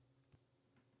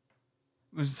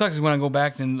 What sucks is when I go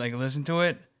back and like listen to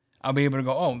it, I'll be able to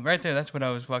go, oh, right there, that's what I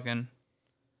was fucking.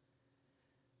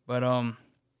 But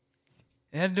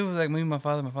it had to do with like me and my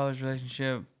father's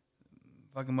relationship,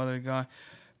 fucking mother gone.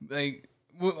 Like,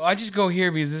 I just go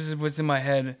here because this is what's in my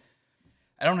head.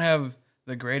 I don't have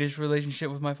the greatest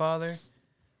relationship with my father,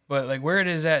 but like where it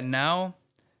is at now,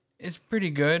 it's pretty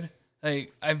good.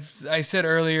 Like I said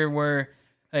earlier, where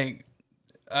like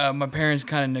my parents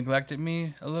kind of neglected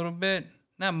me a little bit.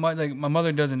 Not much. Like my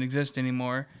mother doesn't exist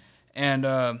anymore, and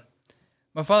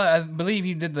my father, I believe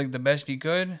he did like the best he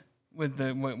could with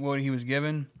what he was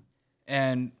given,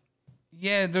 and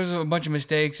yeah, there's a bunch of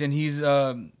mistakes, and he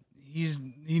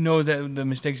knows that the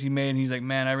mistakes he made, and he's like,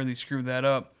 man, I really screwed that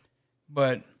up,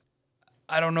 but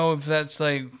I don't know if that's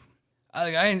like,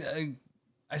 I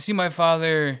see my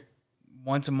father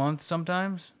once a month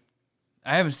sometimes.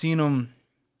 I haven't seen him.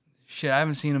 Shit, I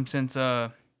haven't seen him since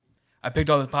I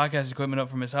picked all the podcast equipment up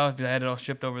from his house because I had it all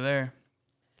shipped over there.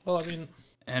 Well, I mean,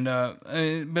 and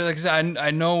but like I said,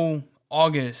 I know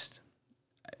August,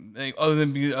 like other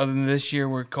than this year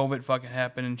where COVID fucking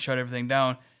happened and shut everything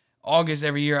down. August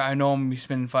every year, I know I'm gonna be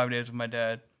spending 5 days with my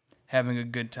dad, having a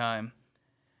good time,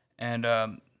 and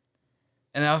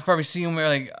I'll probably see him where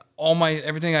like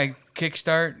everything I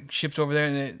kickstart ships over there,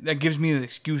 and that gives me the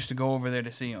excuse to go over there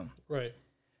to see him. right.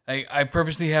 Like I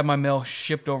purposely have my mail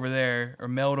shipped over there or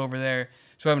mailed over there,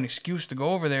 so I have an excuse to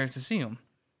go over there to see him.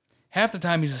 Half the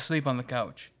time he's asleep on the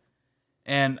couch,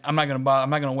 and I'm not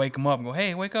gonna wake him up and go,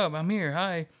 "Hey, wake up! I'm here.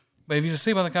 Hi." But if he's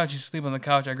asleep on the couch, he's asleep on the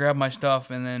couch. I grab my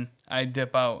stuff and then I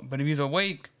dip out. But if he's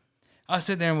awake, I'll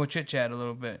sit there and we'll chit chat a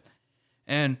little bit.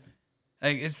 And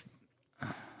like it's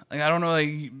like I don't know,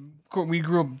 like we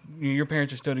grew up. Your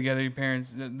parents are still together. Your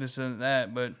parents this and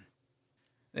that, but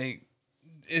like,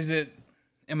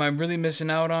 am I really missing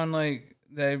out on like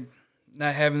that?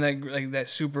 Not having that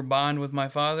super bond with my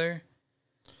father.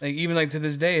 Like even like to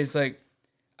this day, it's like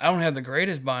I don't have the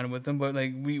greatest bond with him, but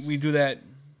like we do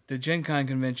the Gen Con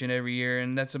convention every year,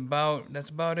 and that's about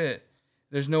it.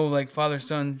 There's no like father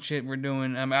son shit we're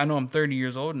doing. I mean, I know I'm 30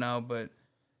 years old now, but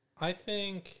I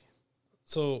think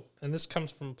so. And this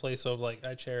comes from a place of like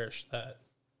I cherish that,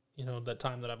 that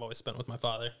time that I've always spent with my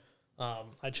father.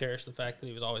 I cherish the fact that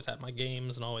he was always at my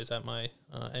games and always at my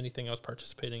anything I was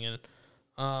participating in.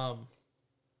 I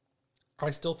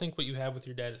still think what you have with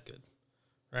your dad is good,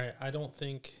 right? I don't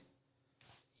think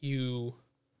you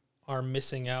are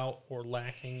missing out or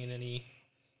lacking in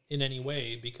any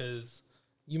way because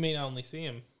you may not only see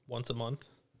him once a month,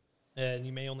 and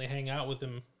you may only hang out with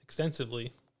him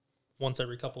extensively once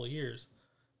every couple of years.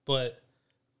 But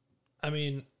I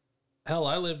mean, hell,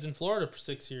 I lived in Florida for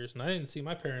 6 years, and I didn't see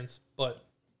my parents but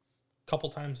a couple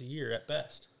times a year at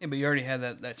best. Yeah, but you already had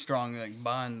that strong like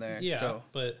bond there. Yeah, so.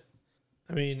 But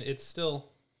I mean, it's still,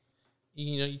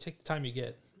 you take the time you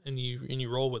get, and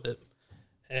you roll with it,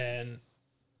 and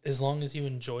as long as you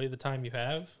enjoy the time you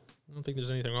have, I don't think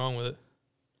there's anything wrong with it.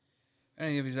 I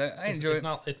enjoy it.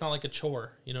 It's not like a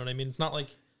chore. You know what I mean? It's not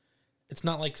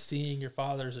like seeing your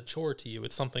father as a chore to you.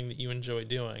 It's something that you enjoy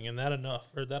doing, and that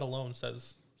alone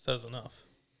says enough.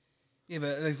 Yeah,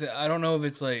 but like I said, I don't know if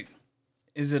it's like,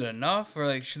 is it enough or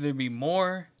like should there be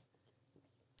more?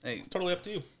 Like, It's totally up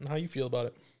to you and how you feel about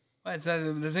it.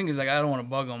 the thing is, like, I don't want to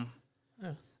bug him.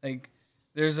 Yeah. Like,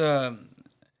 there's a...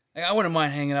 Like, I wouldn't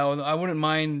mind hanging out with him. I wouldn't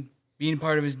mind being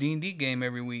part of his D&D game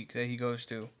every week that he goes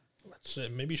to.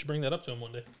 Maybe you should bring that up to him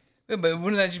one day. Yeah, but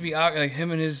wouldn't that just be awkward? Like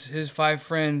him and his 5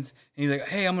 friends, and he's like,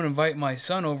 "Hey, I'm gonna invite my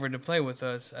son over to play with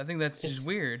us." I think that's just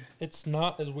weird. It's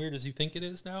not as weird as you think it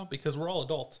is now because we're all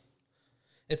adults.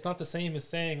 It's not the same as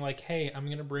saying like, "Hey, I'm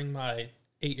gonna bring my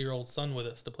 8-year-old son with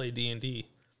us to play D&D."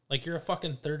 Like you're a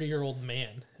fucking 30-year-old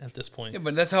man at this point. Yeah,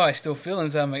 but that's how I still feel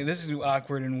inside. I'm like, this is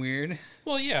awkward and weird.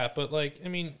 Well, yeah, but like, I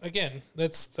mean, again,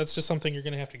 that's just something you're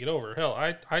gonna have to get over. Hell,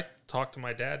 I talk to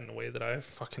my dad in a way that I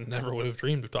fucking never would have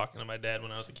dreamed of talking to my dad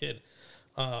when I was a kid.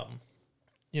 I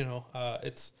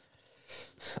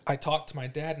talk to my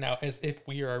dad now as if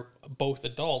we are both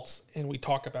adults and we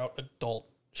talk about adult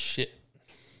shit.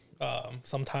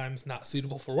 Sometimes not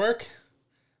suitable for work,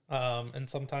 and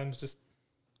sometimes just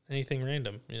anything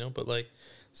random, but like,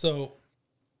 so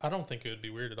I don't think it would be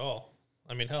weird at all.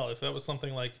 I mean, hell, if that was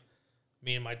something like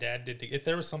me and my dad if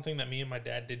there was something that me and my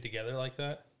dad did together like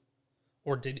that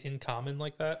or did in common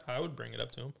like that, I would bring it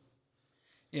up to him.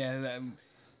 Yeah.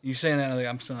 You saying that, like,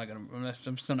 I'm still not gonna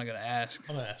ask.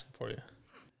 I'm gonna ask him for you.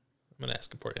 I'm gonna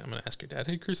ask your dad.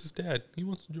 Hey, Chris's dad, he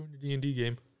wants to join the D&D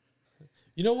game.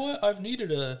 You know what? I've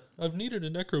needed a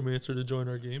necromancer to join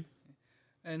our game.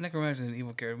 And Necromancer is an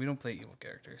evil character. We don't play evil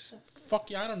characters. Fuck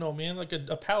yeah, I don't know, man. Like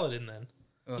a paladin then.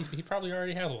 He probably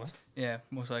already has one. Yeah,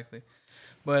 most likely.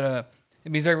 But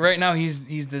he's like right now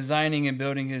he's designing and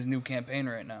building his new campaign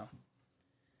right now.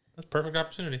 That's a perfect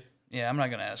opportunity. Yeah, I'm not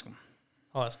gonna ask him.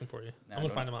 I'll ask him for you. I'm gonna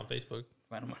find him on Facebook.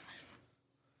 Find him on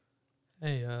Facebook.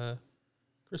 Hey,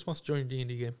 Chris wants to join a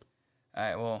D&D game. All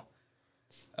right, well,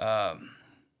 I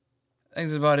think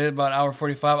that's about it. About hour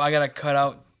 45. I gotta cut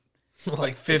out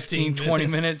like 15 20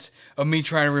 minutes of me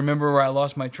trying to remember where I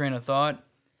lost my train of thought.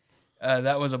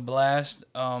 That was a blast.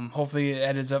 Hopefully it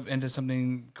adds up into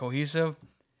something cohesive.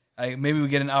 Maybe we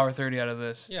get an hour 30 out of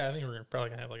this. Yeah, I think we're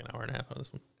probably gonna have like an hour and a half on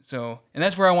this one. So, and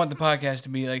that's where I want the podcast to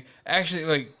be. Like, actually,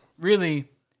 like, really,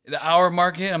 the hour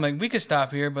mark hit. I'm like, we could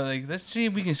stop here, but like, let's see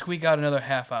if we can squeak out another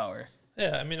half hour.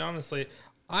 Yeah, I mean, honestly,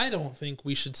 I don't think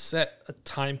we should set a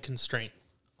time constraint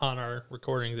on our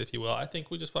recordings, if you will. I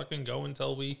think we just fucking go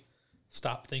until we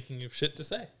stop thinking of shit to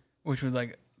say. Which was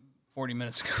like 40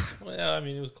 minutes ago. Well, yeah, I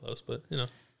mean, it was close, but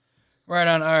Right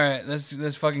on. All right,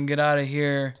 let's fucking get out of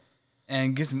here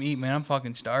and get some eat, man. I'm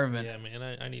fucking starving. Yeah, man,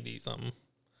 I need to eat something.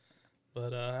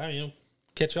 But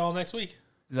catch y'all next week.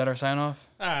 Is that our sign off?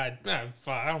 I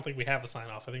don't think we have a sign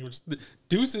off. I think we're just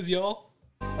deuces, y'all.